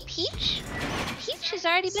 sorry, Peach. Peach has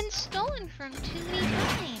already been stolen from too many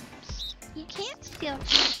times. You can't steal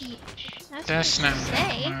from Peach. That's what not it should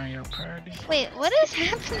say. Mario Party. Wait, what is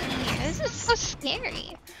happening here? This is so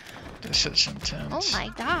scary. This is intense. Oh my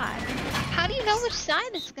god. How do you know which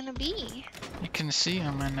side it's gonna be? You can see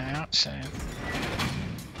them on the outside.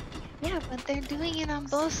 Yeah, but they're doing it on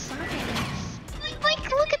both sides. Like,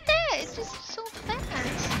 look at that! It's just so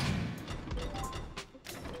fast.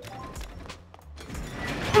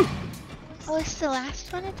 Oh, it's the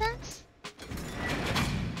last one it does?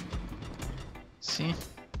 See?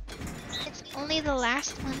 It's only the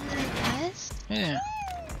last one that it does? Yeah.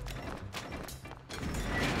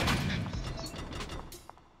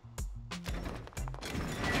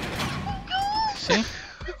 See?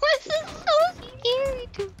 This is so scary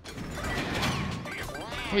to...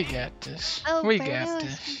 We got this. Oh, We Birdo got is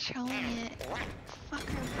this. controlling it.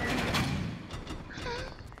 Fucker, Birdo.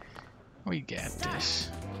 We got this.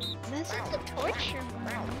 This is a torture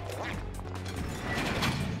mode.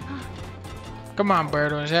 Come on,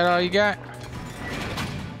 Birdo. Is that all you got?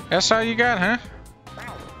 That's all you got, huh?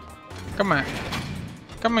 Come on.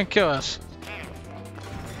 Come and kill us.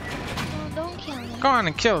 Oh, don't kill me. Go on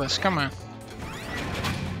and kill us. Come on.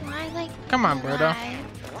 I like. Come on, Birdo. alive.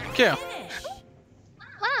 Kill. Finish.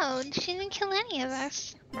 Wow, she didn't kill any of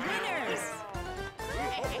us. Winners.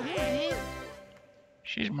 Alright.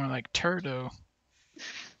 She's more like Turdo.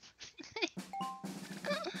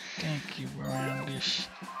 Thank you, Brandish.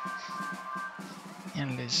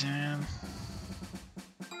 And Lizanne.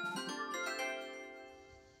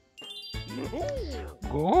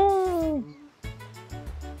 Go!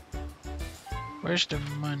 Where's the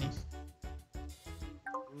money?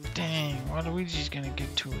 Dang, Waluigi's gonna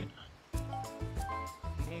get to it.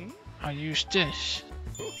 I'll use this.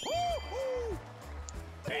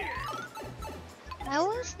 That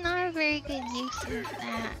was not a very good use of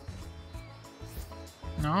that.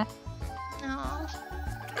 No? No.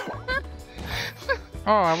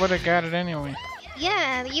 Oh, I would have got it anyway.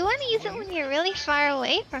 Yeah, you want to use it when you're really far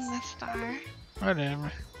away from the star.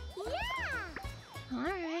 Whatever.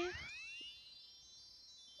 Alright.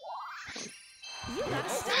 You got a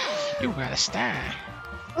star. You got a star.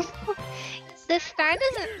 The star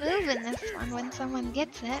doesn't move in this one when someone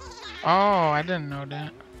gets it. Oh, I didn't know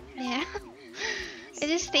that. Yeah. It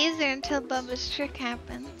just stays there until Bubba's trick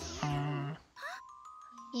happens.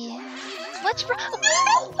 Yeah. What's wrong?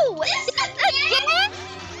 No! What is that again?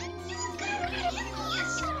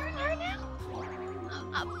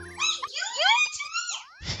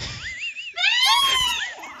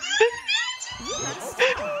 You got a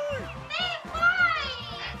star.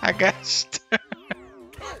 I got star.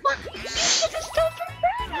 What? You took a stone from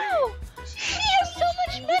Bruno! He has so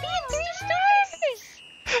much money and 3 stars!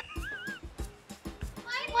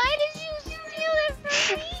 Why did you steal it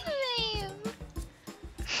from me, babe?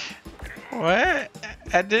 What?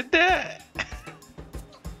 I did that?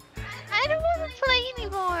 I don't want to play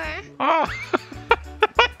anymore. Oh.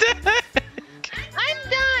 What the heck? I'm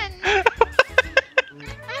done.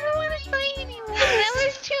 I don't want to play anymore. That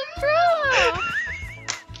was too cruel.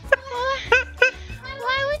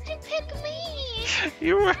 Why would you pick me?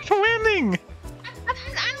 You weren't winning.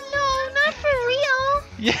 I'm no, not for real.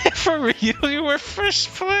 Yeah, for real. You were first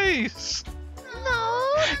place.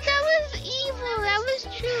 No, that was evil. That was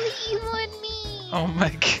truly evil in me. Oh my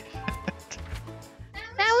god.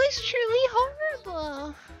 That was truly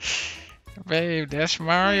horrible. Babe, that's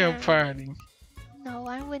Mario Yeah. Party. No,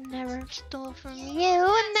 I would never have stole from you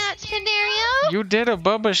in that scenario. You did a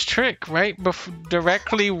Bubba's trick right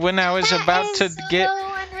directly when I was That about to is get. so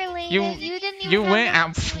unrelated. You didn't even You have went enough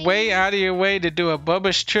out coins. way out of your way to do a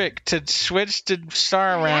Bubba's trick to switch the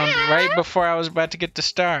star around Yeah. right before I was about to get the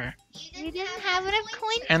star. You didn't have enough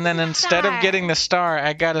coins. And then for the instead of star. getting the star,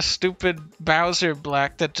 I got a stupid Bowser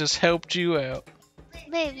block that just helped you out.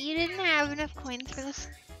 Babe, you didn't have enough coins for this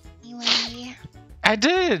anyway. I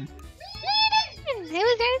did. No, you didn't. It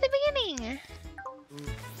was right at the beginning.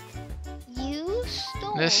 You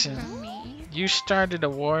stole Listen. from me. You started a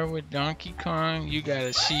war with Donkey Kong. You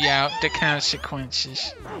gotta see out the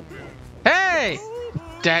consequences. Hey!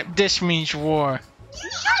 This means war.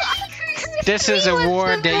 This is a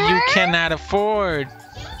war that you cannot afford.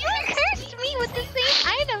 You cursed me with the same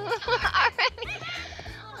item already.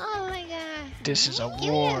 Oh my god. This is a Give me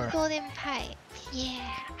a war. golden pipe. Yeah.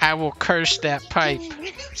 I will curse that pipe.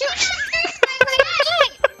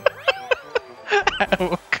 I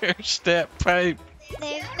will curse that pipe.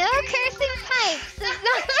 There's no cursing pipes. It's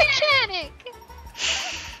not mechanic.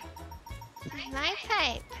 This is my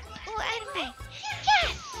pipe. Oh, item bag.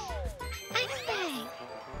 Yes! Item bag.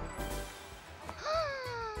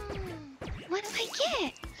 What do I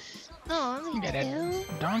get? Oh, You we got a do.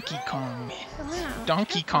 Donkey Kong. Wow.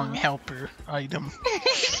 Donkey Kong helper item.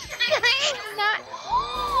 I'm not.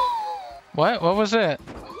 What? What was that?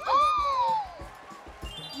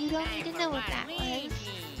 You don't need to know what that was.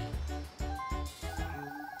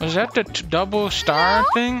 Was that the double star No.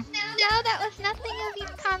 thing? No, that was nothing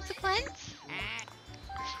of consequence.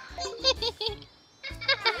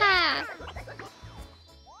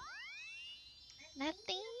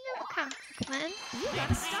 Nothing of consequence. You got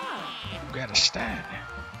a star. You got a star.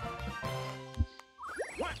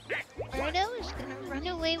 Birdo is gonna run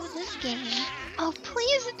away with this game. Oh,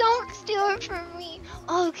 please don't steal it from me.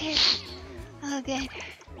 Oh, good. Oh, good.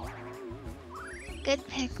 Good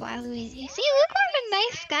pick, Waluigi. See, look what a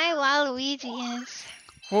nice guy Waluigi is.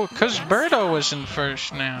 Well, because Birdo was in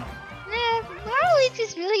first now. Nah,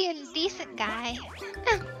 Waluigi's really a decent guy.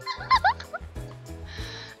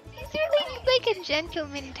 He's really like a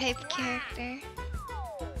gentleman type character.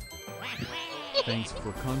 Thanks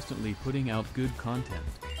for constantly putting out good content.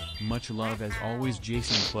 Much love as always,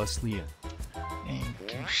 Jason plus Leah.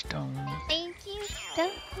 Thank you, Stone. Thank you,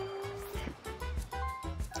 Dunkey.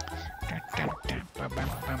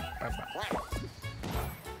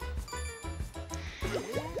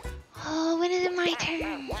 Oh, when is it my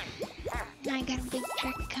turn? Now I got a big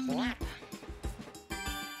trick coming up.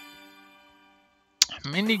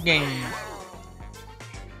 Mini game.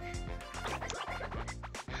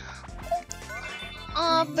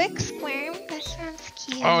 Oh, Brick Squirm. That sounds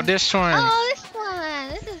cute. Oh, this one. Oh, this one.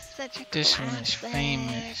 This is such a This one is classic.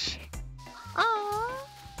 famous. Oh.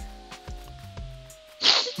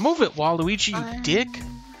 Move it, Waluigi, you dick.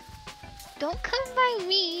 Don't come by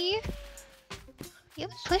me. You'll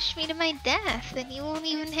push me to my death and you won't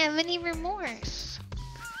even have any remorse.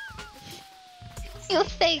 You'll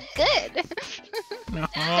say good. No.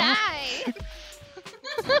 Die.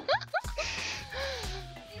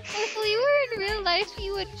 If we were in real life,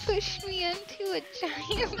 you would push me into a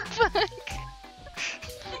giant bug.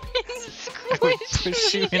 And I would squish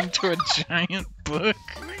push you me. into a giant book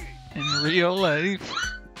in real life.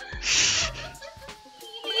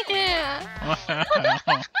 Yeah. Wow.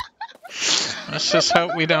 Let's just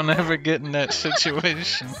hope we don't ever get in that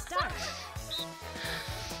situation. Start.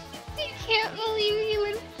 I can't believe you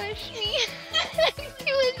would push me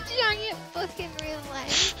into a giant book in real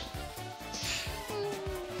life.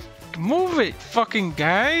 Move it, fucking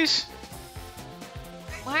guys.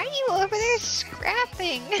 Why are you over there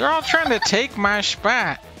scrapping? They're all trying to take my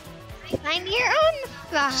spot. Find your own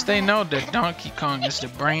spot. They know that Donkey Kong is the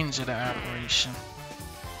brains of the operation.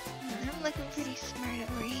 I'm looking pretty smart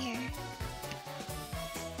over here.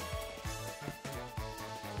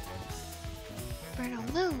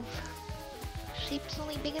 Birdo, move. Sheep's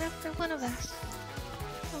only big enough for one of us.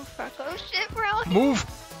 Oh fuck, oh shit, we're all here. Move!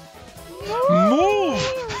 Move!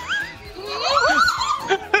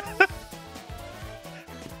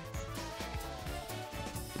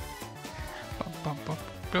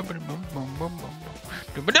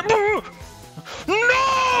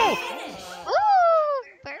 No! Ooh,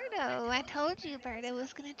 Birdo, I told you Birdo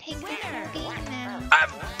was gonna take this whole game now.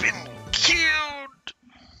 I've been killed!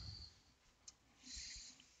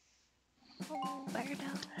 Oh, Birdo.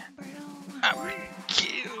 I've been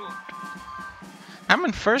killed. I'm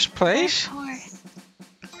in first place?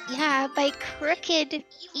 Yeah, by crooked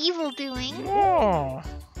evil doing. Whoa.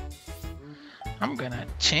 I'm gonna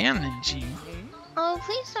challenge you. Oh,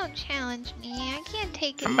 please don't challenge me. I can't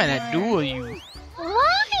take it. I'm gonna anymore. duel you.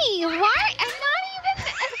 Why? Why? I'm not even.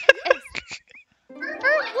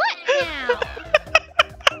 For what now?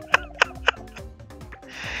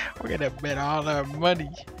 We're gonna bet all our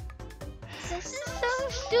money. This is so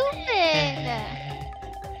stupid.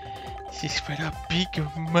 She's bet a big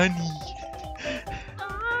money. I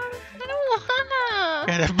don't wanna.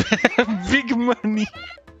 Gotta bet big money.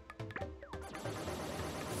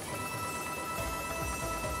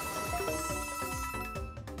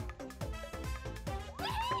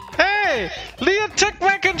 Hey! Leah took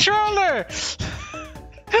my controller!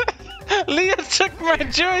 Leah took my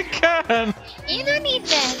Joy-Con! You don't need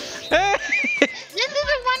this. Hey! This is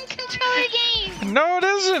a one controller game. No, it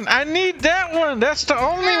isn't. I need that one. That's the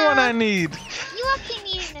only one I need. You won't be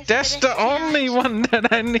needing this. That's for the this only challenge. one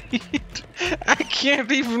that I need. I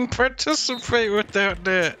can't even participate without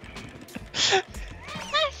that. That's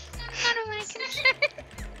none of my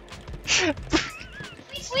concern.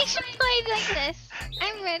 We should play like this.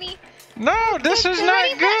 I'm ready. No, this is The not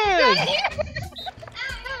ready button's good. right here.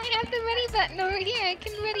 No, I have the ready button over here. I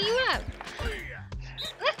can ready you up.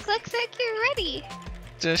 Look, looks like you're ready.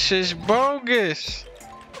 This is bogus.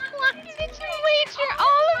 Why did you wager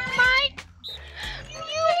all of my...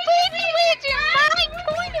 You wager my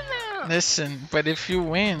point amount. Listen, but if you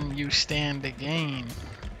win, you stand to gain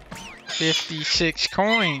 56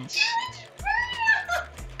 coins.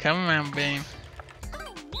 Come on, babe.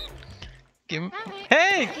 Give me...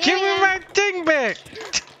 Hey, give me my thing back.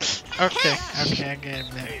 Okay, I got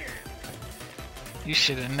it back. You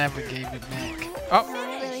should have never gave it back. Oh,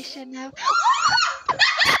 I really shouldn't have.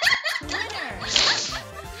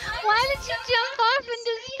 Why did you jump off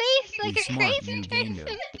into space like Be a smart, crazy you gainer.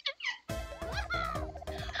 person?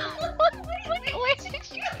 Where did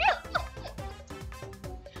you go?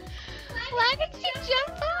 Why did you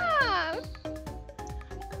jump off?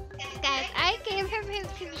 Guys, I gave him his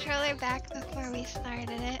controller back before we started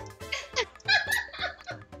it.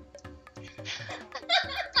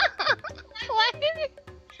 Why did it...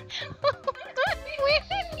 Where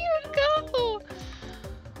did you go?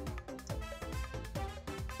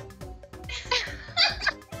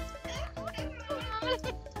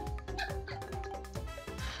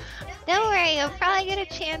 Don't worry, you'll probably get a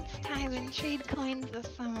chance time and trade coins with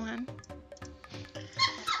someone.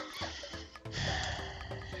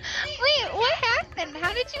 Wait, what happened?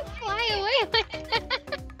 How did you fly away like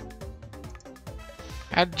that?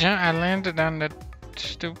 I landed on the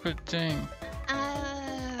stupid thing.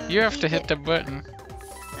 You have to hit the button.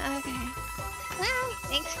 Okay. Well,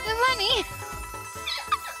 thanks for the money.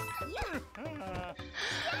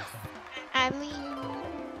 I mean,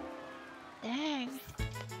 dang.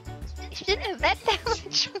 You shouldn't have bet that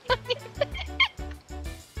much money.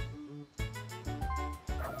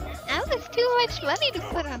 That was too much money to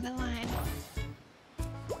put on the line.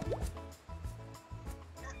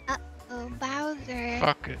 Uh-oh, Bowser.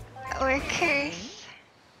 Fuck it. Or Curse.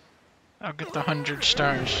 I'll get the 100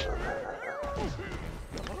 stars.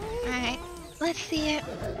 Alright, let's see it.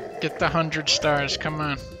 Get the 100 stars, come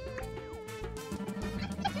on.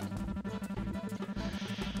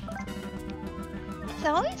 It's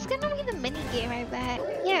always gonna be the mini game, I bet.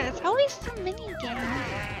 Yeah, it's always the mini game.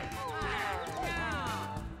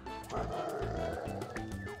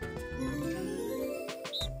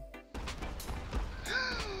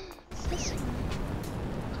 This one.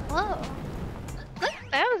 Whoa. Look,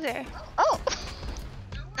 Bowser. Oh!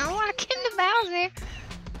 I'm walking to Bowser.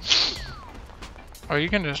 Or you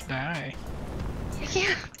can just die.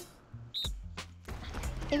 Yeah.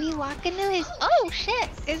 If you walk into his... Oh, shit!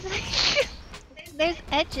 There's like... There's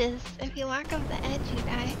edges. If you walk off the edge, you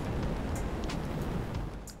die.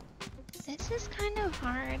 This is kind of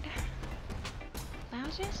hard.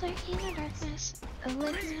 Bowser's lurking in the darkness.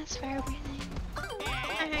 Oblivious for everything.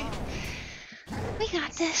 Alright. We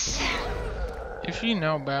got this. If you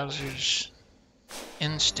know Bowser's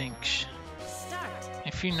instincts, Start.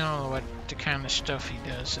 if you know what the kind of stuff he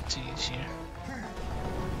does, it's easier.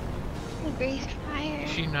 The grease fire.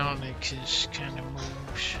 If you know like his kind of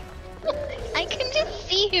moves. I can just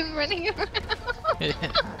see him running around. Every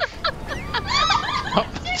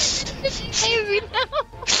now.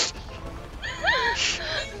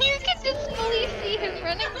 You can just fully see him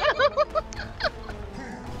running around.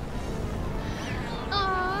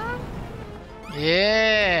 Aww.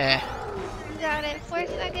 Yeah! Got it. 4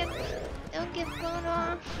 seconds. Don't get blown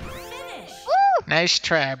off. Finish. Woo! Nice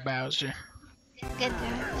try, Bowser. Good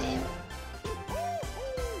job, babe.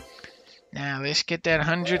 Now let's get that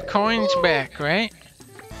 100 coins back, right?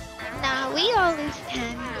 Nah, we all lose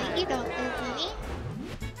 10, but you don't lose any.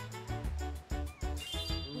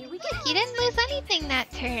 Here we go. You didn't lose anything that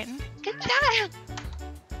turn. Good job.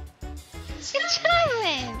 Good job,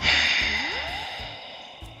 babe.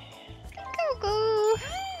 Go.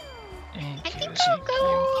 Thank I you, think thank I'll you.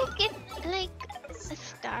 go get like a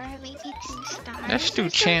star, maybe 2 stars. Let's do or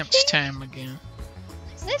champs something. time again.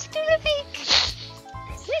 Let's do the thing.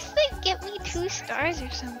 Let's like get me 2 stars or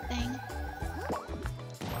something.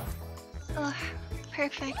 Oh,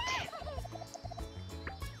 perfect.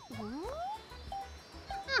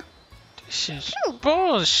 This is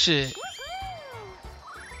bullshit.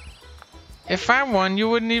 If I won, you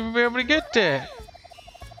wouldn't even be able to get that.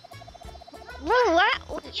 Well,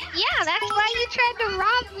 what? Yeah, that's why you tried to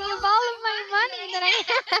rob me of all of my money that I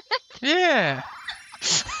had. Yeah.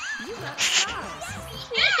 You got stars.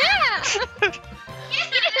 Yeah! Yeah,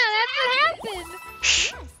 that's what happened.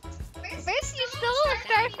 First you stole a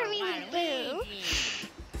star from me with blue.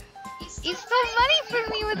 You stole money from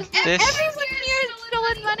me with blue. This- Everyone here has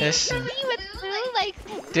stolen money Listen. from me with blue. Like,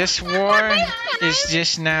 This war is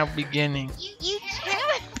just now beginning. you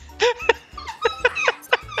can't.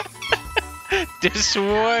 This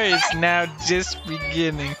war is now just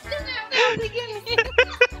beginning. Now beginning.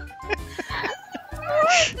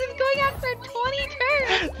 It's been going on for 20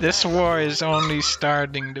 turns. This war is only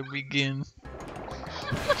starting to begin.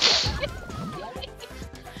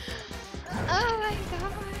 Oh my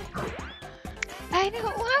god. I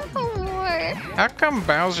don't want no more. How come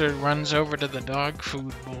Bowser runs over to the dog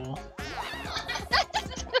food bowl? Why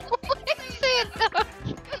say it though?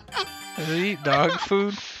 Does he eat dog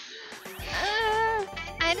food?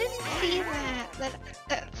 I didn't see that, but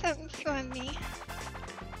that sounds funny.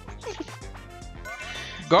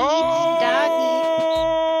 Go!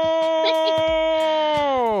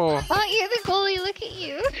 Oh, you're the goalie, look at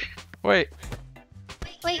you. Wait,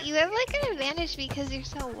 Wait, you have like an advantage because you're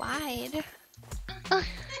so wide.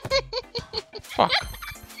 fuck.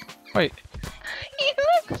 Wait, You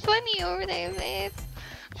look funny over there, babe.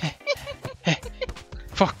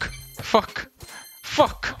 fuck, fuck,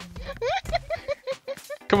 fuck.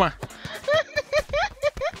 Come on.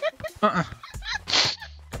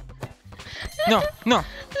 No, no.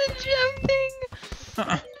 The jumping.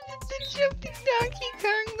 Uh-uh. The jumping Donkey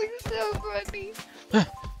Kong looks so funny.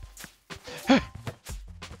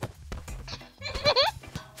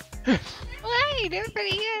 Wow, you did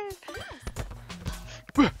pretty good.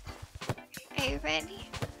 Are you ready?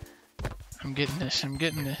 I'm getting this, I'm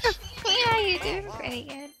getting this. Yeah, you did pretty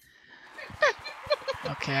good.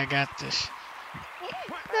 Okay, I got this.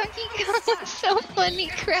 Donkey Kong was so funny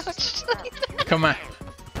crouched like that. Come on.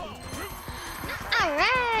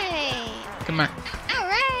 Alright! Come on.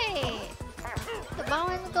 Alright! The ball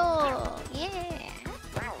in the goal. Yeah.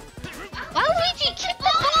 Waluigi, kick the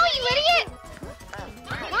ball, you idiot!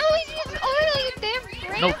 Waluigi's oil, you damn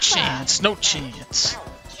grandpa. No chance. No chance.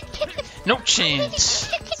 Kick it. No chance.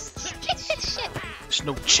 Kick this shit. There's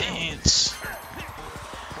no chance.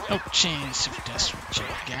 No chance if that's what you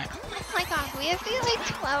got. Oh my god, we have these like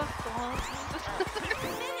 12 balls.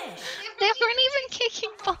 Finish. They weren't even kicking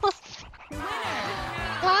balls.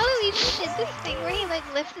 Waluigi did this thing where he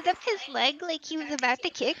like lifted up his leg like he was about to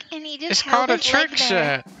kick, and he just It's held called a his trick leg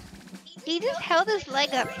there. shot. He just held his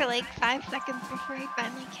leg up for like 5 seconds before he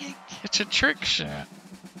finally kicked. It's a trick shot.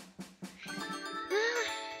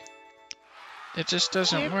 It just You're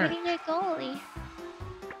doesn't a work. pretty good goalie.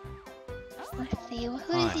 Let's see, who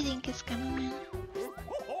does he think is gonna win?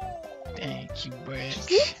 Thank you, Brett.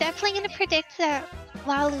 He's definitely gonna predict that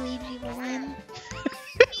Waluigi will win.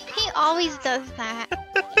 He always does that.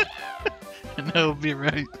 And he'll be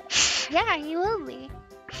right. Yeah, he will be.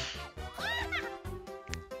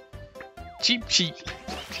 Cheap, cheap.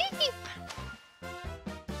 Cheap.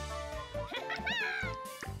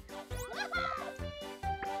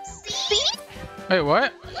 See? Wait,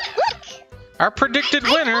 what? Look! Our predicted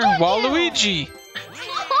winner, Waluigi.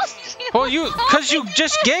 Well, cause you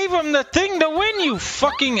just gave him the thing to win, you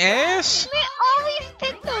fucking ass. They always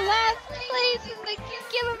pick the last place and they can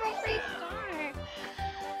give him a free star.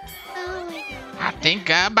 Oh my god. I think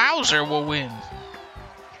Bowser will win.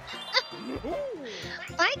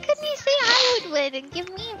 Why couldn't he say I would win and give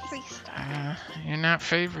me a free star? You're not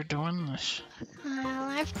favored to win this. Well,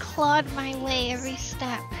 I've clawed my way every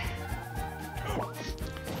step.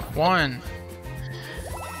 1.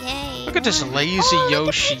 Yay. Look at this one. lazy Oh,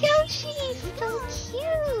 Yoshi. Look at Yoshi, he's so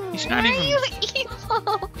cute. He's not Why even- are you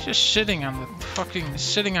evil? He's just sitting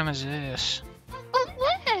on his ass.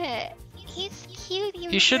 What? He's cute.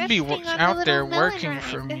 He should be resting on the out there little melon working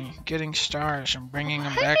for ride. me, getting stars and bringing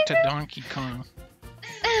them back to Donkey Kong.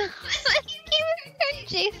 You turned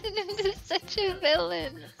Jason into such a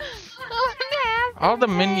villain. What happened? All the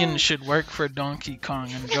minions should work for Donkey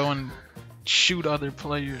Kong and go and shoot other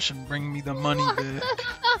players and bring me the money back.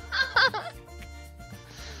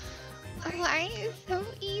 Why are you so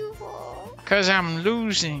evil? Cause I'm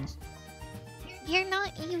losing. You're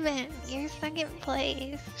not even. You're second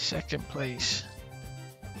place. Second place.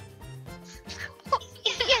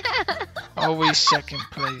 Yeah. Always second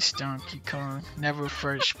place, Donkey Kong. Never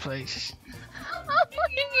first place. Oh my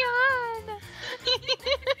god.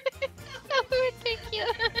 So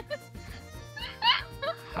ridiculous.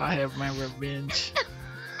 I have my revenge.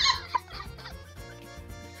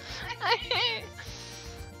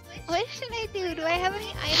 What should I do? Do I have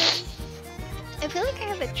any items? I feel like I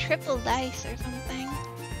have a triple dice or something.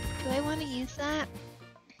 Do I want to use that?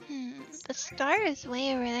 The star is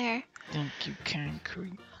way over there. Thank you,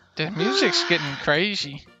 Concrete. The music's getting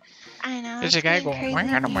crazy. I know. There's it's a guy getting going.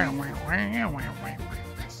 crazy on me.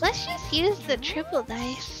 Let's just use the triple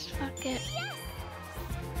dice. Fuck it.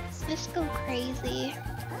 Let's go crazy.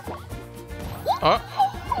 Oh,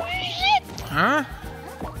 Oh shit! huh?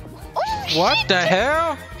 Oh What shit! the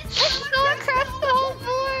hell? Let's go across the whole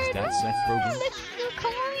board. That's Seth Rogen. Let's steal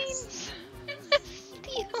coins. Let's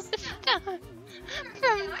steal stuff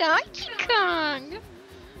from Donkey Kong.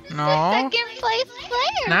 No, Second place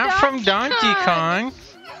player. not from Donkey Kong.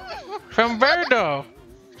 From Birdo.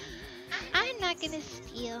 I'm not gonna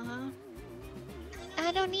steal.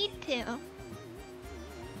 I don't need to.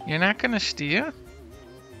 You're not gonna steal?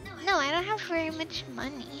 No, I don't have very much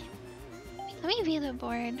money. Let me view the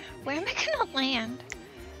board. Where am I gonna land?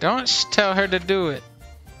 Don't tell her to do it.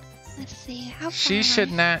 Let's see. How far She am should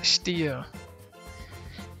I? not steal.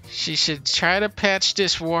 She should try to patch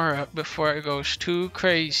this war up before it goes too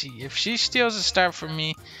crazy. If she steals a star from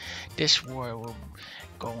me, this war will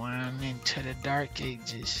go on into the dark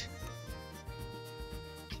ages.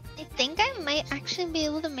 I think I might actually be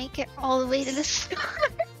able to make it all the way to the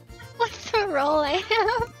start. What's the roll I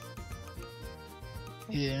have?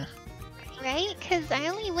 Yeah. Right? Because I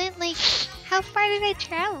only went like, how far did I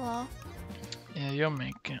travel? Yeah, you'll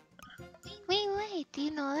make it. Wait, do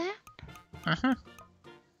you know that? Uh-huh.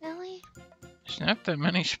 Really? It's not that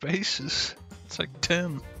many spaces. It's like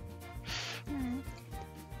 10.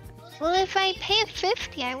 Well, if I pay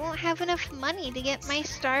 50, I won't have enough money to get my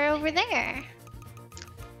star over there.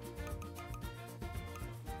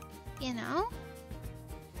 You know?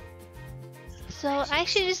 So I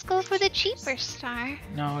should just go for the cheaper star.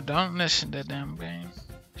 No, don't listen to them, babe.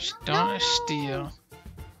 Don't No. steal.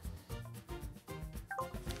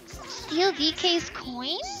 steal DK's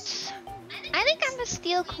coins? I think I'm gonna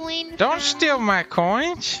steal coins. Don't steal my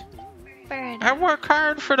coins. Bird. I work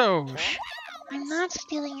hard for those. I'm not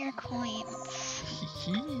stealing your coins.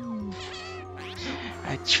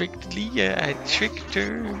 I tricked Leah. I tricked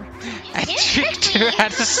her. I tricked her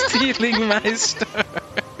out of stealing my stuff.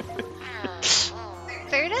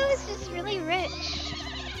 Birdo is just really rich.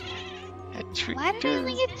 I tricked Why did I her.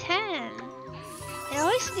 only get 10? It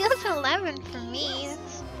always steals 11 for me.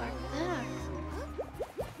 That's fucked up.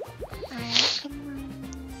 Alright, come on.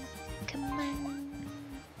 Come on.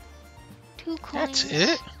 2 coins. That's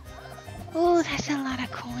it? Oh, that's a lot of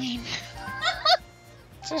coins.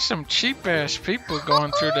 There's some cheap ass people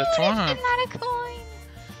going through the That's swamp. a lot of coins.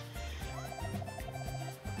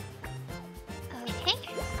 Okay.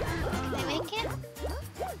 Can I make it?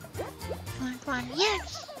 Come on, come on.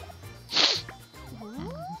 Yes!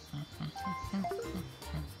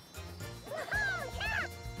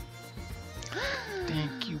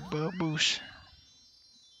 Thank you, Bubbles.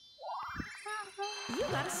 You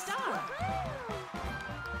got a star.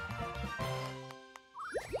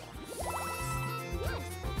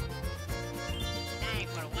 Time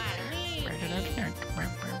for Halloween.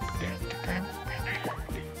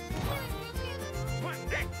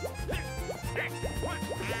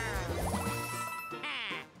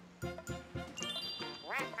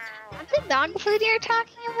 What's the dog food you're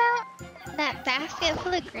talking about? That basket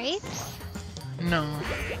full of grapes? No.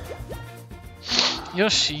 You'll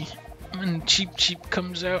see. When Cheap Cheap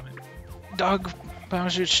comes out,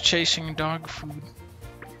 Bowser's chasing dog food.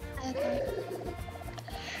 Okay.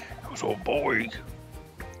 Oh boy.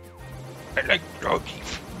 I like doggy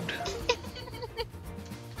food.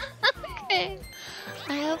 Okay.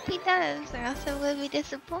 I hope he does, or else I will be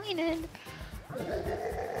disappointed.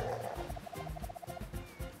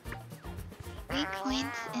 3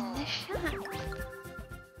 coins in the shop.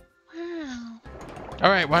 Wow.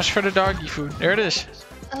 Alright, watch for the doggy food. There it is.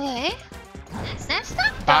 Okay. That's not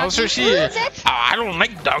doggy Bowser's food, here. That's Oh, I don't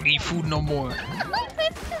like doggy food no more.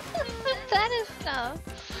 that is stuff.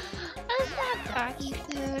 That's not doggy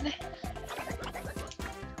food.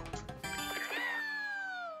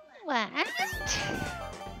 What?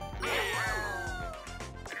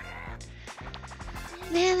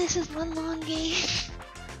 Man, this is one long game.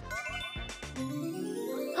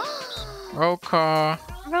 Roll call.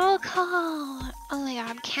 Roll call. Oh my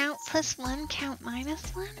god, count +1, count -1.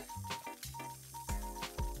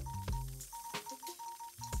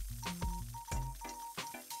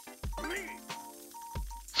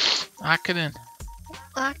 Lock it in.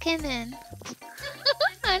 Locking in.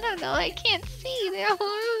 I don't know, I can't see. They're all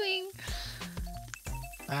moving.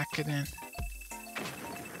 Lock it in.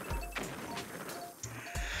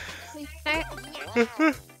 We start.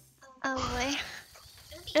 Oh boy.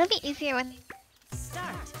 It'll be easier when.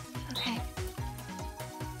 Start. Okay.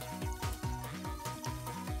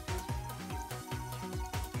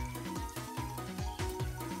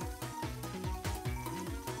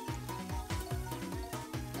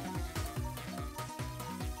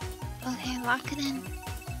 Okay, lock it in.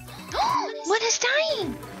 What is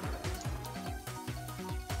dying?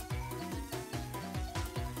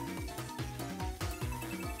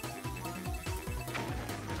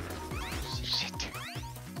 Shit.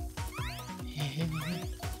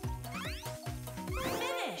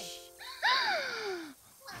 Finish.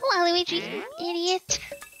 Waluigi, you idiot.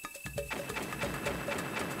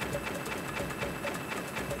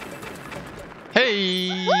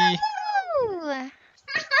 Hey! Woo!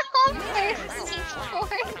 On first, he's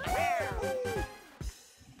fourth.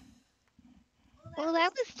 Well,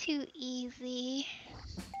 that was too easy.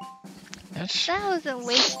 That was a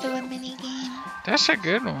waste of a mini game. That's a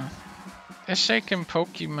good one. It's like in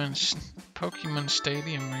Pokemon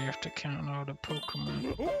Stadium where you have to count all the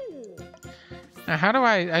Pokemon. Now how do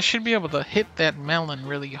I should be able to hit that melon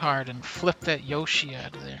really hard and flip that Yoshi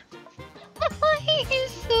out of there.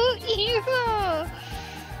 He's so evil.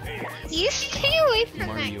 You stay away from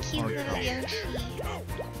Mario that cute Kart little House. Yoshi.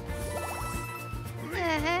 What the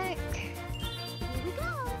heck? Here we go.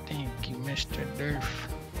 Thank you, Mr. Durf.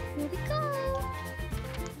 Here we go.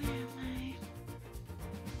 Where am I?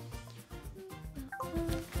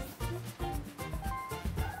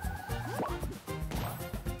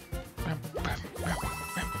 Bum, bum, bum,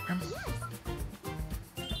 bum, bum.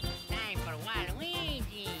 Time for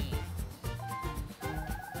Waluigi.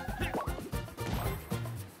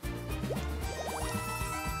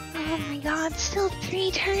 Oh my god, still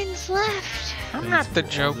 3 turns left. I'm not the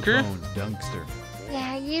Joker. Dunkster.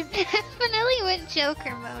 Yeah, you definitely went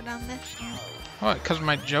Joker mode on this one. What, because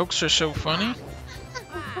my jokes are so funny? Oh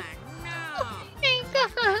my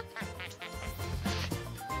god.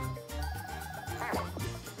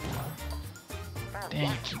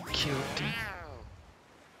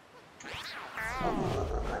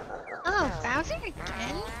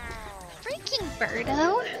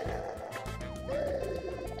 Birdo.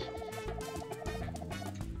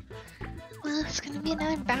 Well, it's gonna be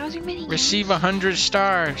another Bowser mini. Receive 100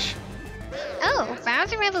 stars. Oh,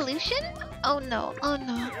 Bowser Revolution? Oh no, oh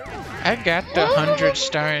no. I got the 100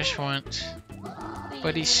 stars once.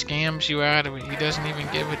 But he scams you out of it. He doesn't even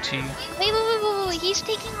give it to you. Wait. He's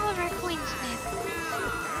taking all of our coins, man.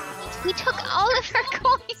 He took all of our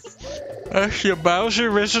coins. That's your Bowser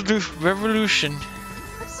Revolution.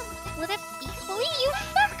 Split up equally, you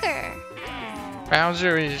fucker.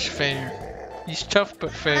 Bowser is fair. He's tough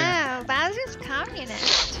but fair. Wow, Bowser's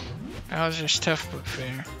communist. Bowser's tough but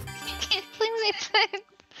fair. I can't believe they said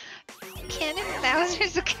Canon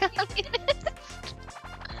Bowser's a communist.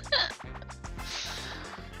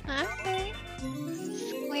 Okay.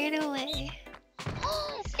 Squared away.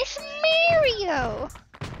 It's Mario!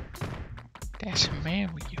 That's Mario.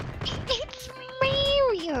 It's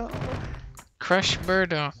Mario! Crush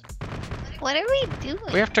Birdo. What are we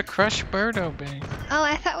doing? We have to crush Birdo, babe. Oh,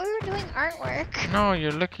 I thought we were doing artwork. No,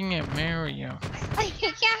 you're looking at Mario.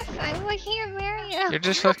 Yes, I'm looking at Mario. You're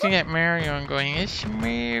just looking at Mario and going, it's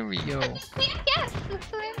Mario. Yes,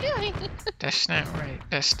 that's what I'm doing. That's not right.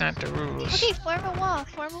 That's not the rules. Okay, form a wall,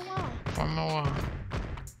 form a wall. Form a wall.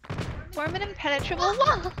 Form an impenetrable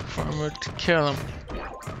wall. Form it to kill him.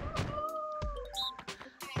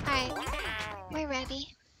 Alright, we're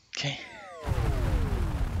ready. Okay.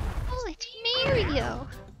 Oh, it's Mario.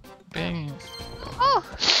 Bang. Oh,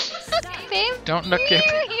 babe. Don't look Mario.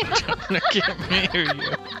 Don't look at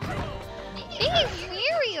Mario. Hey,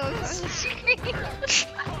 Mario's on the screen.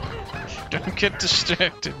 Don't get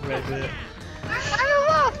distracted by that. Form a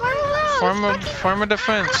wall, form a wall. Form a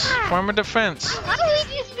defense. Form a defense.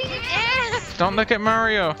 Waluigi is being an ass. Don't look at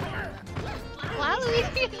Mario.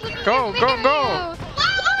 Waluigi is looking Go, at go, go. Mario.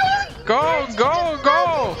 Go, go,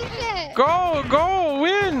 go. Shit. Go, go,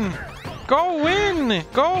 win. Go, win.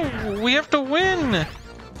 Go. We have to win.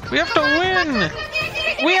 We have to win.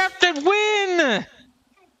 We have to win.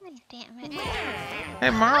 Damn it. Hey,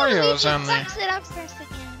 Mario's on there. Sucks it up first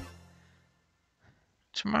again.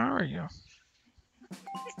 It's Mario.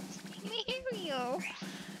 Mario.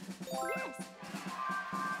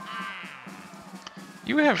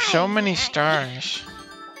 You have so many stars.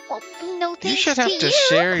 Well, no You thanks should have to you.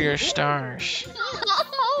 share your stars. No,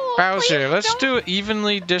 Bowser, please let's don't. do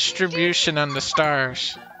evenly distribution on the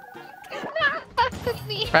stars. Not fuck with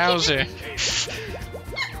me. Bowser.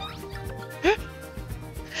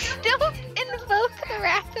 Don't invoke the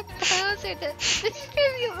wrath of Bowser to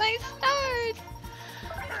distribute my stars.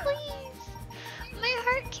 Please. My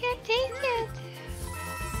heart can't take it.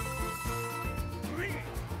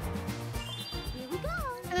 Here we go.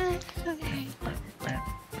 Okay.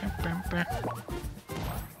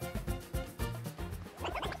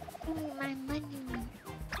 Ooh, my money.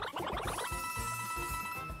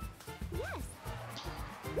 Yes.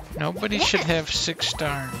 Nobody should have 6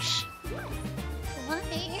 stars.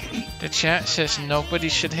 Why? The chat says nobody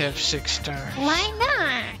should have 6 stars. Why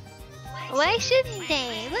not? Why shouldn't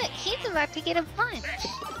they? Look, he's about to get a bunch.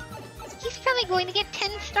 He's probably going to get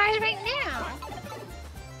 10 stars right now.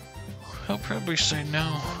 He'll probably say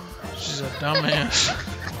no. She's a dumbass.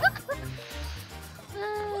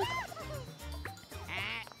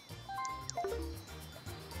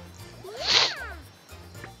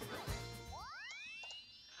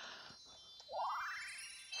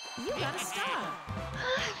 You got a star.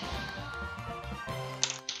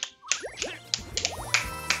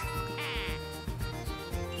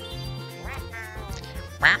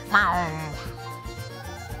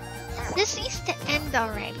 This needs to end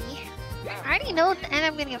already. I already know at the end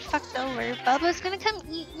I'm gonna get fucked over. Bubba's gonna come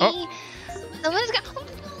eat me. Oh. Someone's gonna. Oh,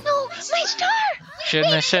 no, my star!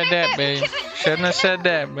 Shouldn't have said that, babe. Shouldn't have said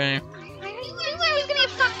that, babe. I already knew I was gonna get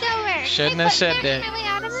fucked over. Shouldn't Can I have said put that. my way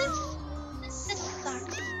out of this? This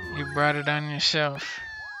sucks. You brought it on yourself.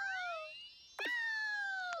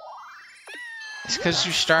 It's because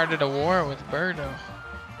you started a war with Birdo.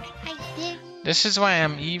 I didn't. This is why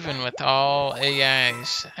I'm even with all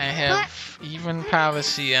AIs. I have even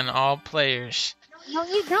policy on all players. No,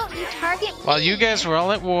 you don't. You target me. While you guys were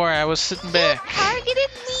all at war, I was sitting You back. targeted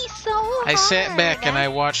me so hard. I sat back and I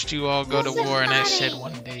watched you all go to Listen, war, and I buddy. said,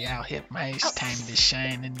 one day I'll hit my It's time to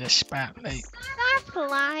shine in the spotlight. Stop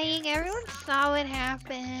lying. Everyone saw what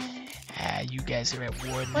happened. Ah, you guys are at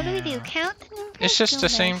war now. What do we do? Count them? It's just the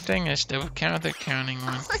same thing as the counting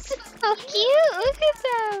one. Oh, this is so cute. Look at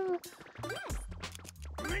them.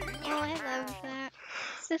 Oh, I love that.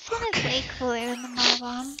 This one is way cooler than the Mall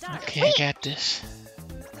Bomb. Okay, I got this.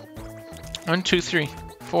 1, 2, 3,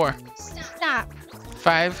 4, Stop.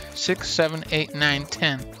 5, 6, 7, 8, 9,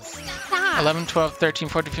 10, Stop. 11, 12, 13,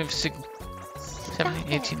 14, 15, 16.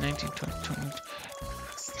 17, 18, 19, 20, 20,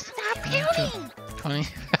 Stop counting!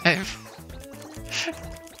 25,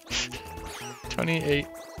 28,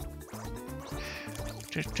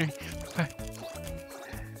 25.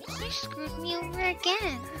 You screwed me over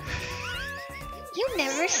again. You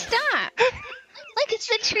never stop. Look, it's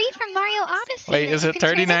the tree from Mario Odyssey. Wait, that is you it can turn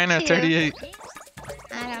 39 or into. 38?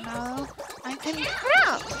 I don't know. I couldn't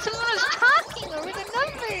count. Someone was talking over the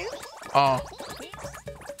numbers. Oh.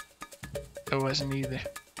 It wasn't either.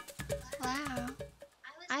 Wow.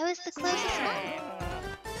 I was the closest one.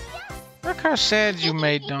 Look how sad you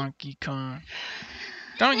made Donkey Kong.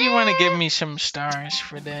 Don't you want to give me some stars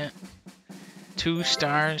for that? 2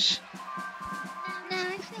 stars? No,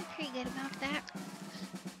 I feel pretty good about that.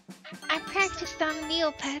 I practiced on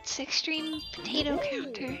Neopet's extreme potato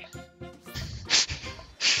counter.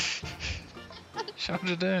 So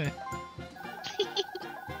did I.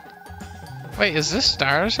 Wait, is this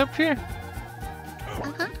stars up here?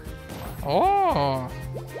 Uh-huh. Oh.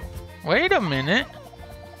 Wait a minute.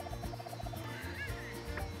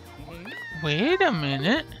 Wait a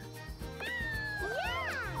minute.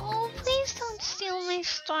 Oh, please don't steal my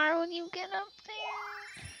star when you get up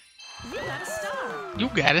there. You got a star. You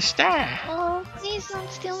got a star. Oh, please don't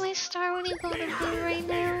steal my star when you go to blue right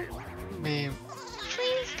now. Babe,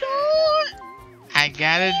 Please don't. I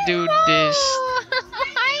gotta do this.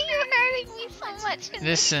 Why are you hurting me so much in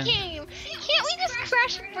Listen. this game? Can't we just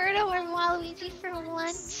crush Birdo or Waluigi for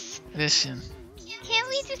once? Listen, Can't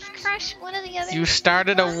we just crush one of the other? you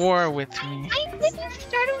started a war with me. I didn't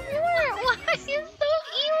start a war. Why are you so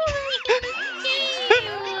evil in this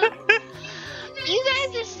game? You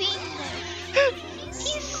guys are seeing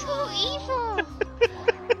this. He's so evil.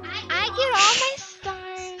 I get all my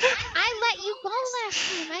stars. I let you go last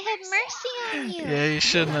time. I had mercy on you. Yeah, you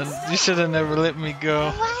shouldn't have. You should have never let me go.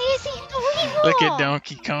 Why is he so evil? Look at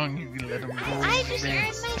Donkey Kong. You let him go. I just man.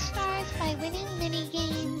 earned my stars by winning mini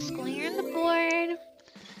games, clearing the board.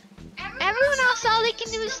 Everyone else, all they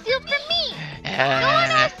can do is steal from me. No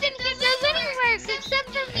one else in here does any work except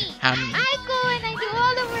for me. I go and I do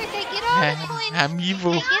all the work. I get all the coins. I'm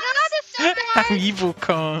evil. I get all the stars. I'm evil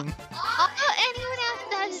Kong. All anyone else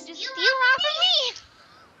does is just steal off of me.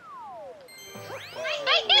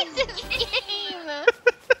 I hate this game.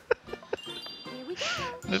 Here we go.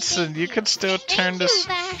 Listen, you could still turn Thank this.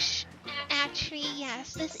 you, Vash. Actually,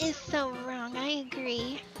 yes, this is so wrong. I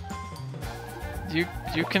agree.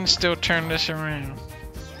 You can still turn this around.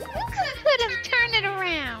 You could have turned it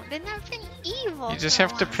around and not been evil. You just for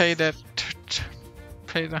have to pay once. that.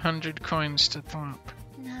 Pay the 100 coins to Thwomp.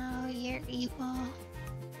 No, you're evil.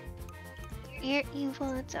 You're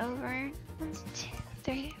evil. It's over. 1, 2,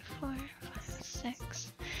 3, 4, 5,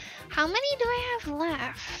 6. How many do I have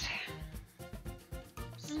left?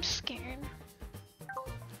 I'm scared.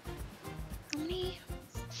 How many?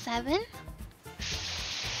 7?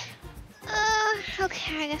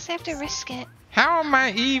 Okay, I guess I have to risk it. How am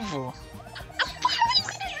I evil? How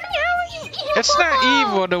are you evil? It's not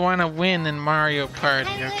evil to want to win in Mario Party,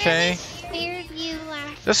 I okay? literally spared you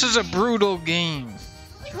last This is a brutal game.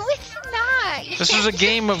 No, it's not. You This is a can't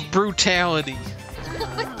game of brutality.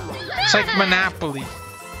 It's like Monopoly.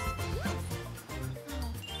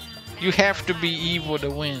 You have to be evil to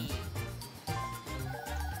win.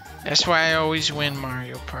 That's why I always win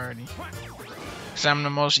Mario Party. Because I'm the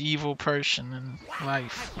most evil person in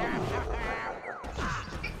life.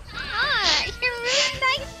 Ah, you're really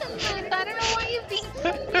nice sometimes. I don't know why you're being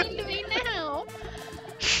so mean to me now.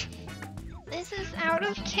 This is out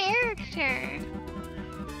of character.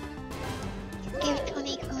 Give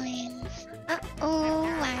 20 coins. Uh-oh,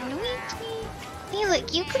 Waluigi. Hey,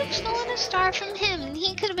 look, you could have stolen a star from him, and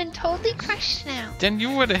he could have been totally crushed now. Then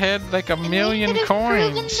you would have had like a And we million could have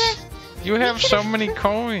proven coins. that- You we have could so have many pro-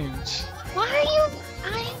 coins. Why are you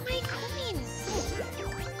eyeing my coins?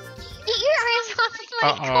 Get your eyes off my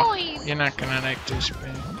Uh-oh. coins! You're not gonna like this,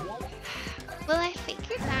 babe. Well, I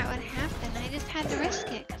figured that would happen. I just had to risk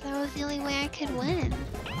it, because that was the only way I could win.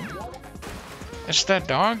 It's that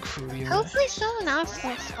dog food, you know. Hopefully someone else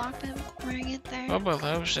will swap him when I get there. Bubba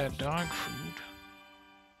loves that dog food.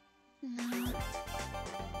 No.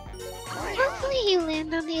 Hopefully you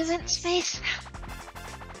land on the event space.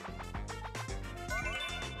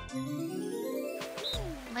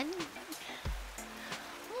 Money.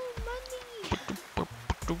 Oh,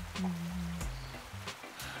 money.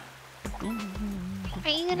 Are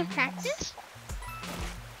you gonna practice?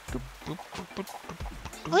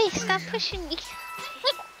 Wait, stop pushing me.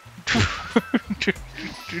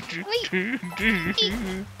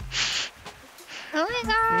 Oh my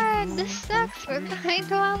god, this sucks. We're behind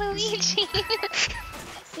Waluigi.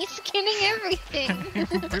 He's skinning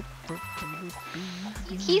everything.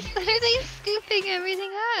 He's literally scooping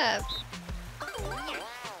everything up.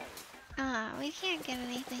 Ah, we can't get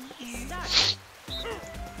anything here.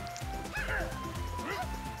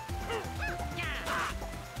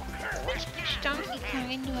 Let's push Donkey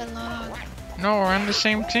Kong into a log. No, we're on the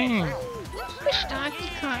same team. Let's push Donkey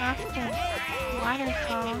Kong off the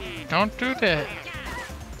waterfall. Don't do that.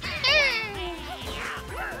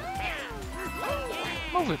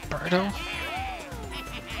 Move it, Birdo.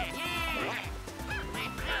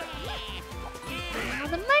 All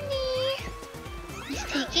the money. He's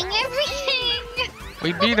taking everything.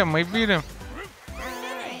 We beat him, we beat him.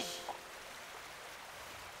 Alright.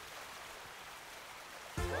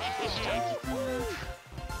 Push Donkey Kong off.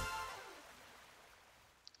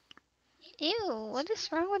 Ew, what is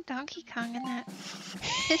wrong with Donkey Kong in that?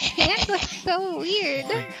 His hand looks so weird.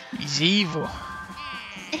 He's evil.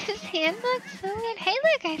 His hand looks so weird. Hey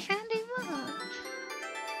look, I found a moon.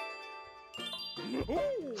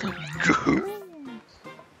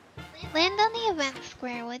 Land on the event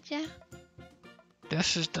square, would ya?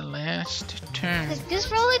 This is the last turn. Just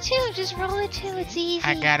roll it too, just roll it too, it's easy.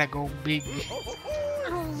 I gotta go big.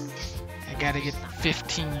 Oh, I gotta get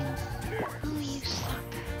 15. oh, you suck.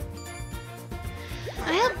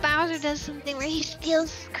 I hope Bowser does something where he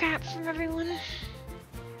steals crap from everyone.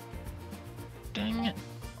 Dang it.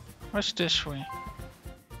 What's this way?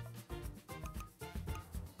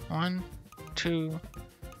 1, 2,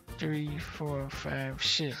 3, 4, 5,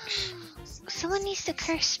 6. Someone needs to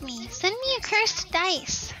curse me. Send me a cursed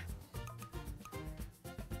dice.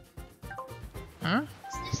 Huh?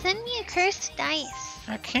 Send me a cursed dice.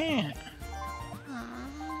 I can't.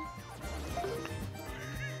 Aww.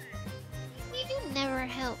 You do never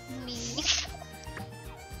help me.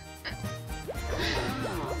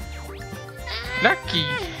 Lucky.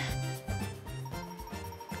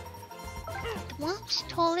 The Whomp's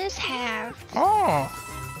toll is halved. Oh.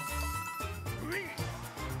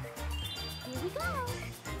 Here we go.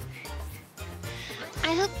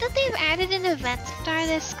 I hope that they've added an event star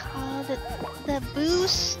that's called the Boo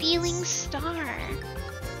Stealing Star.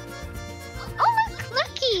 Oh look,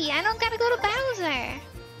 Lucky! I don't gotta go to Bowser.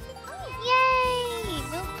 Yay!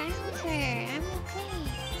 No Bowser. I'm okay.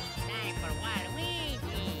 Time for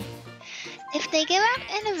Waluigi. If they give out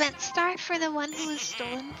an event star for the one who was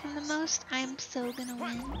stolen from the most, I'm so gonna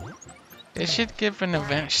win. They should give an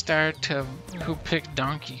event star to who picked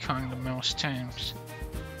Donkey Kong the most times.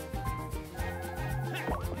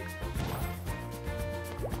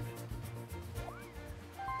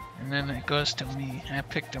 And then it goes to me. I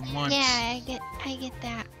picked him once. Yeah, I get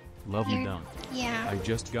that. Love you, You're- Dunk. Yeah. I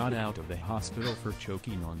just got out of the hospital for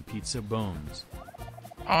choking on pizza bones.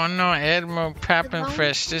 Oh no, Admiral Poppin' bones?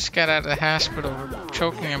 Fresh just got out of the hospital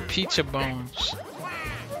choking on pizza bones.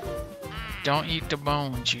 Don't eat the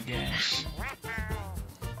bones, you guys.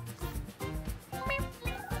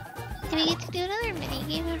 Do we get to do another mini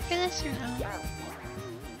game after this or no?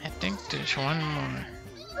 I think there's one more.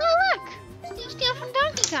 Oh look! You steal from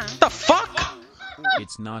Donkey Kong. The fuck?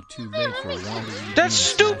 It's not too late for Waluigi. That's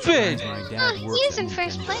stupid! My Oh, dad he works is at in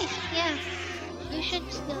first Nintendo. place. Yeah. You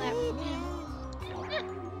should steal that from him.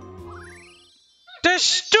 That's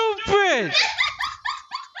stupid!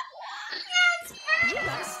 You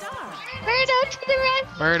got a star. Birdo to the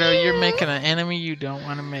rescue! Birdo, you're making an enemy you don't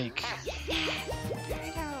want to make.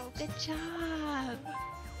 Birdo, good job.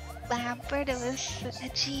 Wow, Birdo is a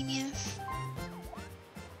genius.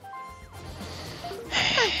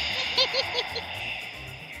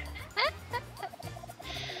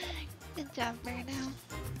 Good job, Birdo.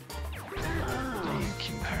 Thank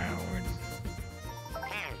you, Howard.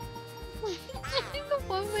 The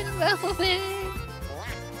woman velvet.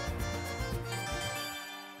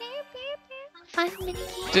 5 mini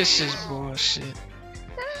games. This is bullshit.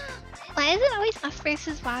 Why is it always us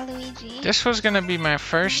versus Waluigi? This was gonna be my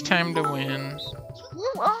first time to win,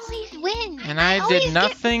 You always win. and I always did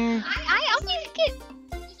nothing. I always get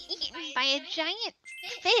eaten by a giant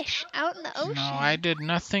fish out in the ocean. No, I did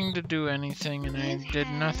nothing to do anything, and I did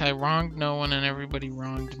nothing. I wronged no one, and everybody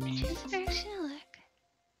wronged me. Just where should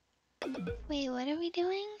I look? Wait, what are we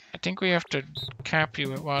doing? I think we have to copy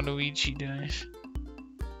what Waluigi does.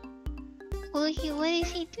 Well, what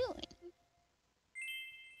is he doing?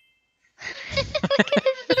 Look at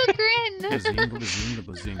his little grin. Bazinga, bazinga,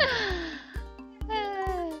 bazinga.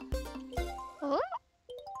 Oh,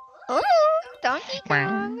 oh, Donkey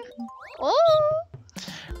Kong. Oh,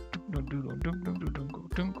 I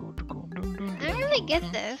don't really get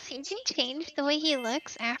this. He can change the way he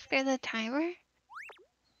looks after the timer.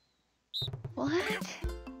 What?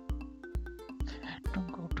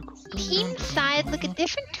 Team side, look a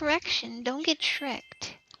different direction. Don't get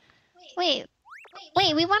tricked. Wait,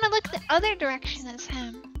 we want to look the other direction as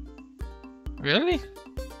him. Really?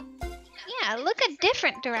 Yeah, look a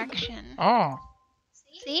different direction. Oh,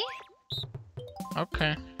 See?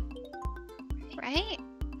 okay. Right?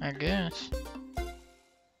 I guess.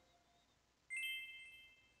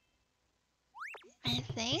 I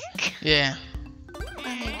think. Yeah.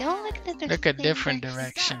 Okay, don't look the Look a different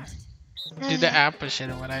direction. Do the opposite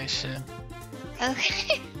of what I said.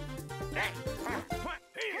 Okay.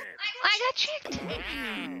 I got tricked.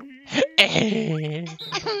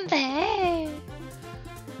 I'm bad.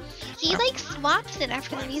 He like swaps it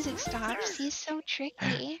after the music stops. He's so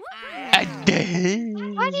tricky. Why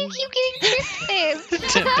do you keep getting tricked?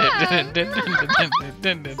 Stop. Stop getting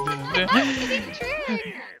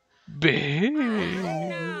tricked. There you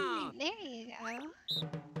go.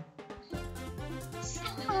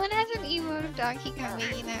 Someone has an emote of Donkey Kong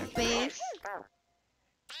making that face.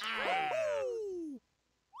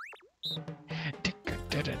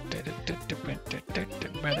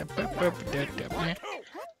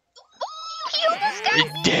 You almost got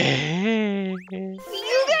You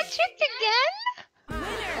got tricked again?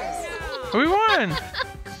 We won!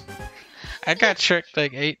 I got tricked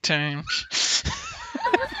like 8 times.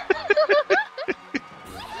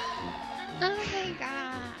 Oh my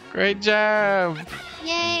god. Great job!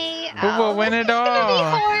 Yay! Who will win it all? This is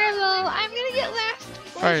gonna be horrible. I'm gonna get last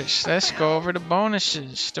place. First, let's go over the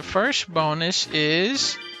bonuses. The first bonus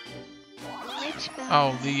is... Which bonus?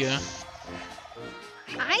 Oh, the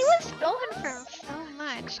I was stolen from so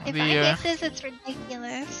much. If I get this, it's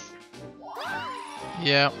ridiculous.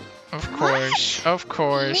 yeah, of course, of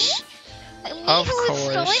course. Me Of who was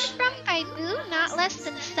course. stolen from by Boo not less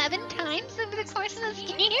than 7 times over the course of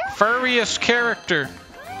this game? Furriest character.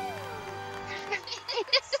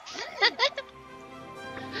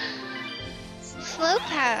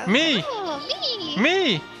 Slowpoke. Me. Oh, me.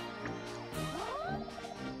 Me!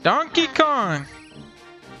 Donkey Kong!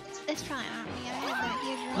 It's probably not me. I had that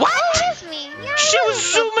huge one. What? Oh, it is me. Yeah, She I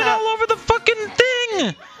was zooming all over the fucking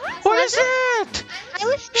thing! What is that? I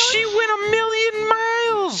was stolen. She went 1,000,000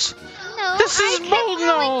 miles! No, This I is kept bold.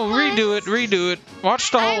 No, rolling redo once. it, redo it.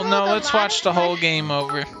 Watch the I whole. rolled No, a let's lot watch of the whole ones. game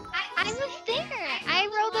over. I was there. I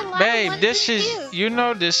rolled a lot Babe, of ones this and is. twos. You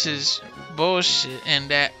know this is bullshit and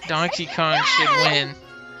that Donkey Kong should win.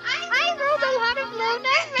 I rolled a lot of low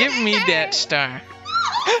numbers. Give me that star.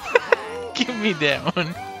 Give me that one. I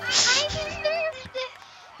deserve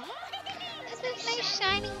this. This is my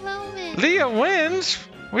shining moment. Leah wins.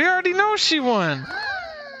 We already know she won.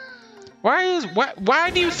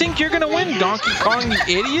 Why do you think you're gonna win, Donkey Kong, you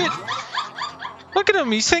idiot? Look at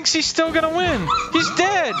him. He thinks he's still gonna win. He's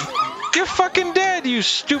dead. You're fucking dead, you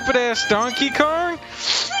stupid ass Donkey Kong.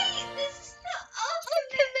 This is the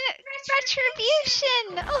ultimate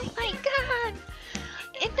retribution. Oh my god.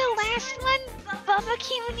 In the last one, Bubba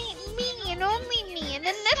came and ate me and only me. And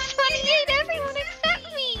then this one, he ate everyone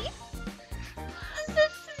except me. This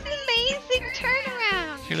is an amazing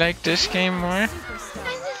turnaround. You like this game more? I'm a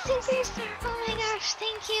superstar. Oh my gosh.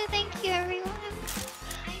 Thank you everyone.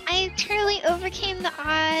 I truly overcame the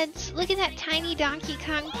odds. Look at that tiny Donkey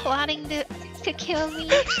Kong plotting to kill me.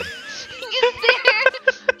 He's there,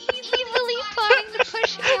 evilly plotting to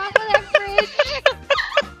push me off of that bridge.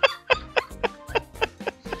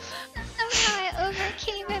 Somehow I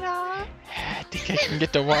overcame it all. I think I can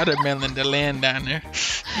get the watermelon to land down there.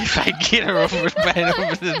 If I get her over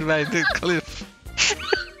by the cliff.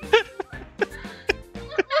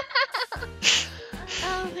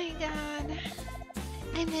 Oh my god.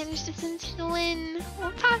 I managed to finish the win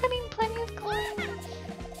while pocketing plenty of coins.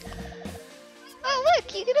 Oh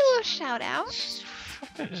look, you get a little shout out.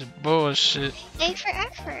 This is bullshit. A for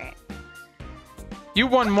effort. You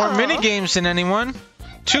won more Oh. mini games than anyone.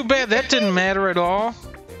 Too bad that didn't matter at all.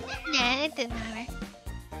 Nah, it didn't matter.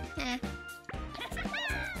 Eh.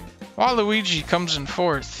 Waluigi comes in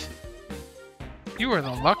 4th. You are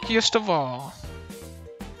the luckiest of all.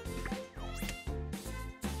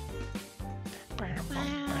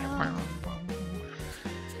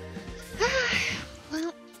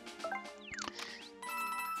 Well,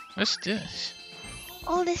 What's this?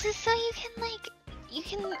 oh, this is so you can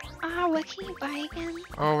what can you buy again?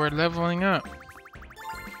 Oh, we're leveling up.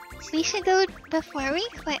 We should go, before we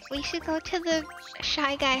quit, we should go to the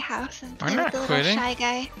Shy Guy house and We're play not with the little quitting. Shy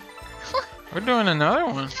Guy. We're doing another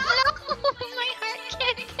one. No, my heart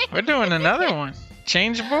can't take We're doing another one.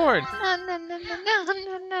 Change board.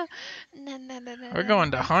 No. We're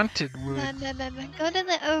going to Haunted Wood. No. Go to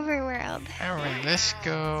the overworld. Alright, let's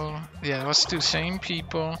go. Yeah, let's do same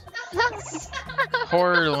people.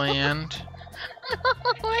 Horrorland.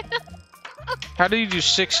 How do you do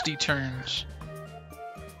 60 turns?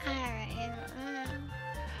 Alright.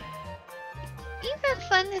 you have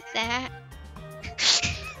fun with that.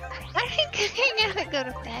 I think I gotta go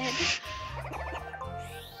to bed.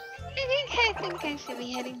 I think I should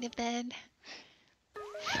be heading to bed.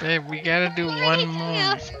 Babe, we gotta do one Anything more.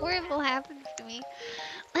 else horrible happens to me.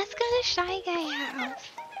 Let's go to Shy Guy house.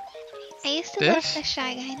 I used to love This? the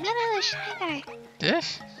Shy Guy. No, the Shy Guy.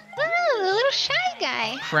 This? No, the little Shy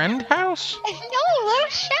Guy. Friend house? No, little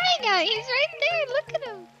Shy Guy. He's right there. Look at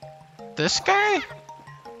him. This guy?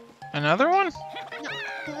 Another one? No,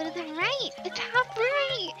 go to the right. The top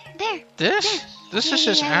right. There. This? This Yeah, is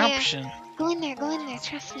his yeah, yeah. option. Go in there.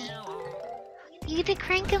 Trust me. You get to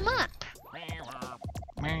crank him up.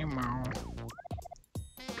 Meow.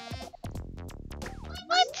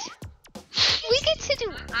 What? We get to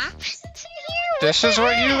do options in here? This is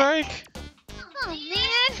what you like? Oh,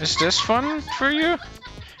 man. Is this fun for you?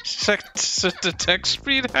 Set the text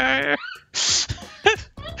speed higher? It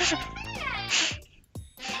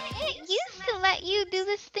used to let you do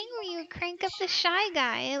this thing where you would crank up the Shy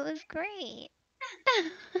Guy. It was great.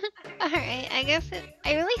 Alright, I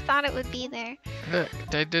really thought it would be there. Look,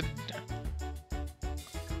 they did.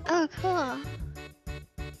 Oh, cool.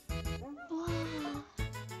 Whoa.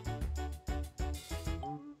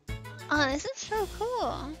 Oh, this is so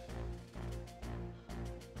cool.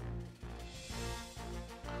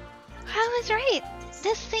 I was right.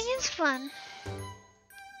 This thing is fun.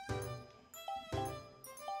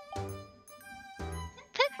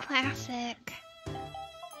 The classic.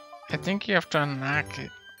 I think you have to unlock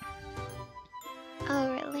it.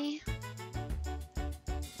 Oh, really?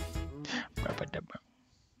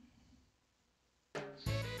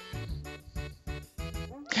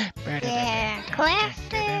 Yeah,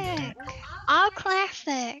 classic. All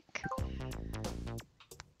classic.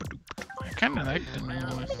 I kind of like the new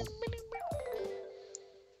one.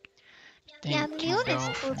 Yeah, the Thank new you, one is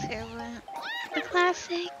Dolphin. cool too, but the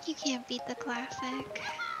classic, you can't beat the classic.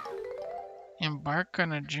 Embark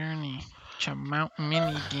on a journey to Mount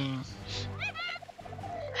Mini Games.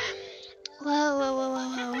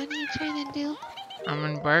 Whoa, what are you trying to do? I'm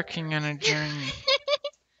embarking on a journey.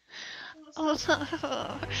 Oh,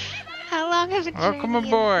 how long of a journey? Welcome is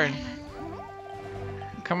aboard.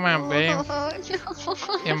 that? Come on, babe. Oh,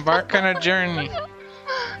 no. Embark on a journey.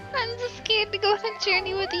 I'm just scared to go on a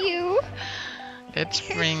journey with you. Let's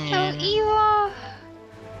You're bring so in evil.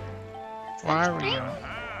 Wario.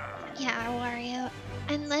 Yeah, Wario.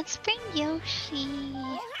 And let's bring Yoshi.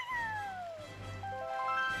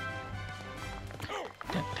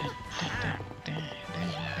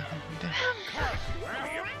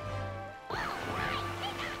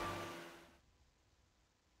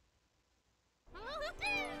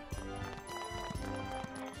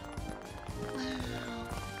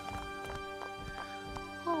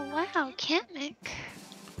 Oh wow, Kamek.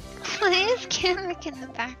 Why is Kamek in the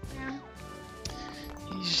background?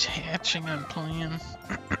 He's hatching on plan.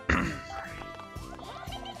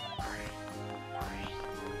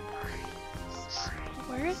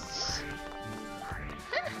 Words?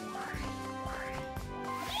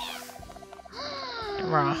 We're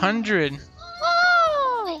 100.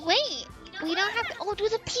 Oh, wait. We don't have to. Oh, do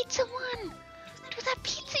the pizza one. Do that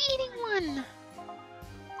pizza eating one.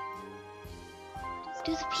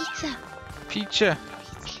 Do the pizza. Pizza.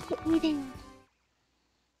 Pizza eating.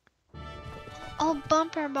 Oh,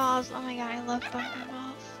 bumper balls. Oh my god, I love bumper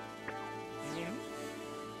balls.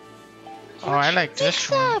 Oh, I like this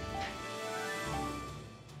Mix one. up.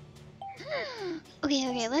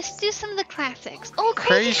 Okay, let's do some of the classics. Oh,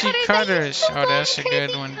 Crazy Cutters. Cutters. I used to Oh, that's a love good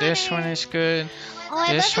Crazy one. This one is good. Oh,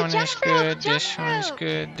 I This love one the is jump rope, good. This jump one is rope.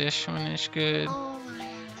 good. This one is good. Oh my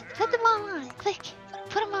god. Put them all on. Click.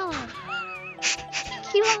 Put them all on.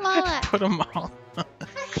 Keep them all up. Put them all.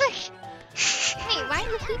 Click. Hey, why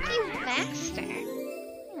do we keep you master?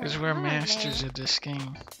 Because we're Oh, masters man. of this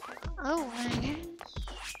game. Oh my god.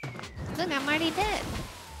 Look, I'm already dead.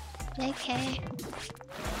 Okay.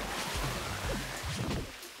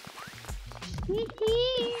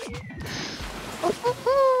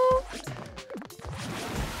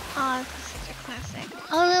 Oh, this is such a classic.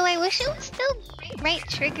 Although I wish it was still right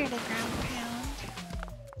trigger to ground pound.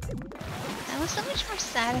 That was so much more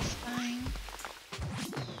satisfying.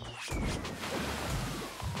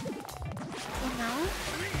 You know?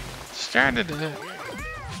 Started it.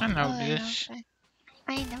 I know Oh, this. okay.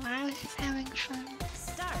 I know, I was just having fun.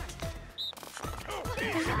 Start.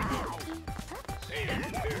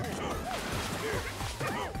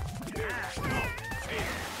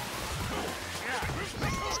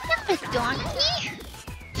 Stop it, donkey!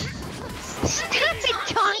 Stop it,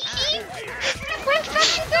 donkey! Where the fuck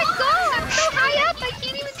did that go? I'm so high up, I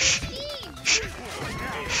can't even see!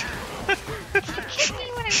 Kick me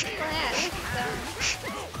when I'm flat. Let's go.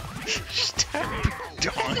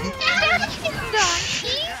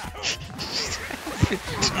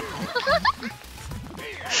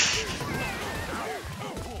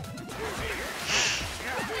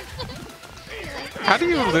 How do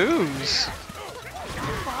you lose?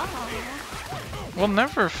 We'll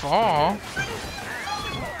never fall.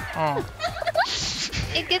 Oh.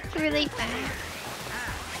 It gets really fast.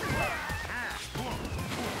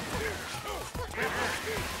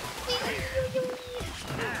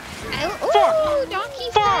 Oh, Donkey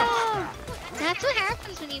fell! That's what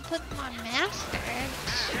happens when you put them on Master.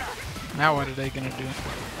 Now what are they gonna do?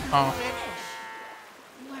 Oh.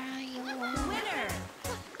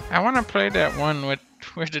 I want to play that one with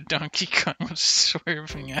where the Donkey Kong was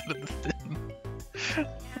swerving out of the thing.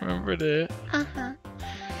 Remember that? Uh-huh.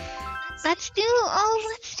 Let's do all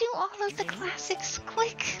of the classics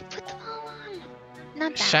quick. Put them all on.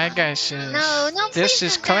 Not that Shy one. Guy says, No, this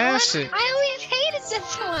please is not that one. classic. I always hated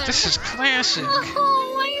this one. This is classic.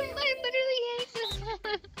 Oh, I literally hate this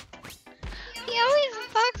one. He always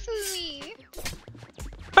fucks with me.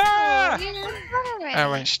 Ah! Oh,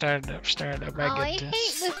 Oh wait, start it up. I I get hate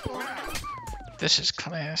this. this one. This is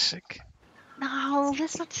classic. No,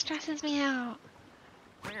 this one stresses me out.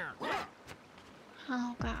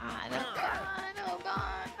 Oh god, oh god, oh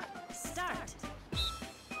god. Start.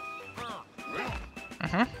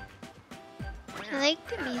 Uh-huh. I like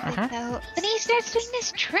the music though. But he starts doing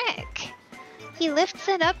this trick. He lifts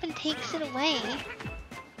it up and takes it away.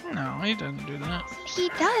 No, he doesn't do that. He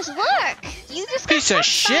does, look! You just got Piece of fucked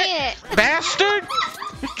shit! by it. Bastard!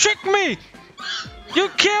 You tricked me! You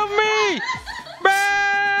killed me!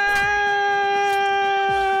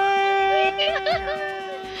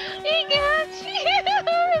 He got you!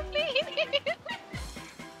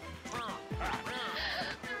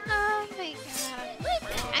 Oh my god.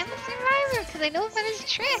 I'm a survivor because I know about his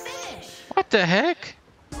tricks. What the heck?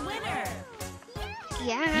 Winner.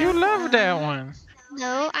 Yeah. You love that one.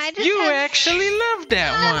 No, I just You have... actually love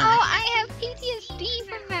that No, one. I have PTSD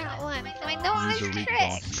from that one, so I know all his User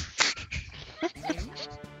tricks.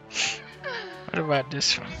 What about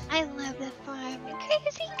this one? I love this one.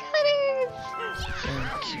 Crazy cutters!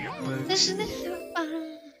 Thank you, This Bugs. is so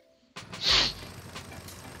fun.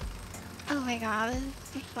 Oh my god,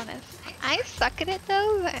 this one is... I suck at it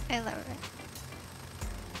though, but I love it.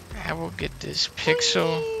 I will get this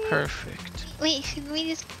pixel perfect. Wait, should we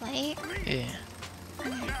just play? Yeah.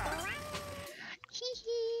 Hee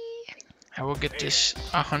hee. I will get this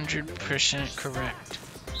 100% correct.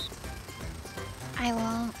 I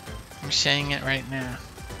won't. I'm saying it right now.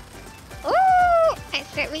 Ooh! I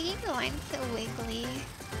start making the line so wiggly.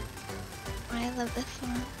 I love this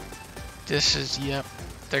one. This is, yep.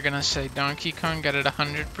 They're gonna say Donkey Kong got it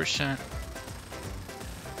 100%.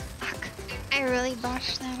 Fuck. I really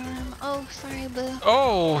botched that arm. Oh, sorry, boo.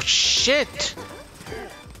 Oh, shit!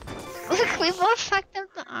 Look, we both fucked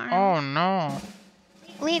up the arm. Oh, no.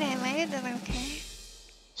 Wait, I might have done okay.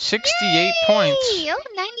 68 points. Yay! Oh,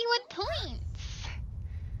 91 points.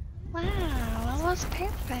 Wow, almost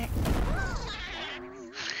perfect.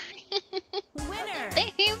 Winner.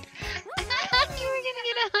 Babe, I thought you were gonna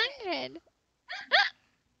get 100.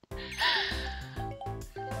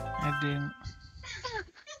 I didn't.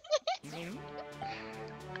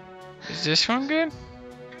 Is this one good?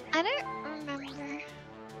 I don't remember.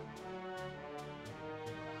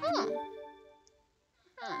 Huh.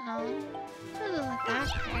 I don't know. Doesn't look that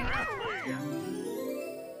great.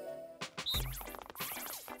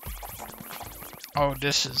 Oh,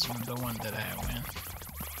 this is the one that I win.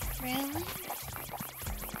 Really?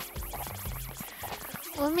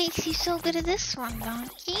 What makes you so good at this one,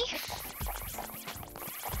 Donkey?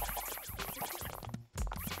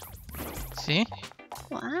 See?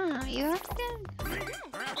 Wow, you are good.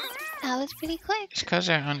 That was pretty quick. It's because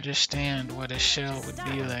I understand what a shell would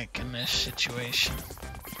be like in this situation.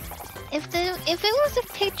 If it was a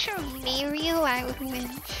picture of Mario, I would win.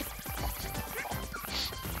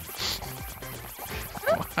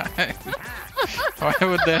 Why? Why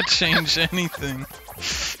would that change anything?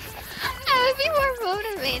 I would be more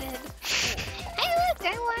motivated. Hey, look,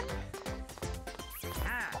 I won.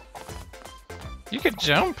 You could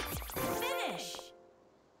jump. Finish.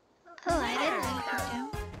 Oh, I didn't know you could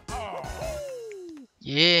jump.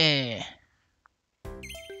 Yeah.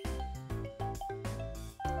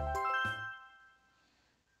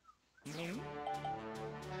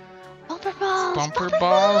 Bumper balls! Bumper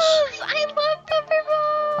balls? I love bumper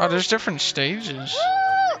balls! Oh, there's different stages.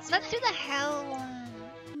 Woo! Let's do the hell one.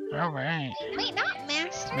 Alright. Wait, not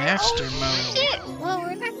master. Master oh, mode. Shit. Well,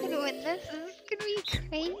 we're not gonna win this. This is gonna be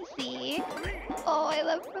crazy. Oh, I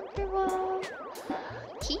love bumper balls.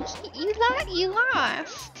 You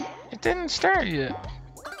lost. It didn't start yet.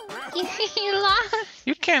 You lost.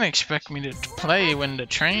 You can't expect me to play when the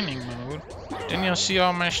training mode. Then you'll see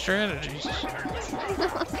all my strategies.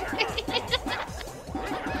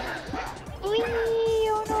 Whee!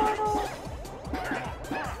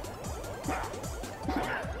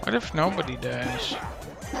 What if nobody dies?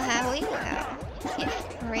 We will. It's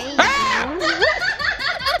crazy.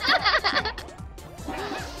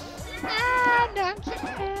 Ah, Donkey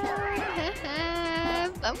Kong.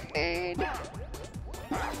 Bumpered.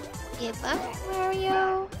 Give up,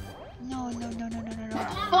 Mario. No.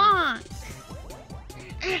 Bonk.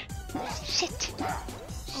 Shit.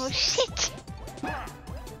 Oh, shit. Get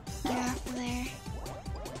off of there.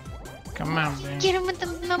 Come on, man. Get him with the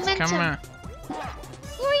momentum. Come on.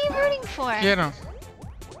 Who are you rooting for? Get him.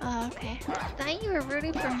 Oh, okay. I thought you were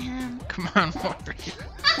rooting for him. Come on, Mario.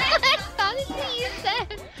 I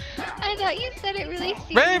thought you said it really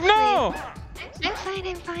seriously. Babe, no! I'm fine.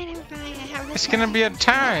 I have this. It's gonna be a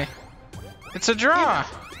tie. It's a draw.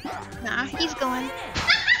 Nah, he's going.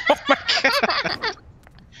 Oh my god.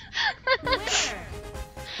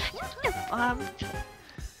 Bumped.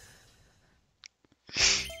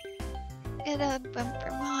 Get a bumper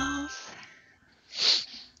balls.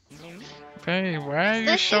 Babe, why are you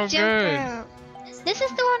That's so the jump good? rope. This is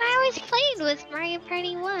the one I always played with Mario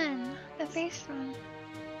Party 1. The first one.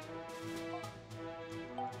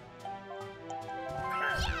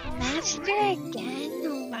 Master again?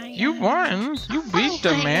 Oh my You god. won. You beat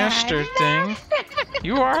the my master god. thing.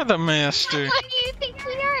 You are the master. Oh, you think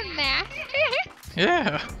we are a master?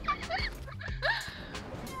 Yeah.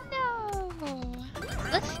 No.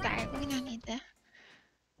 Let's start. We don't need that.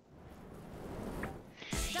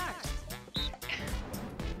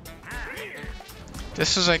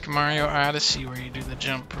 This is like Mario Odyssey where you do the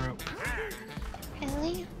jump rope.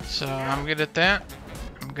 Really? So I'm good at that.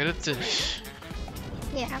 I'm good at this.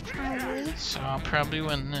 Yeah, probably. So I'll probably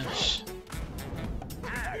win this.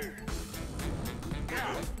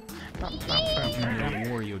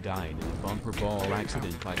 Wario died in a bumper ball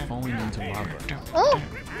accident by falling into lava. Oh!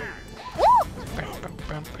 Woo!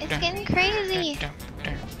 It's getting crazy.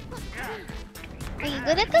 Are you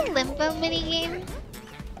good at the limbo minigame?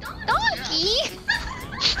 Donkey!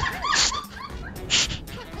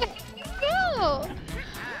 No!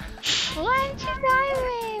 Why aren't you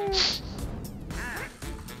diving?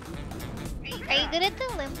 Are you good at the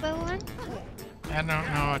limbo one? I don't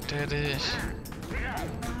know what that is.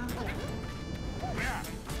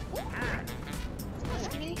 It's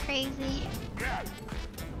getting crazy.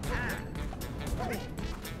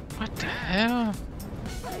 What the hell?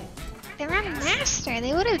 They're on master.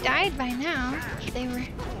 They would have died by now if they were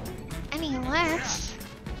any less.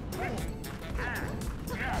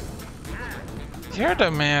 You're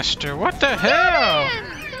the master. What the Kill hell? him!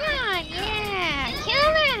 Come on, yeah!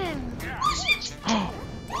 Kill him!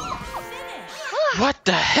 What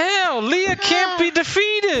the hell? Leah can't be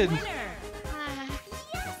defeated.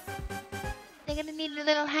 They're gonna need a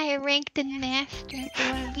little higher rank than master if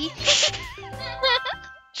they wanna beat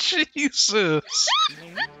Jesus.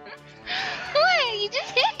 What? You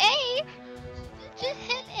just hit A! Just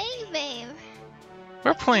hit A, babe.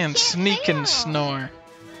 We're playing can't sneak fail. and snore.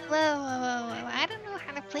 Whoa. I don't know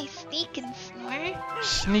how to play sneak and snore.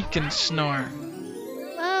 Sneak and snore.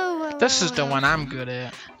 Whoa. This is the one I'm good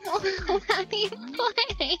at. How do you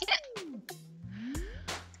play?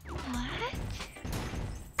 What?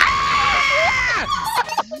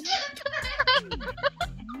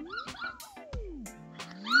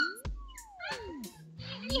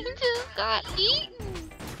 You just got eaten.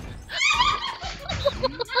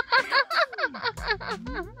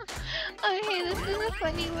 Okay, this is a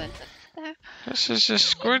funny one. This is a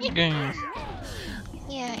Squid Game.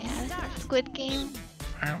 Yeah, this is a Squid Game.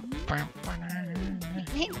 I'm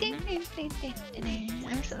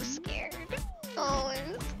so scared. Oh,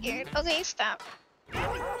 I'm scared. Okay, stop.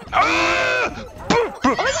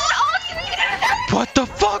 What the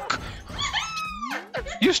fuck?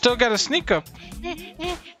 You still gotta sneak up. You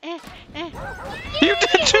did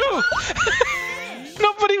too!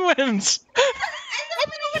 Nobody wins! I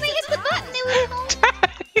thought when I hit the button, it was home.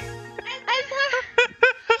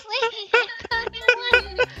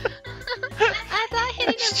 I thought hitting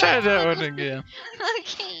Let's the try button. that one again.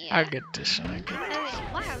 Okay. I get this one. I get this.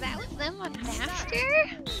 Wow, that was them on master?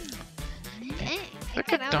 Dang.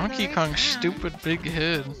 Look at Donkey Kong's stupid big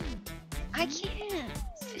head. I can't.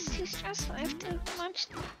 It's too stressful. I have to launch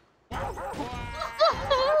them.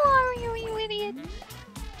 Oh, you idiot.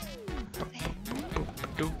 Okay. I'm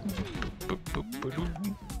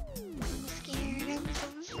scared. I'm so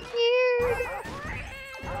scared.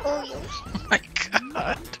 Oh, Yoshi. Oh my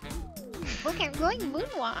god. Look, I'm going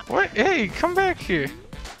moonwalk. What? Hey, come back here.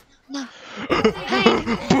 No. Can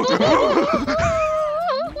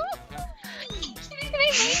I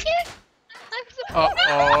make it? I'm so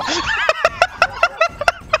Uh-oh.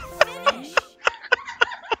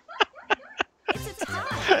 It's a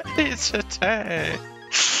tie. It's a tie.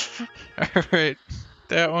 Alright,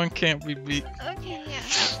 that one can't be beat. Okay, yeah.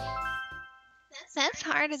 That's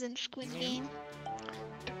harder than Squid Game.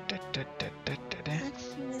 Let's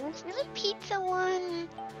see. Let's do the pizza one.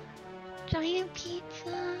 Giant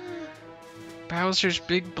pizza. Bowser's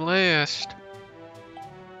Big Blast.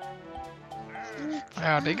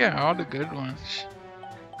 Wow, they got all the good ones.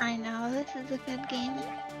 I know, this is a good game.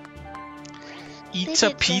 Eats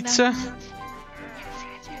a pizza?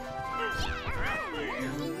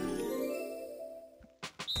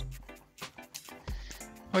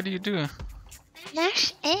 What do you do?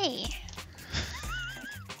 Mash A.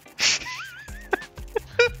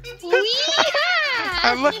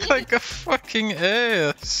 I look like a fucking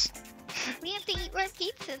ass. We have to eat more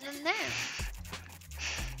pizza than that.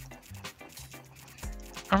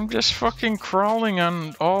 I'm just fucking crawling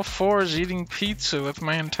on all fours eating pizza with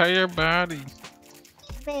my entire body.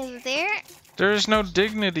 There's no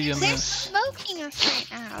dignity in They're this. smoking us right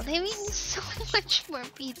now. They've eaten so much more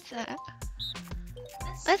pizza.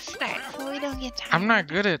 Let's start so we don't get tired. I'm not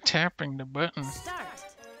good at tapping the button. Start.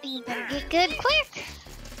 You better get good quick.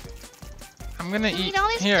 I'm gonna You eat. eat all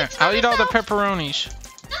this Here, pizza I'll eat all the yourself? pepperonis.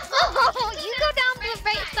 Oh, you go down the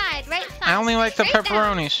right side, right side. I only like the Right down.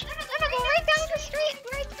 pepperonis. No, go right down the street,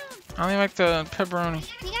 right down. I only like the pepperoni.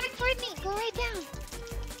 You gotta coordinate, go right down.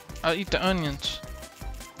 I'll eat the onions.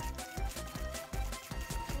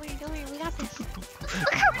 Don't worry, we got this.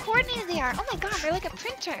 Look how coordinated they are. Oh my god, they're like a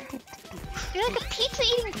printer. They're like a pizza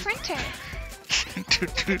eating printer.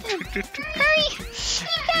 Hurry! Eat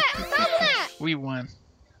that! Follow that! We won.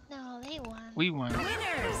 No, they won. We won.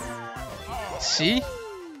 Winners. See?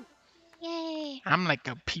 Yay. I'm like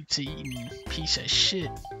a pizza eating piece of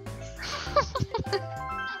shit.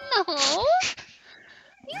 No.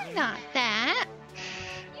 You're not that.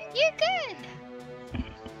 You're good.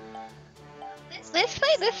 Let's play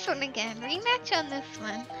this one again. Rematch on this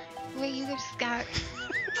one. Where you were scout.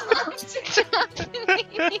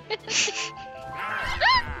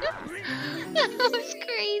 That was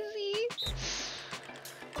crazy.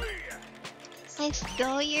 I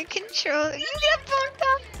stole your controller. You get bumped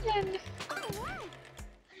off again.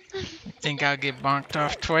 Think I'll get bonked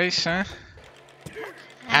off twice, huh?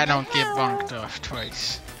 I don't get bonked off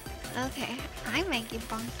twice. Okay, I might get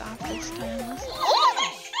bumped off this time.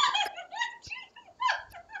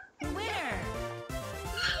 Winner.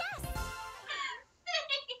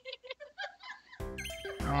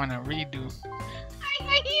 I want to redo.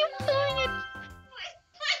 Are you pulling it?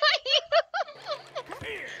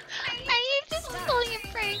 Are you just pulling a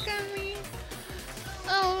prank on me?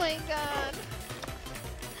 Oh my god.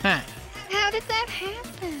 Huh. How did that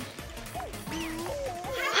happen?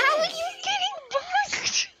 How are you getting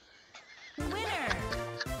bunked? Winner.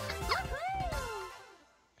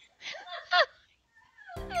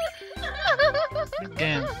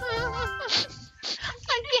 Again. Again.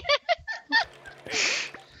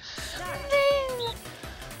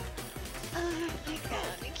 Oh my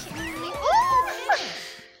god, I can't believe.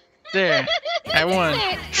 There. I won.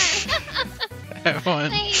 I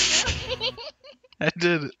won. I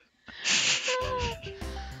did it.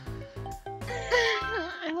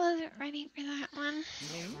 I wasn't ready for that one.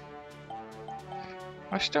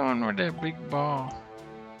 What's the one with that big ball?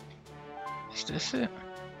 Is this it?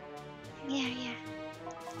 Yeah, yeah.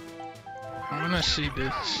 I want to see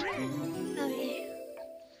this. Okay.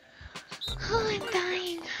 Oh, I'm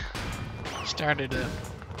dying. Start it up.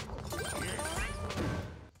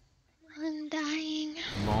 I'm dying.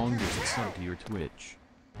 Longest sub to your Twitch.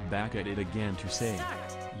 Back at it again to say,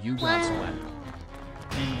 you got slapped.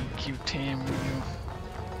 Thank you, Tamu.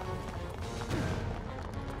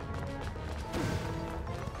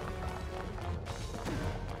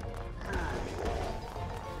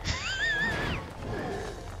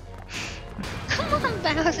 Come on,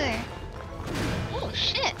 Bowser. Oh,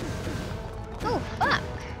 shit. Oh, fuck.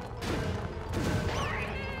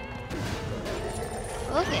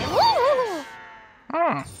 Okay. Woo!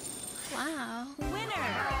 Oh, Wow. Winner.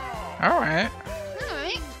 alright.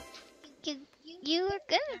 Alright. You were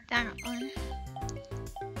good at that one.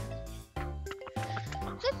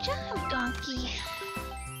 Good job, Donkey.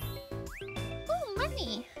 Oh,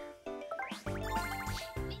 money.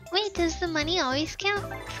 Wait, does the money always count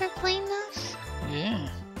for playing those? Yeah.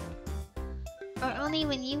 Or only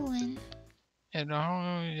when you win? It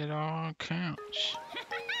all counts.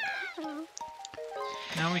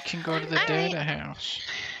 Now we can go to the Alright. data house.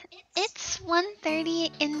 It's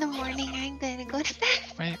 1:30 in the morning. I'm gonna go to bed.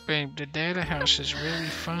 Wait, babe, the data house is really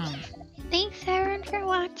fun. Thanks everyone for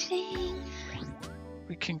watching.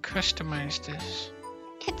 We can customize this.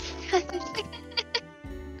 It's fun.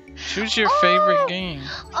 Choose your Oh! favorite game.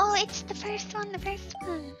 Oh, it's the first one,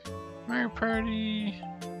 Mario Party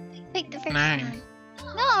Pick the first 9.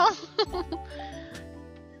 one. No!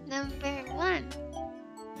 Number 1.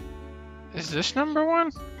 Is this number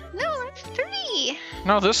 1? No, it's 3.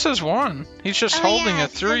 No, this is 1. He's just Oh, holding yeah, a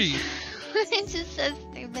 3. It just says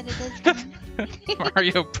 3, but it is 1.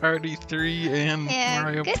 Mario Party 3 and Yeah,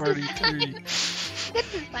 Mario good Party design. 3. Good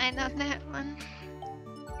design on that one.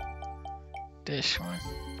 This one.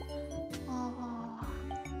 Oh.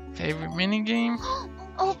 Favorite minigame?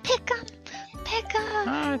 Oh, pick up! Pick up!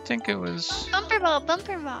 I think it was. Bumper ball,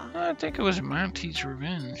 bumper ball. I think it was Monty's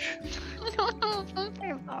Revenge. No,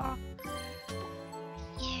 bumper ball.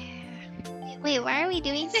 Yeah. Wait, why are we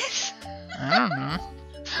doing this? I don't know.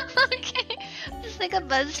 Okay. It's like a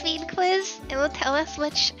BuzzFeed quiz. It will tell us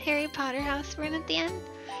which Harry Potter house we're in at the end.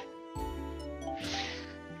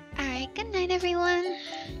 Alright, good night everyone.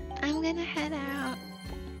 I'm gonna head out.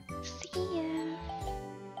 See ya.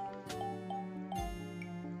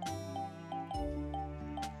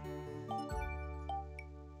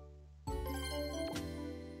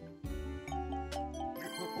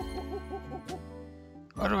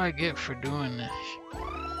 What do I get for doing this?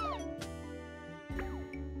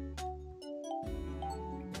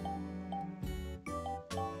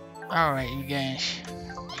 Alright, you guys.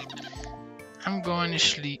 I'm going to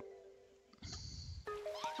sleep.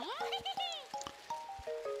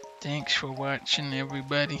 Thanks for watching,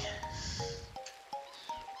 everybody.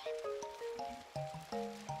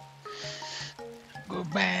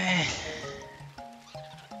 Goodbye.